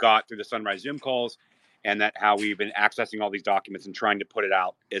that you got through the Sunrise Zoom calls, and that how we've been accessing all these documents and trying to put it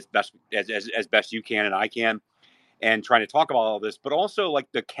out as best you can and I can, and trying to talk about all this, but also like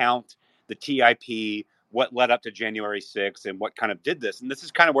the count, the TIP, what led up to January 6th, and what kind of did this. And this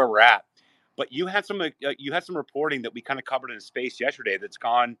is kind of where we're at. But you had some reporting that we kind of covered in a space yesterday that's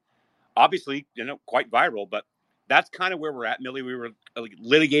gone, obviously, quite viral, but that's kind of where we're at, Millie. We were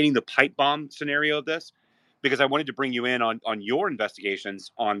litigating the pipe bomb scenario of this because I wanted to bring you in on your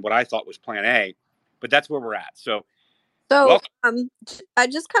investigations on what I thought was plan A, but that's where we're at. So I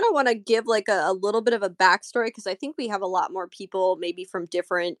just kind of want to give like a little bit of a backstory because I think we have a lot more people maybe from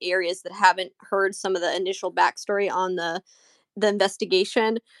different areas that haven't heard some of the initial backstory on the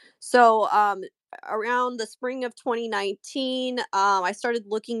investigation. So around the spring of 2019, I started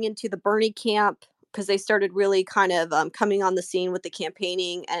looking into the Bernie camp because they started really kind of coming on the scene with the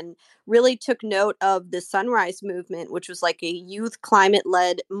campaigning and really took note of the Sunrise Movement, which was like a youth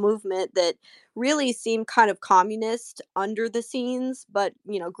climate-led movement that really seemed kind of communist under the scenes, but,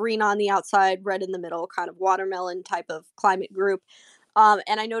 green on the outside, red in the middle, kind of watermelon type of climate group. And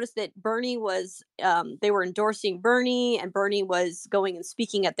I noticed that Bernie was, they were endorsing Bernie, and Bernie was going and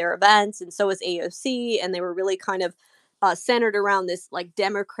speaking at their events, and so was AOC, and they were really kind of centered around this like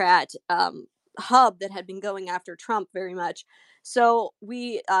Democrat hub that had been going after Trump very much. So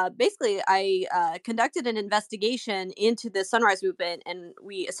we I conducted an investigation into the Sunrise Movement, and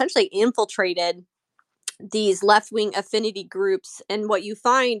we essentially infiltrated these left-wing affinity groups. And what you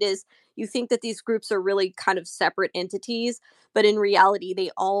find is you think that these groups are really kind of separate entities, but in reality, they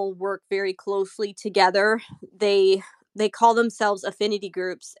all work very closely together. They call themselves affinity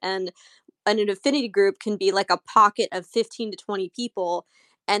groups, and an affinity group can be like a pocket of 15 to 20 people.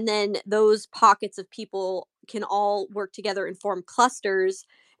 And then those pockets of people can all work together and form clusters.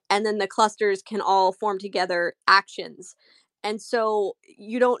 And then the clusters can all form together actions. And so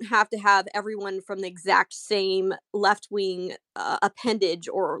you don't have to have everyone from the exact same left wing appendage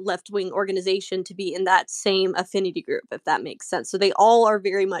or left wing organization to be in that same affinity group, if that makes sense. So they all are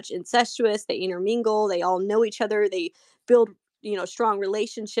very much incestuous. They intermingle. They all know each other. They build, strong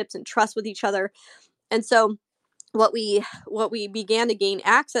relationships and trust with each other. And so what we began to gain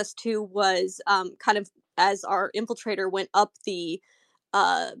access to was kind of as our infiltrator went up the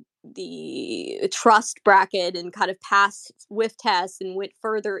trust bracket and kind of passed with tests and went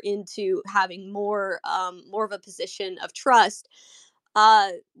further into having more of a position of trust,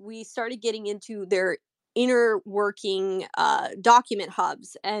 we started getting into their inner working document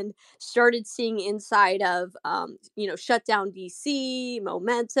hubs and started seeing inside of Shutdown DC,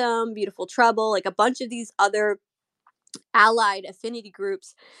 Momentum, Beautiful Trouble, like a bunch of these other allied affinity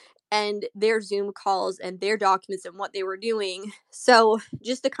groups and their Zoom calls and their documents and what they were doing. So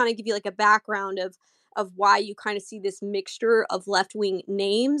just to kind of give you like a background of why you kind of see this mixture of left-wing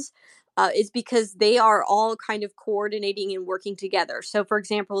names is because they are all kind of coordinating and working together. So for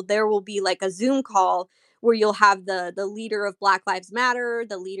example, there will be like a Zoom call where you'll have the leader of Black Lives Matter,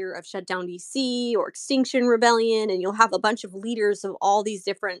 the leader of Shutdown DC or Extinction Rebellion, and you'll have a bunch of leaders of all these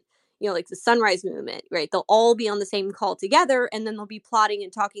different, like the Sunrise Movement, right? They'll all be on the same call together, and then they'll be plotting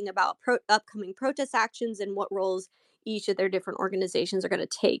and talking about upcoming protest actions and what roles each of their different organizations are going to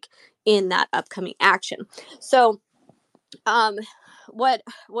take in that upcoming action. So what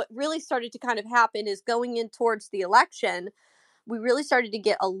really started to kind of happen is going in towards the election, we really started to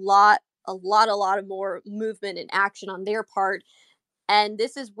get a lot of more movement and action on their part. And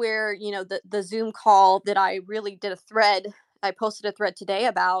this is where, the Zoom call that I really did I posted a thread today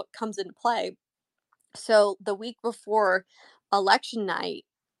about comes into play. So the week before election night,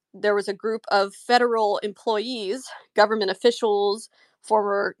 there was a group of federal employees, government officials,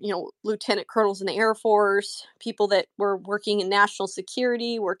 former, lieutenant colonels in the Air Force, people that were working in national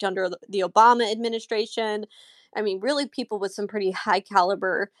security, worked under the Obama administration. I mean, really people with some pretty high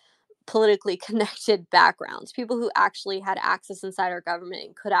caliber politically connected backgrounds, people who actually had access inside our government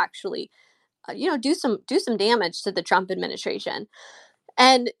and could actually do some damage to the Trump administration.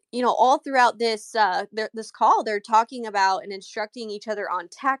 And all throughout this this call, they're talking about and instructing each other on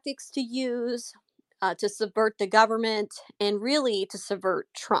tactics to use to subvert the government and really to subvert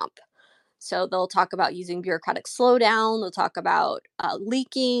Trump. So they'll talk about using bureaucratic slowdown. They'll talk about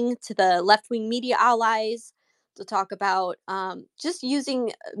leaking to the left-wing media allies. They'll talk about just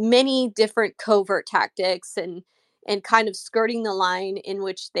using many different covert tactics and kind of skirting the line in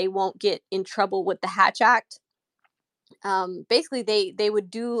which they won't get in trouble with the Hatch Act. Basically, they would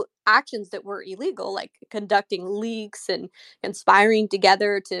do actions that were illegal, like conducting leaks and conspiring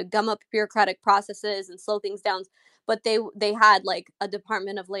together to gum up bureaucratic processes and slow things down. But they had like a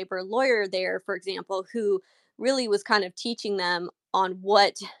Department of Labor lawyer there, for example, who really was kind of teaching them on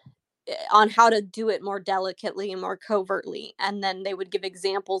how to do it more delicately and more covertly. And then they would give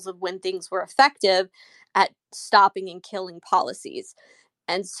examples of when things were effective at stopping and killing policies.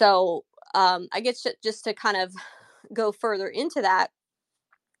 And so I guess just to kind of go further into that,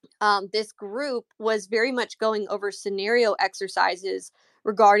 this group was very much going over scenario exercises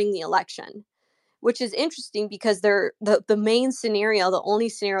regarding the election, which is interesting because the main scenario, the only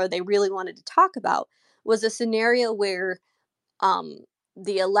scenario they really wanted to talk about was a scenario where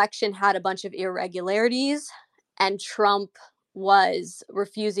the election had a bunch of irregularities and Trump was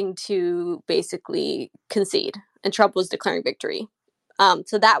refusing to basically concede and Trump was declaring victory.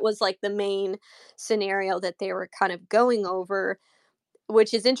 So that was like the main scenario that they were kind of going over,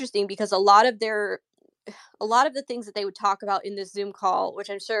 which is interesting because a lot of the things that they would talk about in this Zoom call, which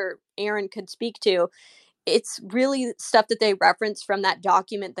I'm sure Aaron could speak to, it's really stuff that they reference from that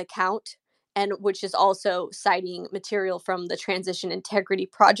document, The Count, and which is also citing material from the Transition Integrity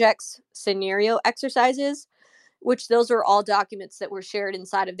Project's scenario exercises, which those are all documents that were shared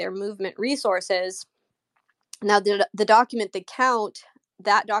inside of their movement resources. Now, the document, The Count,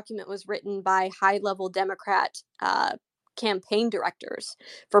 that document was written by high-level Democrat campaign directors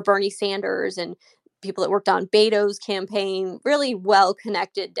for Bernie Sanders and people that worked on Beto's campaign, really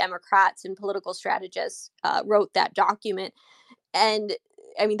well-connected Democrats and political strategists wrote that document. And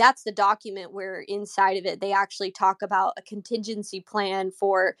I mean, that's the document where inside of it, they actually talk about a contingency plan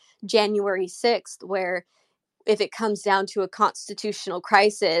for January 6th, where if it comes down to a constitutional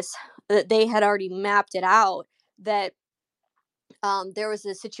crisis, that they had already mapped it out, that there was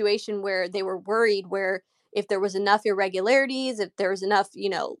a situation where they were worried where if there was enough irregularities, if there was enough,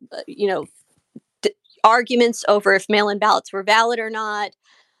 arguments over if mail-in ballots were valid or not,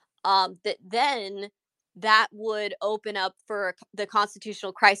 that would open up for the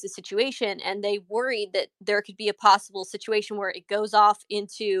constitutional crisis situation. And they worried that there could be a possible situation where it goes off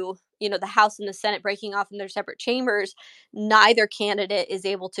into, the House and the Senate breaking off in their separate chambers. Neither candidate is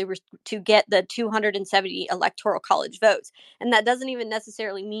able to get the 270 electoral college votes. And that doesn't even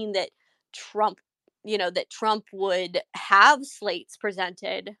necessarily mean that Trump would have slates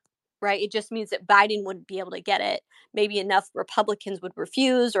presented, right? It just means that Biden wouldn't be able to get it. Maybe enough Republicans would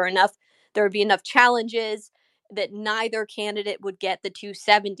refuse, or there would be enough challenges that neither candidate would get the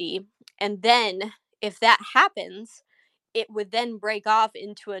 270. And then if that happens, it would then break off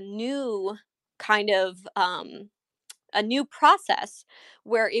into a new kind of a new process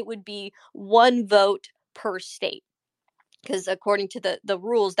where it would be one vote per state. Because according to the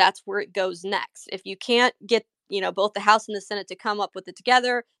rules, that's where it goes next. If you can't get both the House and the Senate to come up with it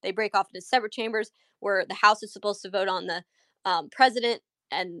together, they break off into separate chambers where the House is supposed to vote on the president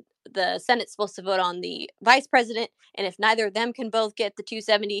and the Senate's supposed to vote on the vice president. And if neither of them can both get the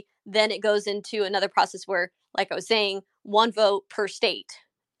 270, then it goes into another process where, like I was saying, one vote per state.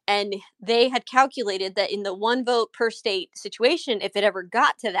 And they had calculated that in the one vote per state situation, if it ever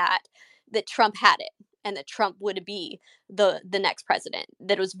got to that Trump had it, and that Trump would be the next president.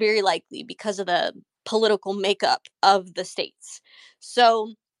 That it was very likely because of the political makeup of the states.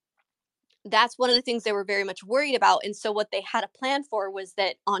 So that's one of the things they were very much worried about. And so what they had a plan for was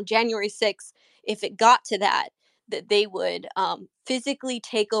that on January 6th, if it got to that they would physically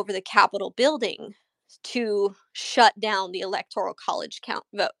take over the Capitol building to shut down the Electoral College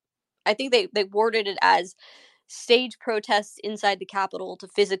vote. I think they worded it as stage protests inside the Capitol to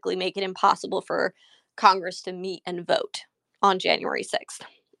physically make it impossible for Congress to meet and vote on January 6th.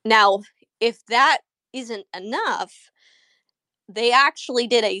 Now, if that isn't enough, they actually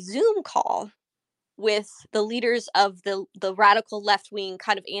did a Zoom call with the leaders of the radical left-wing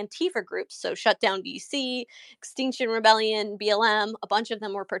kind of Antifa groups. So Shut Down DC, Extinction Rebellion, BLM, a bunch of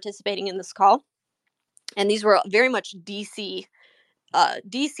them were participating in this call. And these were very much DC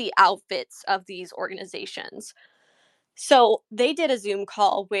outfits of these organizations. So they did a Zoom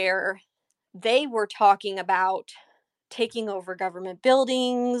call where they were talking about taking over government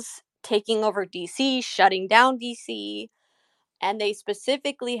buildings, taking over DC, shutting down DC. And they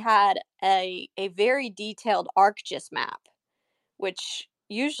specifically had a very detailed ArcGIS map, which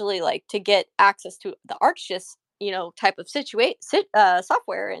usually, like, to get access to the ArcGIS, type of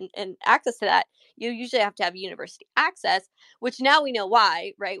software and access to that, you usually have to have university access, which now we know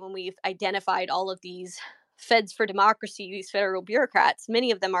why, right? When we've identified all of these Feds for Democracy, these federal bureaucrats, many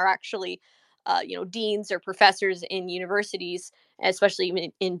of them are actually, deans or professors in universities,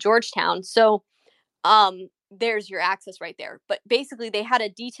 especially in Georgetown. So there's your access right there. But basically, they had a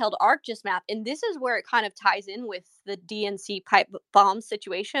detailed ArcGIS map, and this is where it kind of ties in with the DNC pipe bomb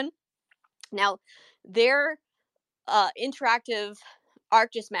situation. Now, their interactive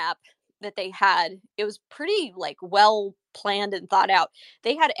ArcGIS map that they had, it was pretty well planned and thought out.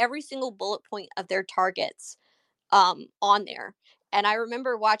 They had every single bullet point of their targets on there. And I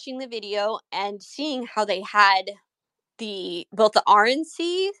remember watching the video and seeing how they had both the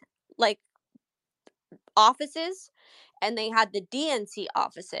RNC offices, and they had the DNC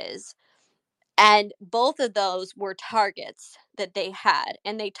offices, and both of those were targets that they had.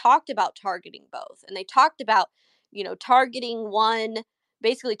 And they talked about targeting both, and they talked about targeting one,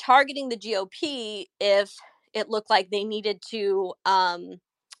 basically targeting the GOP if it looked like they needed to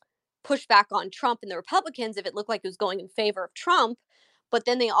push back on Trump and the Republicans if it looked like it was going in favor of Trump. But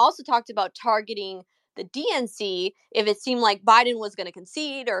then they also talked about targeting the DNC if it seemed like Biden was going to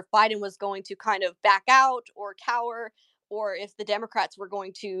concede, or if Biden was going to kind of back out or cower, or if the Democrats were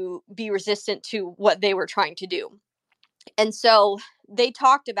going to be resistant to what they were trying to do. And so they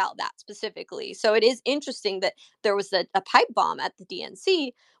talked about that specifically. So it is interesting that there was a pipe bomb at the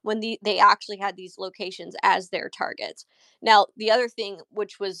DNC when they actually had these locations as their targets. Now, the other thing,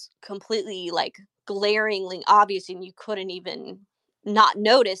 which was completely glaringly obvious and you couldn't even not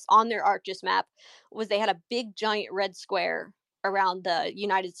notice on their ArcGIS map, was they had a big giant red square around the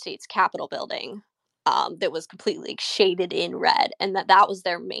United States Capitol building that was completely shaded in red, and that was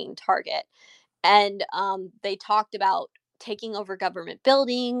their main target. And they talked about taking over government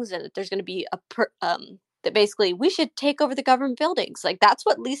buildings, and that there's going to be that basically we should take over the government buildings. That's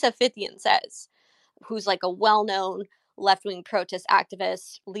what Lisa Fithian says, who's a well-known left-wing protest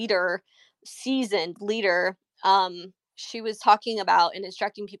activist leader, seasoned leader. She was talking about and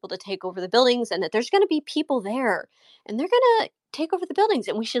instructing people to take over the buildings, and that there's going to be people there, and they're going to take over the buildings,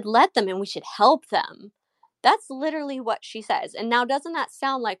 and we should let them, and we should help them. That's literally what she says. And now, doesn't that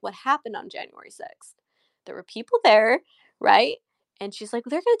sound like what happened on January 6th? there were people there, right? And she's like,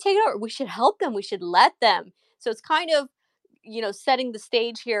 well, they're going to take it over. We should help them. We should let them. So it's kind of, setting the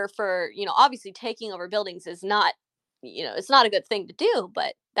stage here for, obviously taking over buildings is not, it's not a good thing to do,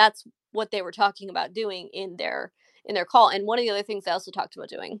 but that's what they were talking about doing in their call. And one of the other things they also talked about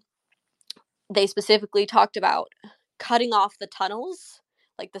doing, they specifically talked about cutting off the tunnels,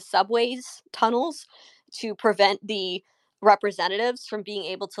 like the subways tunnels, to prevent the representatives from being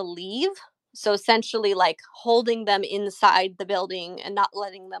able to leave. So essentially like holding them inside the building and not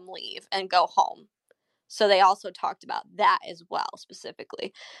letting them leave and go home. So they also talked about that as well,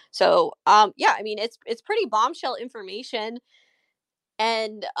 specifically. So yeah, I mean, it's pretty bombshell information.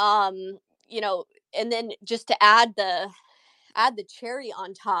 And and then just to add the cherry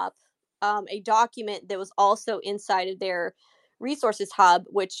on top, a document that was also inside of their resources hub,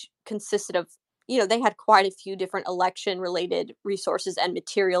 which consisted of, they had quite a few different election related resources and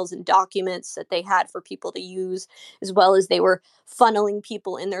materials and documents that they had for people to use, as well as they were funneling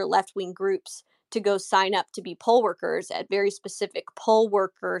people in their left wing groups to go sign up to be poll workers at very specific poll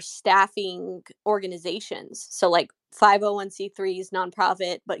worker staffing organizations. So like 501c3s,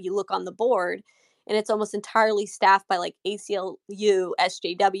 nonprofit, but you look on the board and it's almost entirely staffed by like ACLU,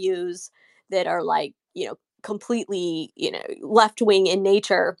 SJWs that are like, completely, left wing in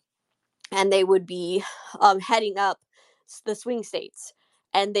nature. And they would be heading up the swing states.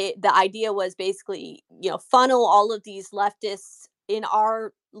 And the idea was basically, funnel all of these leftists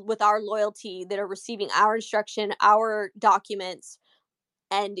with our loyalty that are receiving our instruction, our documents,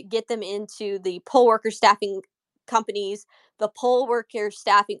 and get them into the poll worker staffing companies, the poll worker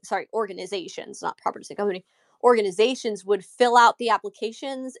staffing, organizations, not proper to say company, organizations would fill out the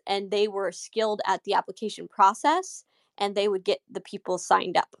applications and they were skilled at the application process and they would get the people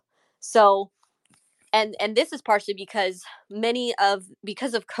signed up. So, and this is partially because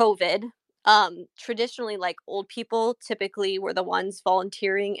because of COVID, traditionally like old people typically were the ones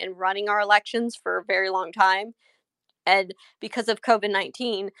volunteering and running our elections for a very long time. And because of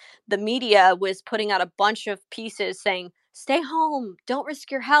COVID-19, the media was putting out a bunch of pieces saying, stay home, don't risk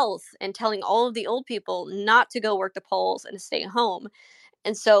your health, and telling all of the old people not to go work the polls and to stay home.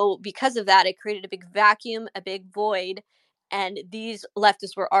 And so because of that, it created a big vacuum, a big void. And these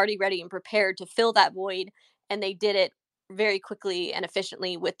leftists were already ready and prepared to fill that void. And they did it very quickly and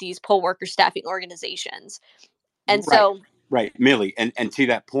efficiently with these poll worker staffing organizations. And so Right, Millie, and to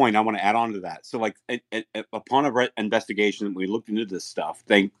that point, I want to add on to that. So, like, upon a investigation, we looked into this stuff.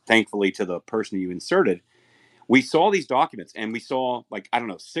 Thankfully, to the person you inserted, we saw these documents, and we saw like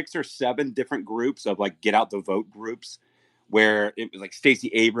 6 or 7 different groups of like get out the vote groups, where it was like Stacey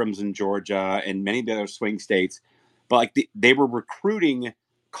Abrams in Georgia and many of the other swing states, but like they were recruiting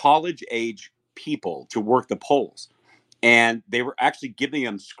college age people to work the polls, and they were actually giving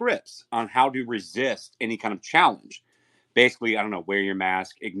them scripts on how to resist any kind of challenge. Basically, wear your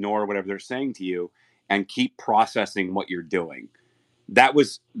mask, ignore whatever they're saying to you, and keep processing what you're doing. That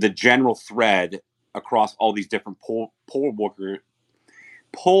was the general thread across all these different poll worker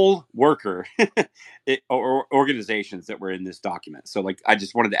organizations that were in this document. So, like, I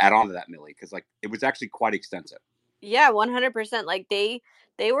just wanted to add on to that, Millie, because like it was actually quite extensive. Yeah, 100%. Like they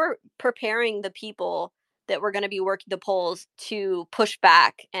were preparing the people that were going to be working the polls to push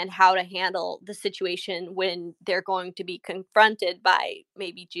back and how to handle the situation when they're going to be confronted by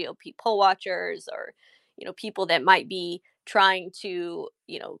maybe GOP poll watchers or, people that might be trying to,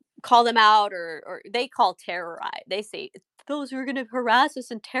 call them out or they call terrorize. They say those who are going to harass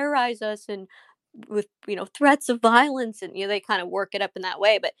us and terrorize us and with, threats of violence, and, they kind of work it up in that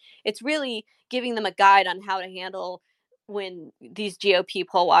way. But it's really giving them a guide on how to handle when these GOP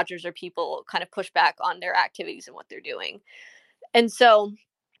poll watchers or people kind of push back on their activities and what they're doing. And so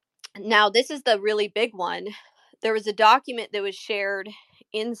now this is the really big one. There was a document that was shared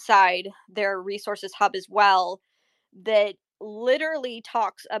inside their resources hub as well that literally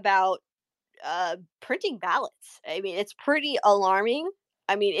talks about printing ballots. I mean, it's pretty alarming.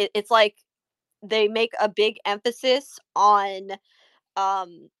 I mean, it's like they make a big emphasis on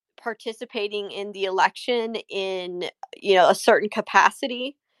participating in the election in a certain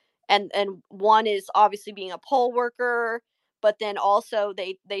capacity, and one is obviously being a poll worker, but then also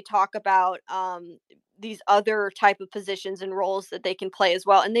they talk about these other type of positions and roles that they can play as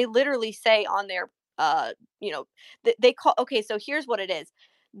well. And they literally say on their they call, okay, so here's what it is.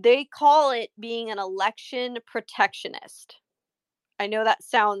 They call it being an election protectionist. I know that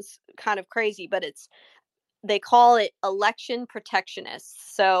sounds kind of crazy, but they call it election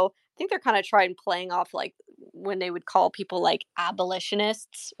protectionists. So I think they're kind of trying playing off like when they would call people like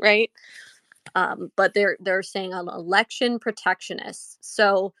abolitionists, right? But they're saying an election protectionist.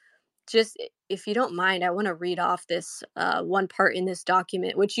 So just if you don't mind, I want to read off this one part in this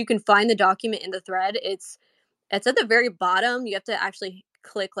document, which you can find the document in the thread. It's at the very bottom. You have to actually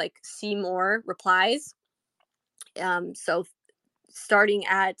click like see more replies. So starting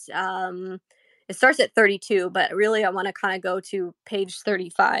at it starts at 32, but really I want to kind of go to page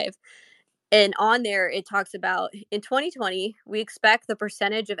 35. And on there, it talks about in 2020, we expect the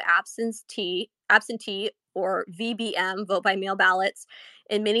percentage of absentee or VBM, vote by mail ballots,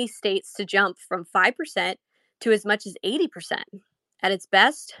 in many states to jump from 5% to as much as 80%. At its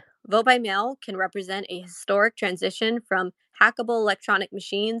best, vote by mail can represent a historic transition from hackable electronic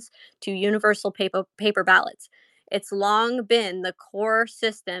machines to universal paper ballots. It's long been the core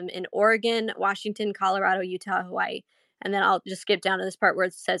system in Oregon, Washington, Colorado, Utah, Hawaii. And then I'll just skip down to this part where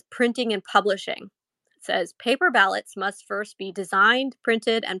it says printing and publishing. It says paper ballots must first be designed,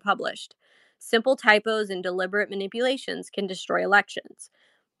 printed, and published. Simple typos and deliberate manipulations can destroy elections.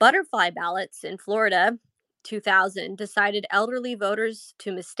 Butterfly ballots in Florida, 2000, decided elderly voters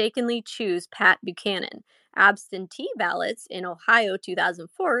to mistakenly choose Pat Buchanan. Absentee ballots in Ohio,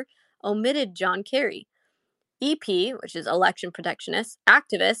 2004, omitted John Kerry. EP, which is election protectionist,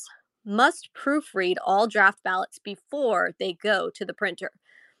 activists must proofread all draft ballots before they go to the printer.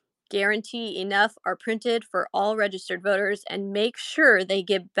 Guarantee enough are printed for all registered voters and make sure they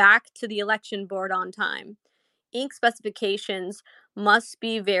get back to the election board on time. Ink specifications must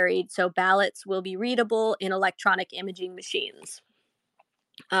be varied so ballots will be readable in electronic imaging machines.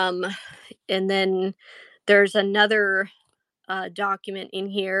 And then there's another document in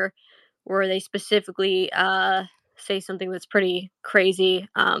here where they specifically say something that's pretty crazy.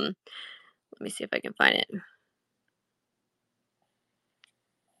 Let me see if I can find it.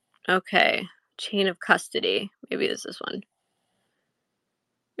 Okay, chain of custody. Maybe this is one.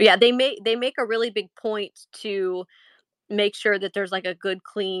 Yeah, they make a really big point to make sure that there's like a good,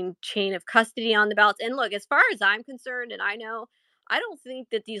 clean chain of custody on the ballots. And look, as far as I'm concerned, and I know, I don't think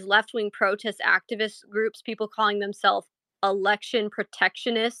that these left-wing protest activist groups, people calling themselves election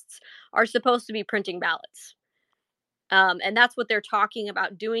protectionists, are supposed to be printing ballots. And that's what they're talking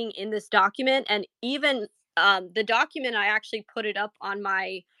about doing in this document. And even the document, I actually put it up on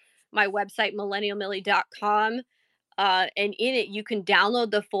my website, millennialmillie.com. And in it, you can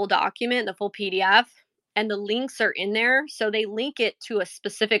download the full document, the full PDF, and the links are in there. So they link it to a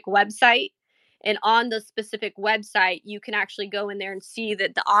specific website. And on the specific website, you can actually go in there and see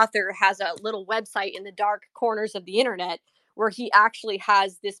that the author has a little website in the dark corners of the internet where he actually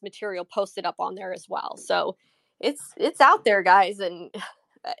has this material posted up on there as well. So it's out there, guys, and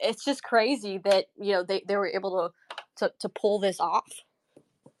it's just crazy that they were able to pull this off.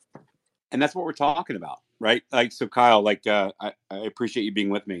 And that's what we're talking about, right? Like, so Kyle, like, I appreciate you being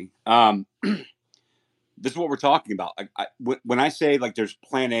with me. This is what we're talking about. When I say like there's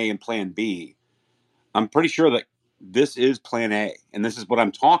plan A and plan B, I'm pretty sure that this is plan A, and this is what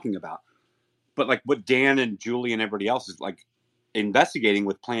I'm talking about. But like what Dan and Julie and everybody else is like investigating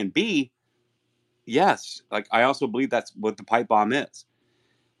with plan B, yes. Like I also believe that's what the pipe bomb is.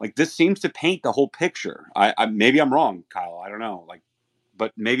 Like this seems to paint the whole picture. I maybe I'm wrong, Kyle. I don't know. Like,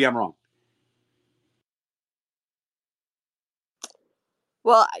 but maybe I'm wrong.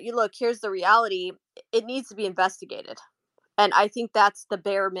 Well, look, here's the reality. It needs to be investigated. And I think that's the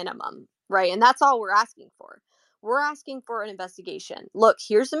bare minimum, right? And that's all we're asking for. We're asking for an investigation. Look,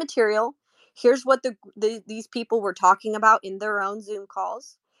 here's the material. Here's what these people were talking about in their own Zoom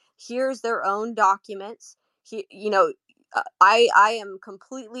calls. Here's their own documents. I am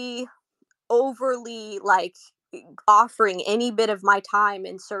completely overly like offering any bit of my time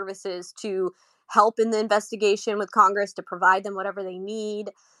and services to help in the investigation with Congress, to provide them whatever they need.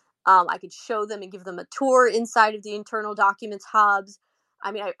 I could show them and give them a tour inside of the internal documents hubs.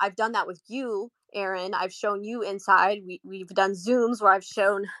 I mean, I've done that with you, Aaron. I've shown you inside. We've done Zooms where I've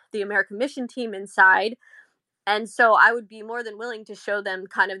shown the American Mission team inside. And so I would be more than willing to show them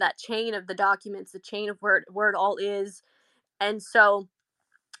kind of that chain of the documents, the chain of where it all is. And so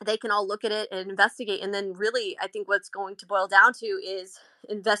they can all look at it and investigate. And then really, I think what's going to boil down to is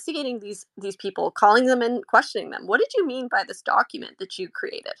investigating these people, calling them and questioning them. What did you mean by this document that you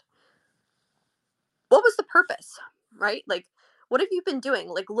created? What was the purpose, right? Like, what have you been doing?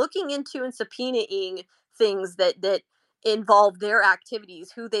 Like looking into and subpoenaing things that involve their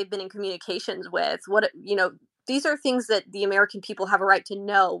activities, who they've been in communications with, these are things that the American people have a right to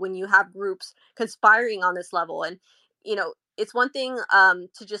know when you have groups conspiring on this level. And, it's one thing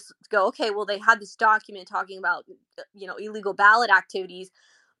to just go, okay, well, they had this document talking about, illegal ballot activities,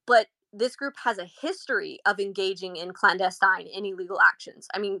 but this group has a history of engaging in clandestine and illegal actions.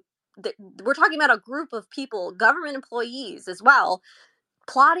 I mean, we're talking about a group of people, government employees as well,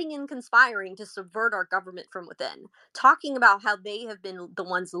 plotting and conspiring to subvert our government from within, talking about how they have been the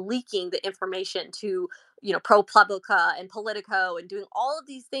ones leaking the information to, ProPublica and Politico, and doing all of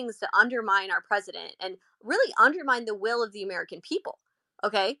these things to undermine our president and really undermine the will of the American people.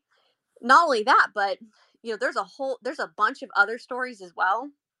 Okay. Not only that, but there's a bunch of other stories as well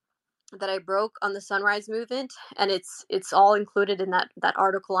that I broke on the Sunrise Movement, and it's all included in that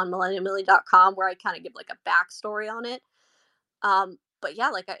article on millenniummillie.com, where I kind of give like a backstory on it. But yeah,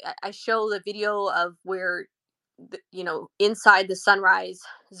 like I show the video of where, inside the Sunrise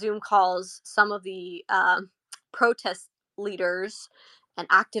Zoom calls, some of the protest leaders and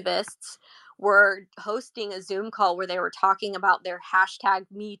activists were hosting a Zoom call where they were talking about their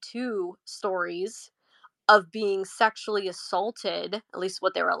 #MeToo stories of being sexually assaulted, at least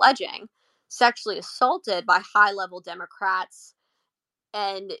what they were alleging, sexually assaulted by high-level Democrats.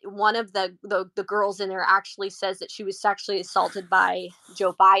 And one of the girls in there actually says that she was sexually assaulted by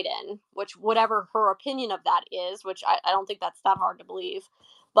Joe Biden, which, whatever her opinion of that is, which I don't think that's that hard to believe.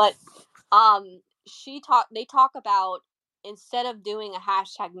 But they talk about, instead of doing a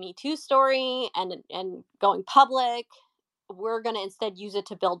 #MeToo story and going public, we're going to instead use it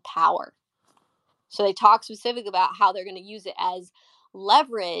to build power. So they talk specifically about how they're going to use it as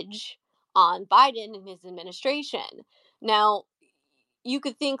leverage on Biden and his administration. Now, you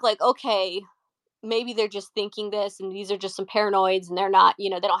could think like, okay, maybe they're just thinking this and these are just some paranoids and they're not, they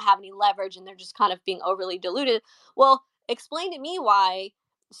don't have any leverage and they're just kind of being overly deluded. Well, explain to me why,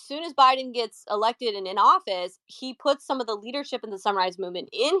 as soon as Biden gets elected and in office, he puts some of the leadership in the Sunrise Movement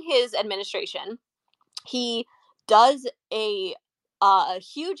in his administration. He does a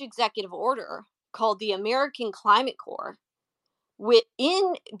huge executive order called the American Climate Corps,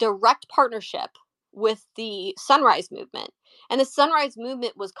 in direct partnership with the Sunrise Movement. And the Sunrise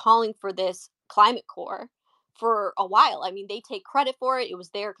Movement was calling for this climate corps for a while. I mean, they take credit for it. It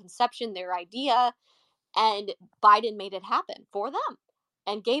was their conception, their idea, and Biden made it happen for them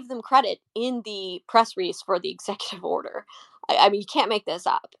and gave them credit in the press release for the executive order. I mean, you can't make this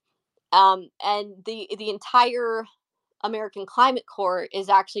up. And the entire American Climate Corps is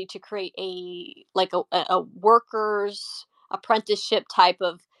actually to create a workers apprenticeship type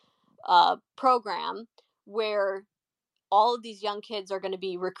of program where all of these young kids are going to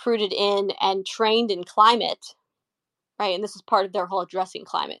be recruited in and trained in climate, right? And this is part of their whole addressing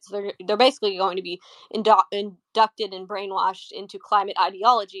climate. So they're basically going to be inducted and brainwashed into climate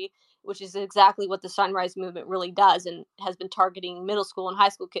ideology, which is exactly what the Sunrise Movement really does and has been targeting middle school and high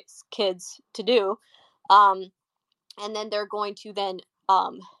school kids to do. And then they're going to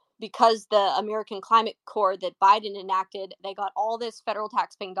because the American Climate Corps that Biden enacted, they got all this federal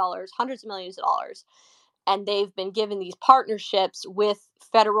taxpaying dollars, hundreds of millions of dollars, and they've been given these partnerships with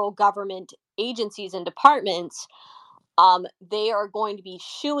federal government agencies and departments. They are going to be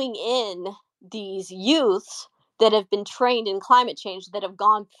shooing in these youths that have been trained in climate change, that have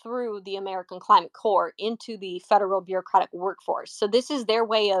gone through the American Climate Corps, into the federal bureaucratic workforce. So this is their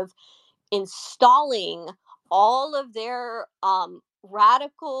way of installing all of their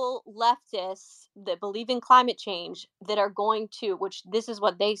radical leftists that believe in climate change, that are going to, which this is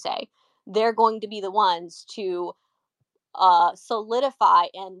what they say, they're going to be the ones to solidify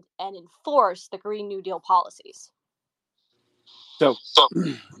and enforce the Green New Deal policies. So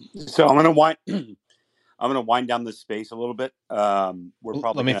I'm gonna wind down this space a little bit. We're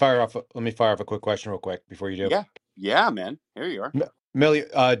probably Let me fire off a quick question real quick before you do. Yeah, man. Here you are. Millie,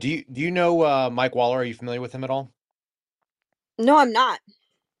 do you know Mike Waller? Are you familiar with him at all? No, I'm not.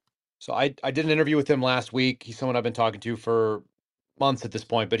 So I did an interview with him last week. He's someone I've been talking to for months at this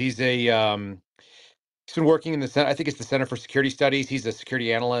point, but he's he's been working in the Center, I think it's the Center for Security Studies. He's a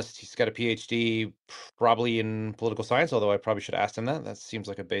security analyst. He's got a PhD, probably in political science, although I probably should have asked him that. That seems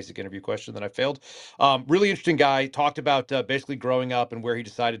like a basic interview question that I failed. Really interesting guy. Talked about basically growing up and where he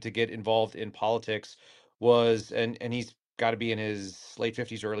decided to get involved in politics was, and he's got to be in his late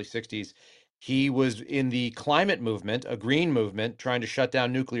 50s or early 60s. He was in the climate movement, a green movement, trying to shut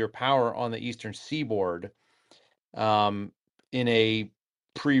down nuclear power on the eastern seaboard in a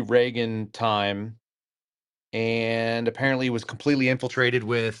pre-Reagan time, and apparently was completely infiltrated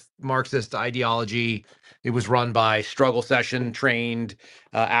with Marxist ideology. It was run by struggle session trained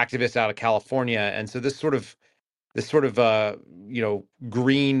activists out of California. And so this sort of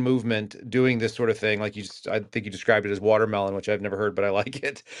green movement doing this sort of thing, like I think you described it as watermelon, which I've never heard, but I like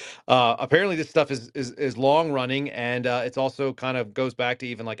it. Apparently this stuff is long running, and it's also kind of goes back to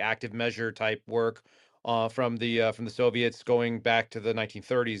even like active measure type work from the Soviets going back to the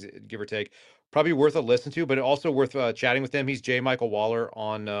 1930s, give or take. Probably worth a listen to, but also worth chatting with him. He's J. Michael Waller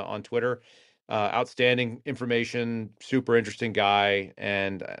on Twitter. outstanding information, super interesting guy,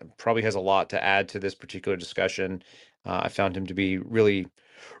 and probably has a lot to add to this particular discussion. I found him to be really,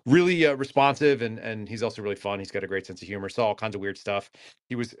 really responsive, and he's also really fun. He's got a great sense of humor. Saw all kinds of weird stuff.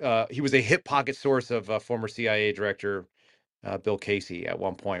 He was a hip pocket source of former CIA director Bill Casey at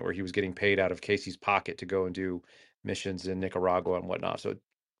one point, where he was getting paid out of Casey's pocket to go and do missions in Nicaragua and whatnot. So,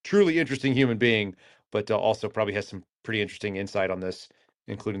 truly interesting human being, but also probably has some pretty interesting insight on this,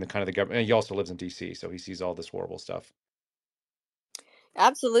 including the kind of the government. And he also lives in D.C., so he sees all this horrible stuff.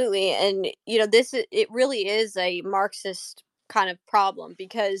 Absolutely. And, it really is a Marxist kind of problem,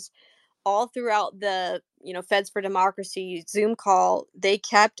 because all throughout the, Feds for Democracy Zoom call, they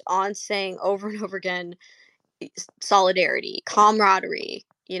kept on saying over and over again, solidarity, camaraderie,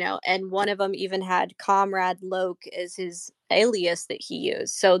 and one of them even had Comrade Loke as his alias that he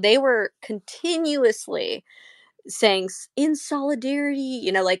used. So they were continuously saying in solidarity,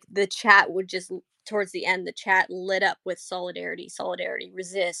 like the chat would just, towards the end, the chat lit up with solidarity,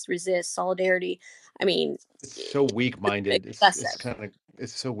 resist, solidarity. I mean, It's so weak-minded. It's excessive. kind of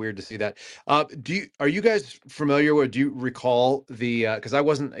it's so weird to see that. Are you guys familiar with? Do you recall the? Because I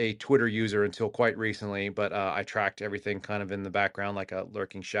wasn't a Twitter user until quite recently, but I tracked everything kind of in the background like a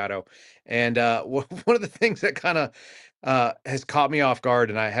lurking shadow. And one of the things that kind of has caught me off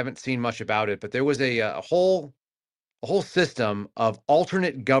guard, and I haven't seen much about it, but there was a whole system of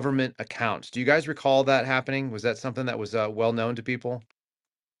alternate government accounts. Do you guys recall that happening? Was that something that was well known to people?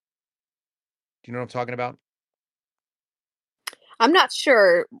 Do you know what I'm talking about? I'm not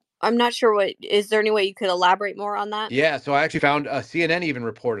sure. What is there any way you could elaborate more on that? Yeah, so I actually found CNN even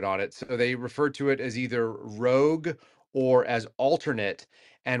reported on it. So they referred to it as either rogue or as alternate.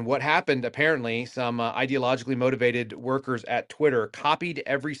 And what happened, apparently, some ideologically motivated workers at Twitter copied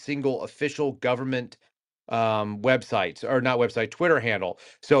every single official government website, or not website, Twitter handle.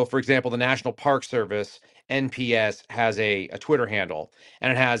 So, for example, the National Park Service, NPS, has a Twitter handle,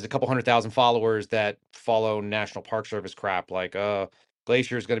 and it has a couple 100,000 followers that follow National Park Service crap like,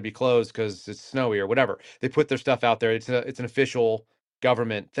 Glacier is going to be closed because it's snowy or whatever. They put their stuff out there. It's an official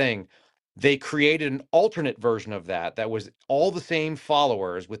government thing. They created an alternate version of that was all the same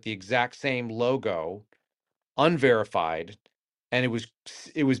followers with the exact same logo, unverified, and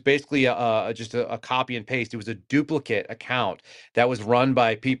it was basically just a copy and paste. It was a duplicate account that was run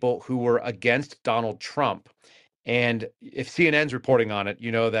by people who were against Donald Trump. And if CNN's reporting on it,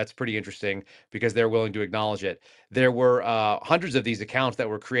 that's pretty interesting because they're willing to acknowledge it. There were hundreds of these accounts that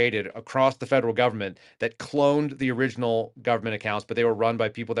were created across the federal government that cloned the original government accounts, but they were run by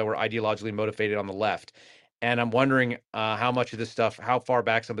people that were ideologically motivated on the left. And I'm wondering how much of this stuff, how far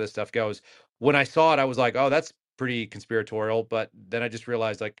back some of this stuff goes. When I saw it, I was like, oh, that's pretty conspiratorial. But then I just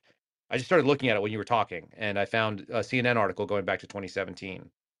realized, like, I just started looking at it when you were talking, and I found a CNN article going back to 2017.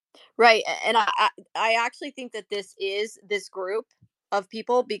 Right. And I actually think that this is this group of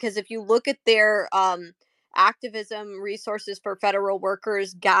people, because if you look at their activism resources for federal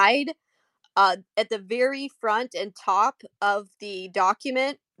workers guide, at the very front and top of the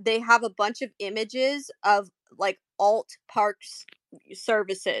document, they have a bunch of images of like alt parks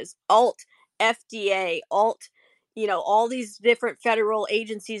services, alt FDA, alt, all these different federal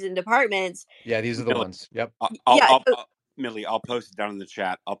agencies and departments. Yeah, these are the ones. Yep. Millie, I'll post it down in the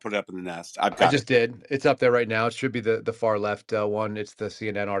chat. I'll put it up in the nest. I've I got just it. did. It's up there right now. It should be the far left one. It's the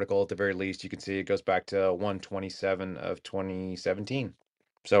CNN article at the very least. You can see it goes back to 1/27 of 2017.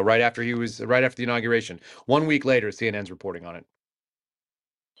 So right after the inauguration. 1 week later, CNN's reporting on it.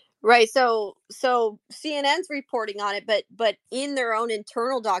 Right. So CNN's reporting on it, but in their own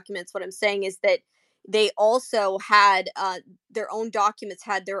internal documents, what I'm saying is that they also had their own documents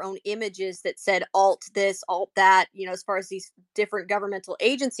had their own images that said alt this, alt that, as far as these different governmental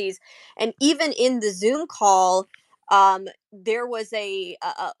agencies. And even in the Zoom call, there was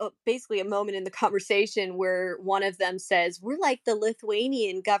basically a moment in the conversation where one of them says, "We're like the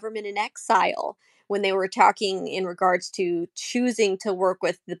Lithuanian government in exile," when they were talking in regards to choosing to work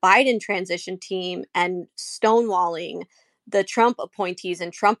with the Biden transition team and stonewalling the Trump appointees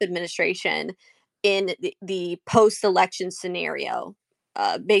and Trump administration in the post-election scenario.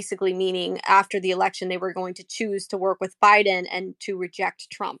 Basically meaning after the election, they were going to choose to work with Biden and to reject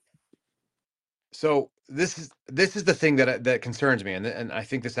Trump. So this is the thing that concerns me, and I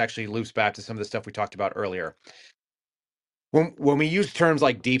think this actually loops back to some of the stuff we talked about earlier. When we use terms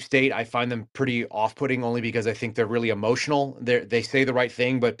like deep state, I find them pretty off-putting, only because I think they're really emotional. They say the right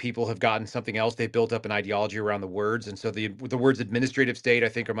thing, but people have gotten something else. They've built up an ideology around the words, and so the words administrative state, I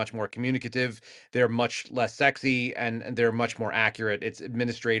think, are much more communicative. They're much less sexy, and they're much more accurate. It's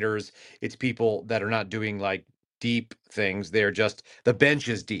administrators. It's people that are not doing like deep things. They're just the bench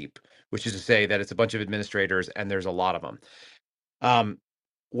is deep, which is to say that it's a bunch of administrators and there's a lot of them.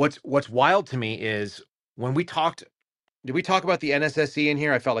 What's wild to me is when we talked. Did we talk about the NSSC in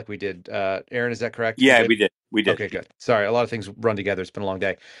here? I felt like we did. Aaron, is that correct? Yeah, we did. We did. Okay, good. Sorry, a lot of things run together. It's been a long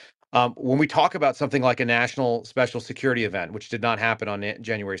day. When we talk about something like a national special security event, which did not happen on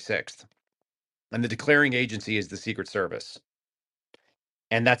January 6th, and the declaring agency is the Secret Service,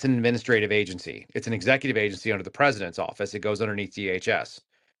 and that's an administrative agency. It's an executive agency under the president's office. It goes underneath DHS.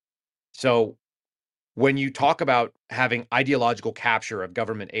 So when you talk about having ideological capture of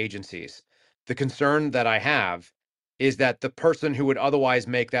government agencies, the concern that I have is that the person who would otherwise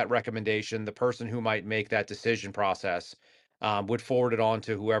make that recommendation, the person who might make that decision process, would forward it on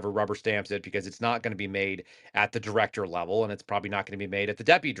to whoever rubber stamps it, because it's not going to be made at the director level, and it's probably not going to be made at the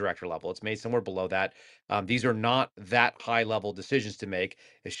deputy director level. It's made somewhere below that. These are not that high level decisions to make.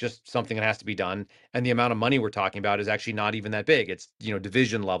 It's just something that has to be done. And the amount of money we're talking about is actually not even that big. It's,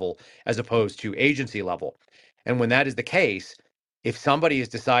 division level as opposed to agency level. And when that is the case, if somebody has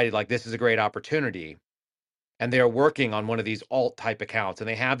decided like this is a great opportunity and they're working on one of these alt type accounts and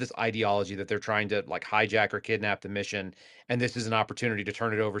they have this ideology that they're trying to like hijack or kidnap the mission, and this is an opportunity to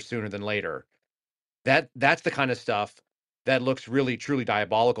turn it over sooner than later, that's the kind of stuff that looks really truly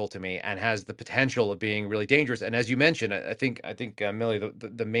diabolical to me and has the potential of being really dangerous. And as you mentioned, I think Millie,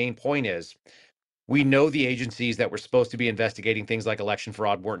 the main point is we know the agencies that were supposed to be investigating things like election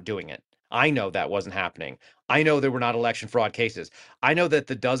fraud weren't doing it. I know that wasn't happening. I know there were not election fraud cases. I know that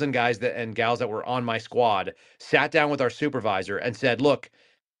the dozen guys and gals that were on my squad sat down with our supervisor and said, look,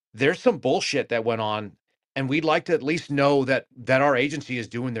 there's some bullshit that went on, and we'd like to at least know that our agency is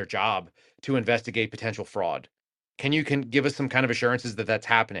doing their job to investigate potential fraud. Can give us some kind of assurances that that's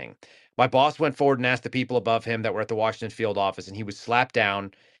happening? My boss went forward and asked the people above him that were at the Washington field office, and he was slapped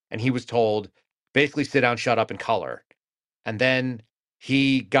down and he was told, basically, sit down, shut up, and color. And then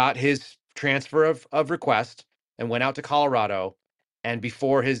he got his transfer of request and went out to Colorado. And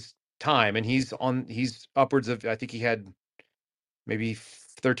before his time, and he's upwards of, I think he had maybe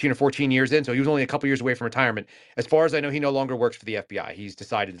 13 or 14 years in. So he was only a couple years away from retirement. As far as I know, he no longer works for the FBI. He's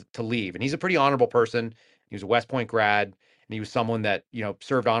decided to leave. And he's a pretty honorable person. He was a West Point grad, and he was someone that,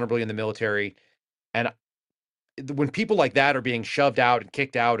 served honorably in the military. And when people like that are being shoved out and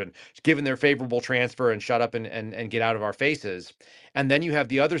kicked out and given their favorable transfer and shut up and get out of our faces. And then you have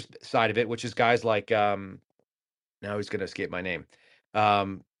the other side of it, which is guys like, now he's going to escape my name.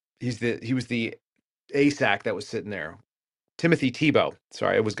 He was the ASAC that was sitting there. Timothy Tebow.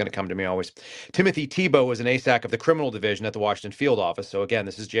 Sorry, it was going to come to me always. Timothy Tebow was an ASAC of the criminal division at the Washington field office. So again,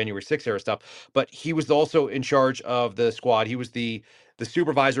 this is January 6th era stuff, but he was also in charge of the squad. He was the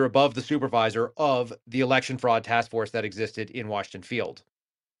supervisor above the supervisor of the election fraud task force that existed in Washington field.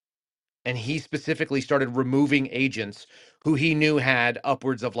 And he specifically started removing agents who he knew had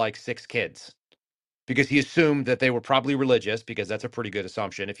upwards of like 6 kids, because he assumed that they were probably religious, because that's a pretty good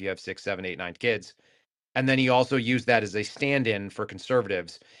assumption if you have 6, 7, 8, 9 kids. And then he also used that as a stand-in for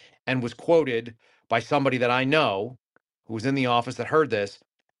conservatives, and was quoted by somebody that I know who was in the office that heard this,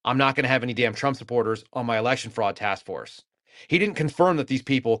 I'm not going to have any damn Trump supporters on my election fraud task force. He didn't confirm that these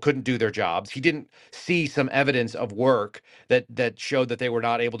people couldn't do their jobs. He didn't see some evidence of work that showed that they were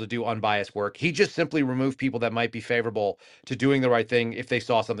not able to do unbiased work. He just simply removed people that might be favorable to doing the right thing if they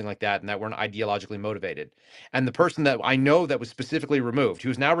saw something like that and that weren't ideologically motivated. And the person that I know that was specifically removed,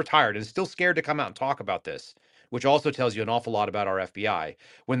 who's now retired and is still scared to come out and talk about this, which also tells you an awful lot about our FBI,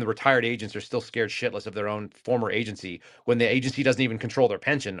 when the retired agents are still scared shitless of their own former agency, when the agency doesn't even control their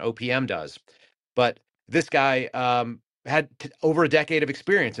pension, OPM does. But this guy had over a decade of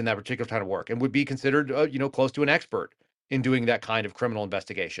experience in that particular kind of work and would be considered, close to an expert in doing that kind of criminal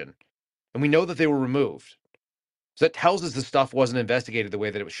investigation. And we know that they were removed. So that tells us the stuff wasn't investigated the way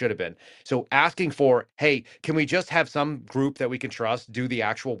that it should have been. So asking for, hey, can we just have some group that we can trust do the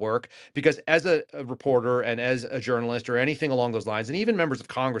actual work? Because as a reporter and as a journalist or anything along those lines, and even members of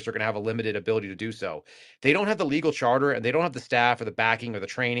Congress are going to have a limited ability to do so. They don't have the legal charter, and they don't have the staff or the backing or the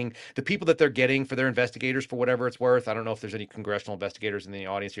training. The people that they're getting for their investigators, for whatever it's worth, I don't know if there's any congressional investigators in the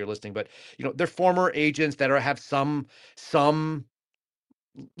audience here listening, but they're former agents that have some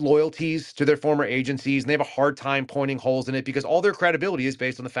loyalties to their former agencies, and they have a hard time pointing holes in it because all their credibility is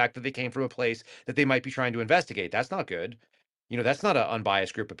based on the fact that they came from a place that they might be trying to investigate. That's not good. That's not an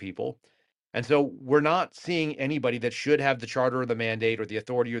unbiased group of people. And so we're not seeing anybody that should have the charter or the mandate or the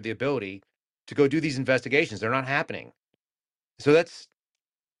authority or the ability to go do these investigations. They're not happening. So that's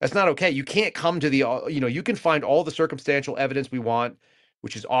not okay. You can't come to the, you can find all the circumstantial evidence we want,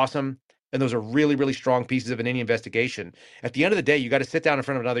 which is awesome. And those are really, really strong pieces of any investigation. At the end of the day, you got to sit down in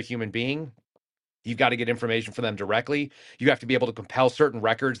front of another human being You've got to get information from them directly. You have to be able to compel certain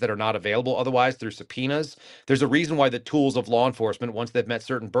records that are not available otherwise through subpoenas. There's a reason why the tools of law enforcement, once they've met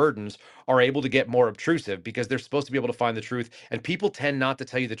certain burdens, are able to get more obtrusive because they're supposed to be able to find the truth. And people tend not to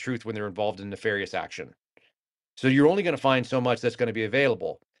tell you the truth when they're involved in nefarious action. So you're only going to find so much that's going to be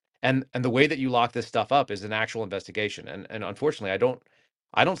available. And the way that you lock this stuff up is an actual investigation. And unfortunately,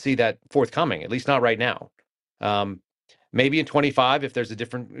 I don't see that forthcoming, at least not right now. Maybe in 25, if there's a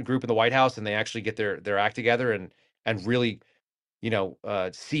different group in the White House and they actually get their act together and really,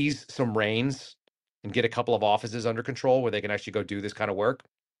 seize some reins and get a couple of offices under control where they can actually go do this kind of work.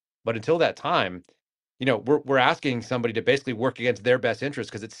 But until that time, we're asking somebody to basically work against their best interest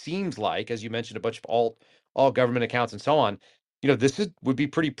because it seems like, as you mentioned, a bunch of all government accounts and so on. Would be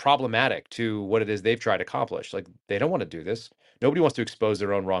pretty problematic to what it is they've tried to accomplish. Like they don't want to do this. Nobody wants to expose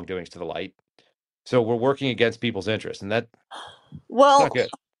their own wrongdoings to the light. So we're working against people's interests, and that's Well, not good.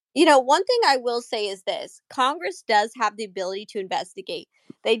 one thing I will say is this: Congress does have the ability to investigate.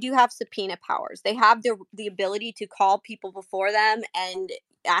 They do have subpoena powers. They have the ability to call people before them and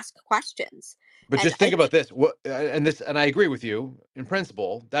ask questions. But And just think about this. And I agree with you in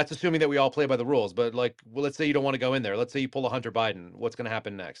principle. That's assuming that we all play by the rules. But let's say you don't want to go in there. Let's say you pull a Hunter Biden. What's going to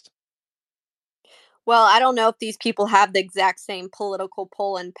happen next? Well, I don't know if these people have the exact same political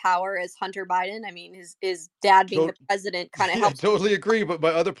pull and power as Hunter Biden. I mean, his dad being the president kind of I helps totally agree. But my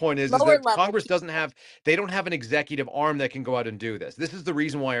other point is lower that level Congress people. they don't have an executive arm that can go out and do this. This is the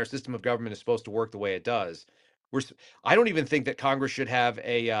reason why our system of government is supposed to work the way it does. I don't even think that Congress should have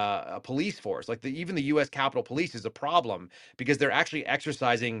a police force. Even the U.S. Capitol Police is a problem because they're actually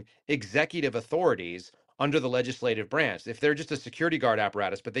exercising executive authorities under the legislative branch. If they're just a security guard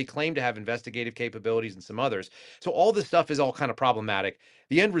apparatus, but they claim to have investigative capabilities and some others. So all this stuff is all kind of problematic.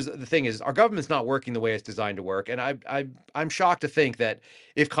 The thing is, our government's not working the way it's designed to work, and I'm shocked to think that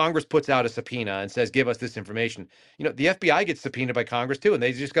if Congress puts out a subpoena and says, "Give us this information," the FBI gets subpoenaed by Congress too, and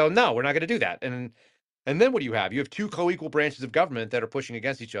they just go, "No, we're not going to do that." And then what do you have? You have two co-equal branches of government that are pushing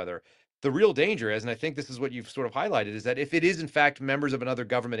against each other. The real danger is, and I think this is what you've sort of highlighted, is that if it is in fact members of another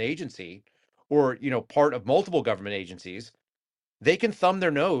government agency, or part of multiple government agencies, they can thumb their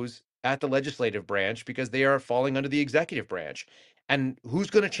nose at the legislative branch because they are falling under the executive branch. And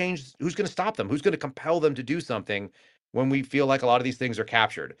who's going to stop them? Who's going to compel them to do something when we feel like a lot of these things are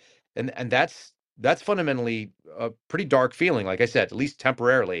captured? And that's fundamentally a pretty dark feeling. Like I said, at least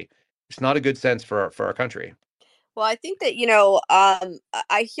temporarily, it's not a good sense for our country. Well, I think that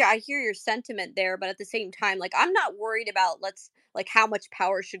I hear your sentiment there, but at the same time, I'm not worried about how much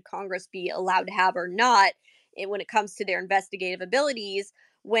power should Congress be allowed to have or not when it comes to their investigative abilities.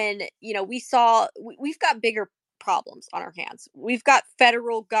 When we've got bigger problems on our hands. We've got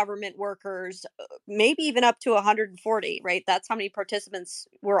federal government workers, maybe even up to 140. Right, that's how many participants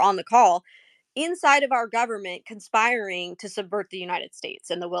were on the call inside of our government conspiring to subvert the United States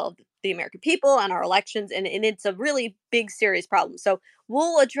and the will of the American people and our elections. And it's a really big, serious problem. So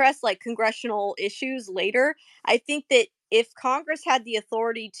we'll address congressional issues later. I think that if Congress had the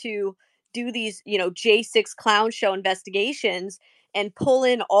authority to do these, J6 clown show investigations and pull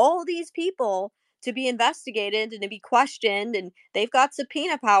in all these people to be investigated and to be questioned, and they've got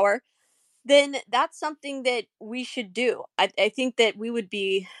subpoena power, then that's something that we should do. I think that we would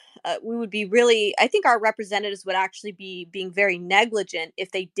be really. I think our representatives would actually be being very negligent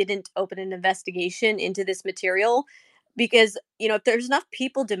if they didn't open an investigation into this material, because if there's enough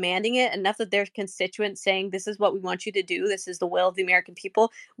people demanding it, enough of their constituents saying this is what we want you to do, this is the will of the American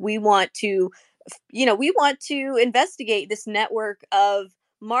people. We want to investigate this network of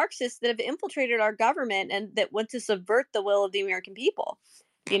Marxists that have infiltrated our government and that want to subvert the will of the American people.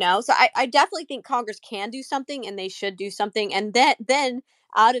 So I definitely think Congress can do something and they should do something. And then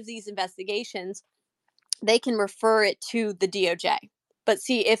out of these investigations, they can refer it to the DOJ. But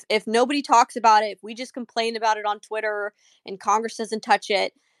see, if nobody talks about it, if we just complain about it on Twitter and Congress doesn't touch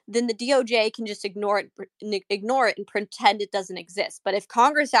it, then the DOJ can just ignore it and pretend it doesn't exist. But if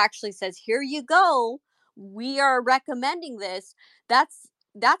Congress actually says, here you go, we are recommending this, that's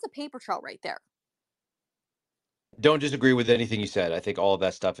a paper trail right there. Don't disagree with anything you said. I think all of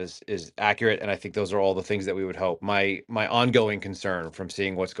that stuff is accurate, and I think those are all the things that we would hope. My ongoing concern from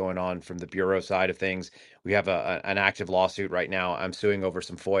seeing what's going on from the bureau side of things, we have an active lawsuit right now. I'm suing over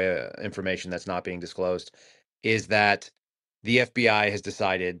some FOIA information that's not being disclosed. Is that the FBI has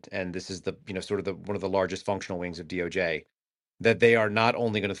decided, and this is the sort of the one of the largest functional wings of DOJ, that they are not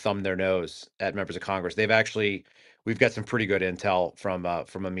only going to thumb their nose at members of Congress. We've got some pretty good intel from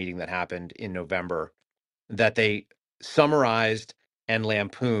a meeting that happened in November, that they summarized and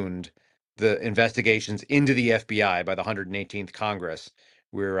lampooned the investigations into the FBI by the 118th Congress,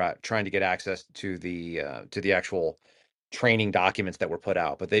 we're trying to get access to the actual training documents that were put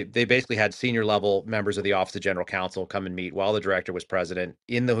out. But they basically had senior level members of the Office of General Counsel come and meet while the director was president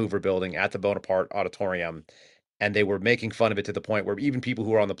in the Hoover Building at the Bonaparte Auditorium. And they were making fun of it to the point where even people who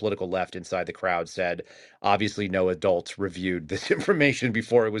were on the political left inside the crowd said, obviously, no adults reviewed this information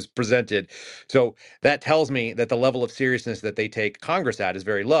before it was presented. So that tells me that the level of seriousness that they take Congress at is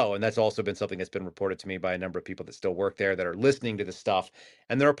very low. And that's also been something that's been reported to me by a number of people that still work there that are listening to this stuff,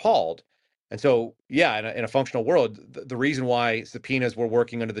 and they're appalled. And so, yeah, in a functional world, the reason why subpoenas were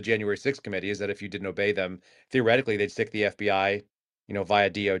working under the January 6th committee is that if you didn't obey them, theoretically, they'd stick the FBI, via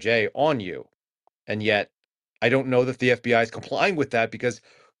DOJ on you. And yet, I don't know that the FBI is complying with that because,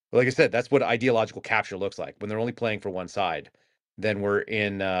 like I said, that's what ideological capture looks like. When they're only playing for one side, then we're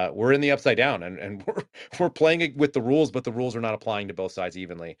in the upside down, and we're playing it with the rules, but the rules are not applying to both sides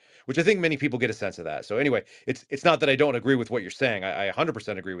evenly, which I think many people get a sense of that. So anyway, it's not that I don't agree with what you're saying. I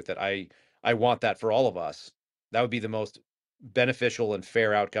 100% agree with it. I want that for all of us. That would be the most beneficial and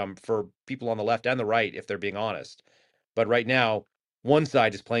fair outcome for people on the left and the right, if they're being honest. But right now, one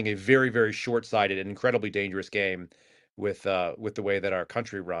side is playing a very, very short-sighted and incredibly dangerous game with the way that our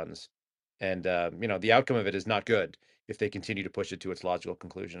country runs, and the outcome of it is not good if they continue to push it to its logical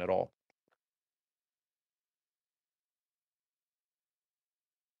conclusion at all.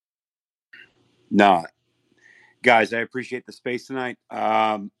 No, guys, I appreciate the space tonight.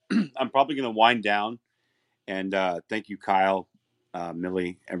 I'm probably going to wind down, and thank you, Kyle,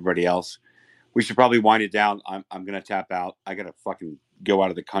 Millie, everybody else. We should probably wind it down. I'm going to tap out. I got to fucking go out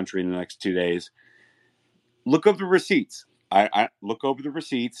of the country in the next 2 days. Look over the receipts. I look over the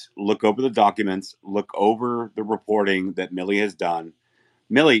receipts, look over the documents, look over the reporting that Millie has done.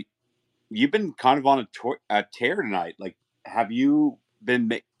 Millie, you've been kind of on a tear tonight. Like, have you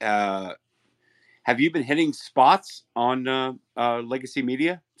been hitting spots on legacy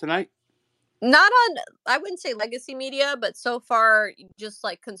media tonight? Not on, I wouldn't say legacy media, but so far just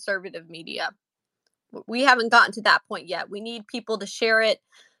like conservative media. We haven't gotten to that point yet. We need people to share it.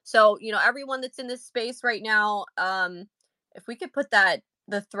 So, everyone that's in this space right now, if we could put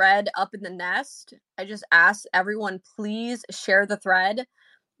the thread up in the nest, I just ask everyone, please share the thread.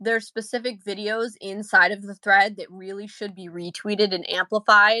 There's specific videos inside of the thread that really should be retweeted and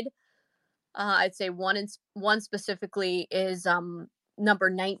amplified. I'd say one specifically is number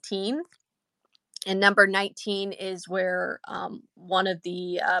 19. And number 19 is where one of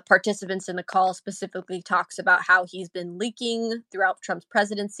the participants in the call specifically talks about how he's been leaking throughout Trump's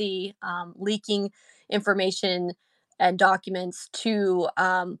presidency, leaking information and documents to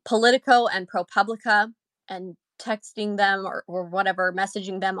Politico and ProPublica, and texting them or whatever,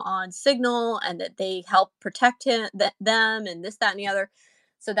 messaging them on Signal, and that they help protect them and this, that, and the other.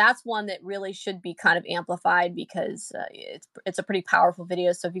 So that's one that really should be kind of amplified because it's a pretty powerful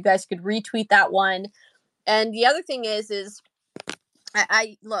video. So if you guys could retweet that one. And the other thing is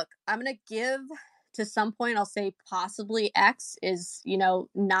I look, I'm going to give to some point, I'll say possibly X is,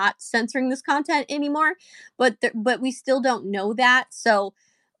 not censoring this content anymore, but we still don't know that. So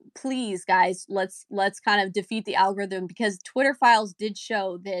please, guys, let's kind of defeat the algorithm, because Twitter files did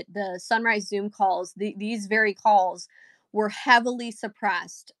show that the Sunrise Zoom calls, these very calls, were heavily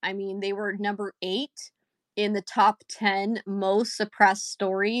suppressed. I mean, they were number 8 in the top 10 most suppressed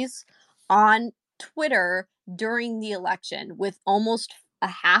stories on Twitter during the election, with almost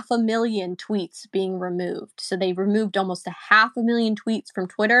 500,000 tweets being removed. So they removed almost 500,000 tweets from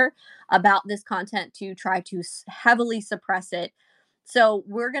Twitter about this content to try to heavily suppress it. So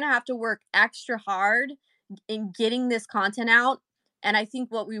we're going to have to work extra hard in getting this content out. And I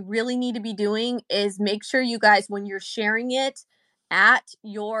think what we really need to be doing is make sure you guys, when you're sharing it at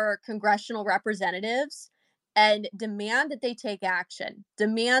your congressional representatives, and demand that they take action,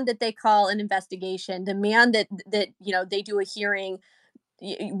 demand that they call an investigation, demand that they do a hearing.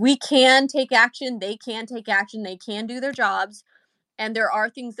 We can take action. They can take action. They can do their jobs. And there are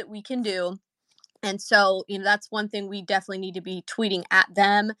things that we can do. And so, that's one thing we definitely need to be tweeting at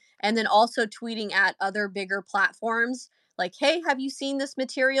them, and then also tweeting at other bigger platforms like, hey, have you seen this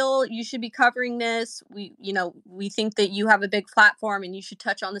material? You should be covering this. We think that you have a big platform and you should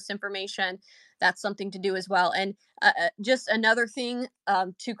touch on this information. That's something to do as well. And just another thing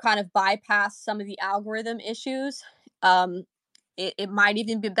to kind of bypass some of the algorithm issues. It might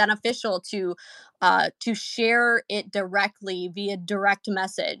even be beneficial to share it directly via direct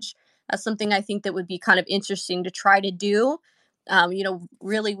message. That's something I think that would be kind of interesting to try to do.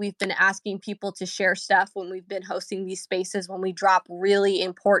 Really, we've been asking people to share stuff when we've been hosting these spaces, when we drop really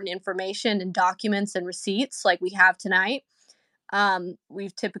important information and documents and receipts like we have tonight.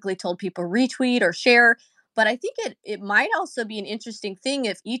 We've typically told people retweet or share. But I think it might also be an interesting thing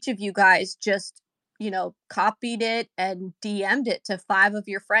if each of you guys just, copied it and DM'd it to 5 of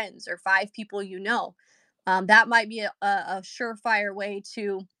your friends or 5 people you know. That might be a surefire way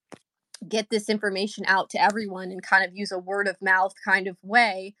to get this information out to everyone and kind of use a word of mouth kind of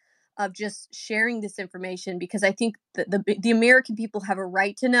way of just sharing this information, because I think that the American people have a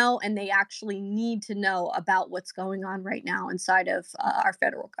right to know, and they actually need to know about what's going on right now inside of our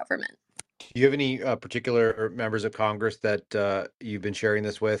federal government. Do you have any particular members of Congress that you've been sharing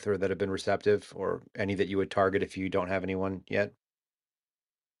this with, or that have been receptive, or any that you would target if you don't have anyone yet?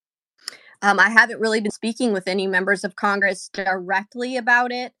 I haven't really been speaking with any members of Congress directly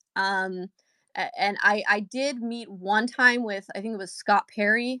about it. And I did meet one time with, I think it was Scott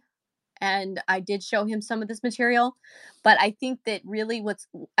Perry, and I did show him some of this material. But I think that really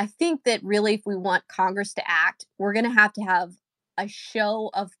if we want Congress to act, we're going to have a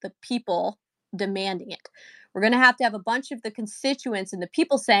show of the people demanding it. We're going to have a bunch of the constituents and the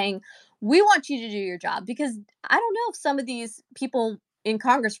people saying, we want you to do your job, because I don't know if some of these people in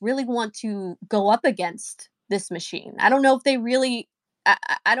Congress really want to go up against this machine. I don't know if they really,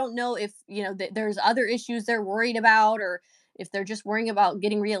 I don't know if, there's other issues they're worried about, or if they're just worrying about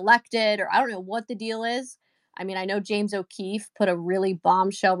getting reelected, or I don't know what the deal is. I mean, I know James O'Keefe put a really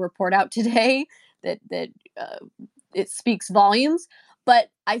bombshell report out today that it speaks volumes. But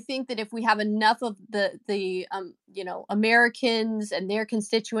I think that if we have enough of the Americans and their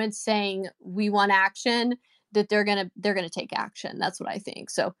constituents saying we want action, that they're gonna take action. That's what I think.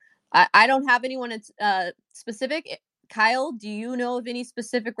 So I don't have anyone specific. Kyle, do you know of any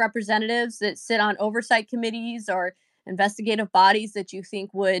specific representatives that sit on oversight committees or investigative bodies that you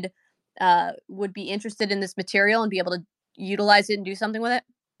think would be interested in this material and be able to utilize it and do something with it?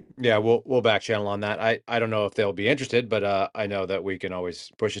 Yeah, we'll back channel on that. I don't know if they'll be interested, but I know that we can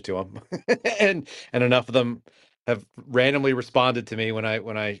always push it to them, and enough of them have randomly responded to me when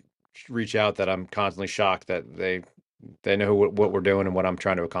I reach out that I'm constantly shocked that they know what we're doing and what I'm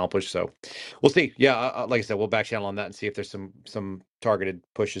trying to accomplish. So we'll see. Yeah, like I said, we'll back channel on that and see if there's some targeted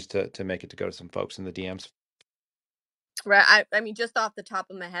pushes to make it to go to some folks in the DMs. Right. I mean, just off the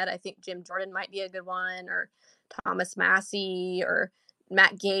top of my head, I think Jim Jordan might be a good one, or Thomas Massey, or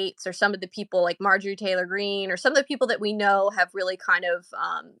Matt Gaetz, or some of the people like Marjorie Taylor Greene, or some of the people that we know have really kind of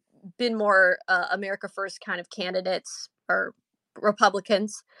been more America First kind of candidates or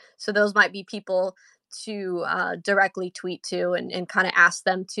Republicans. So those might be people to directly tweet to and kind of ask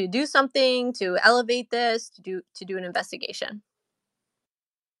them to do something, to elevate this, to do an investigation.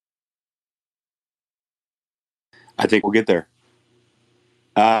 I think we'll get there.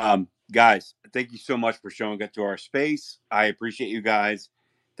 Guys, thank you so much for showing up to our space. I appreciate you guys.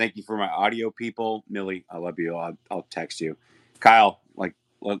 Thank you for my audio people. Millie, I love you. I'll text you. Kyle,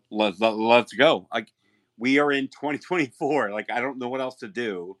 let's go. We are in 2024. I don't know what else to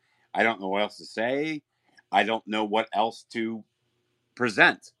do. I don't know what else to say. I don't know what else to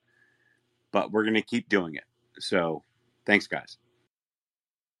present. But we're going to keep doing it. So thanks, guys.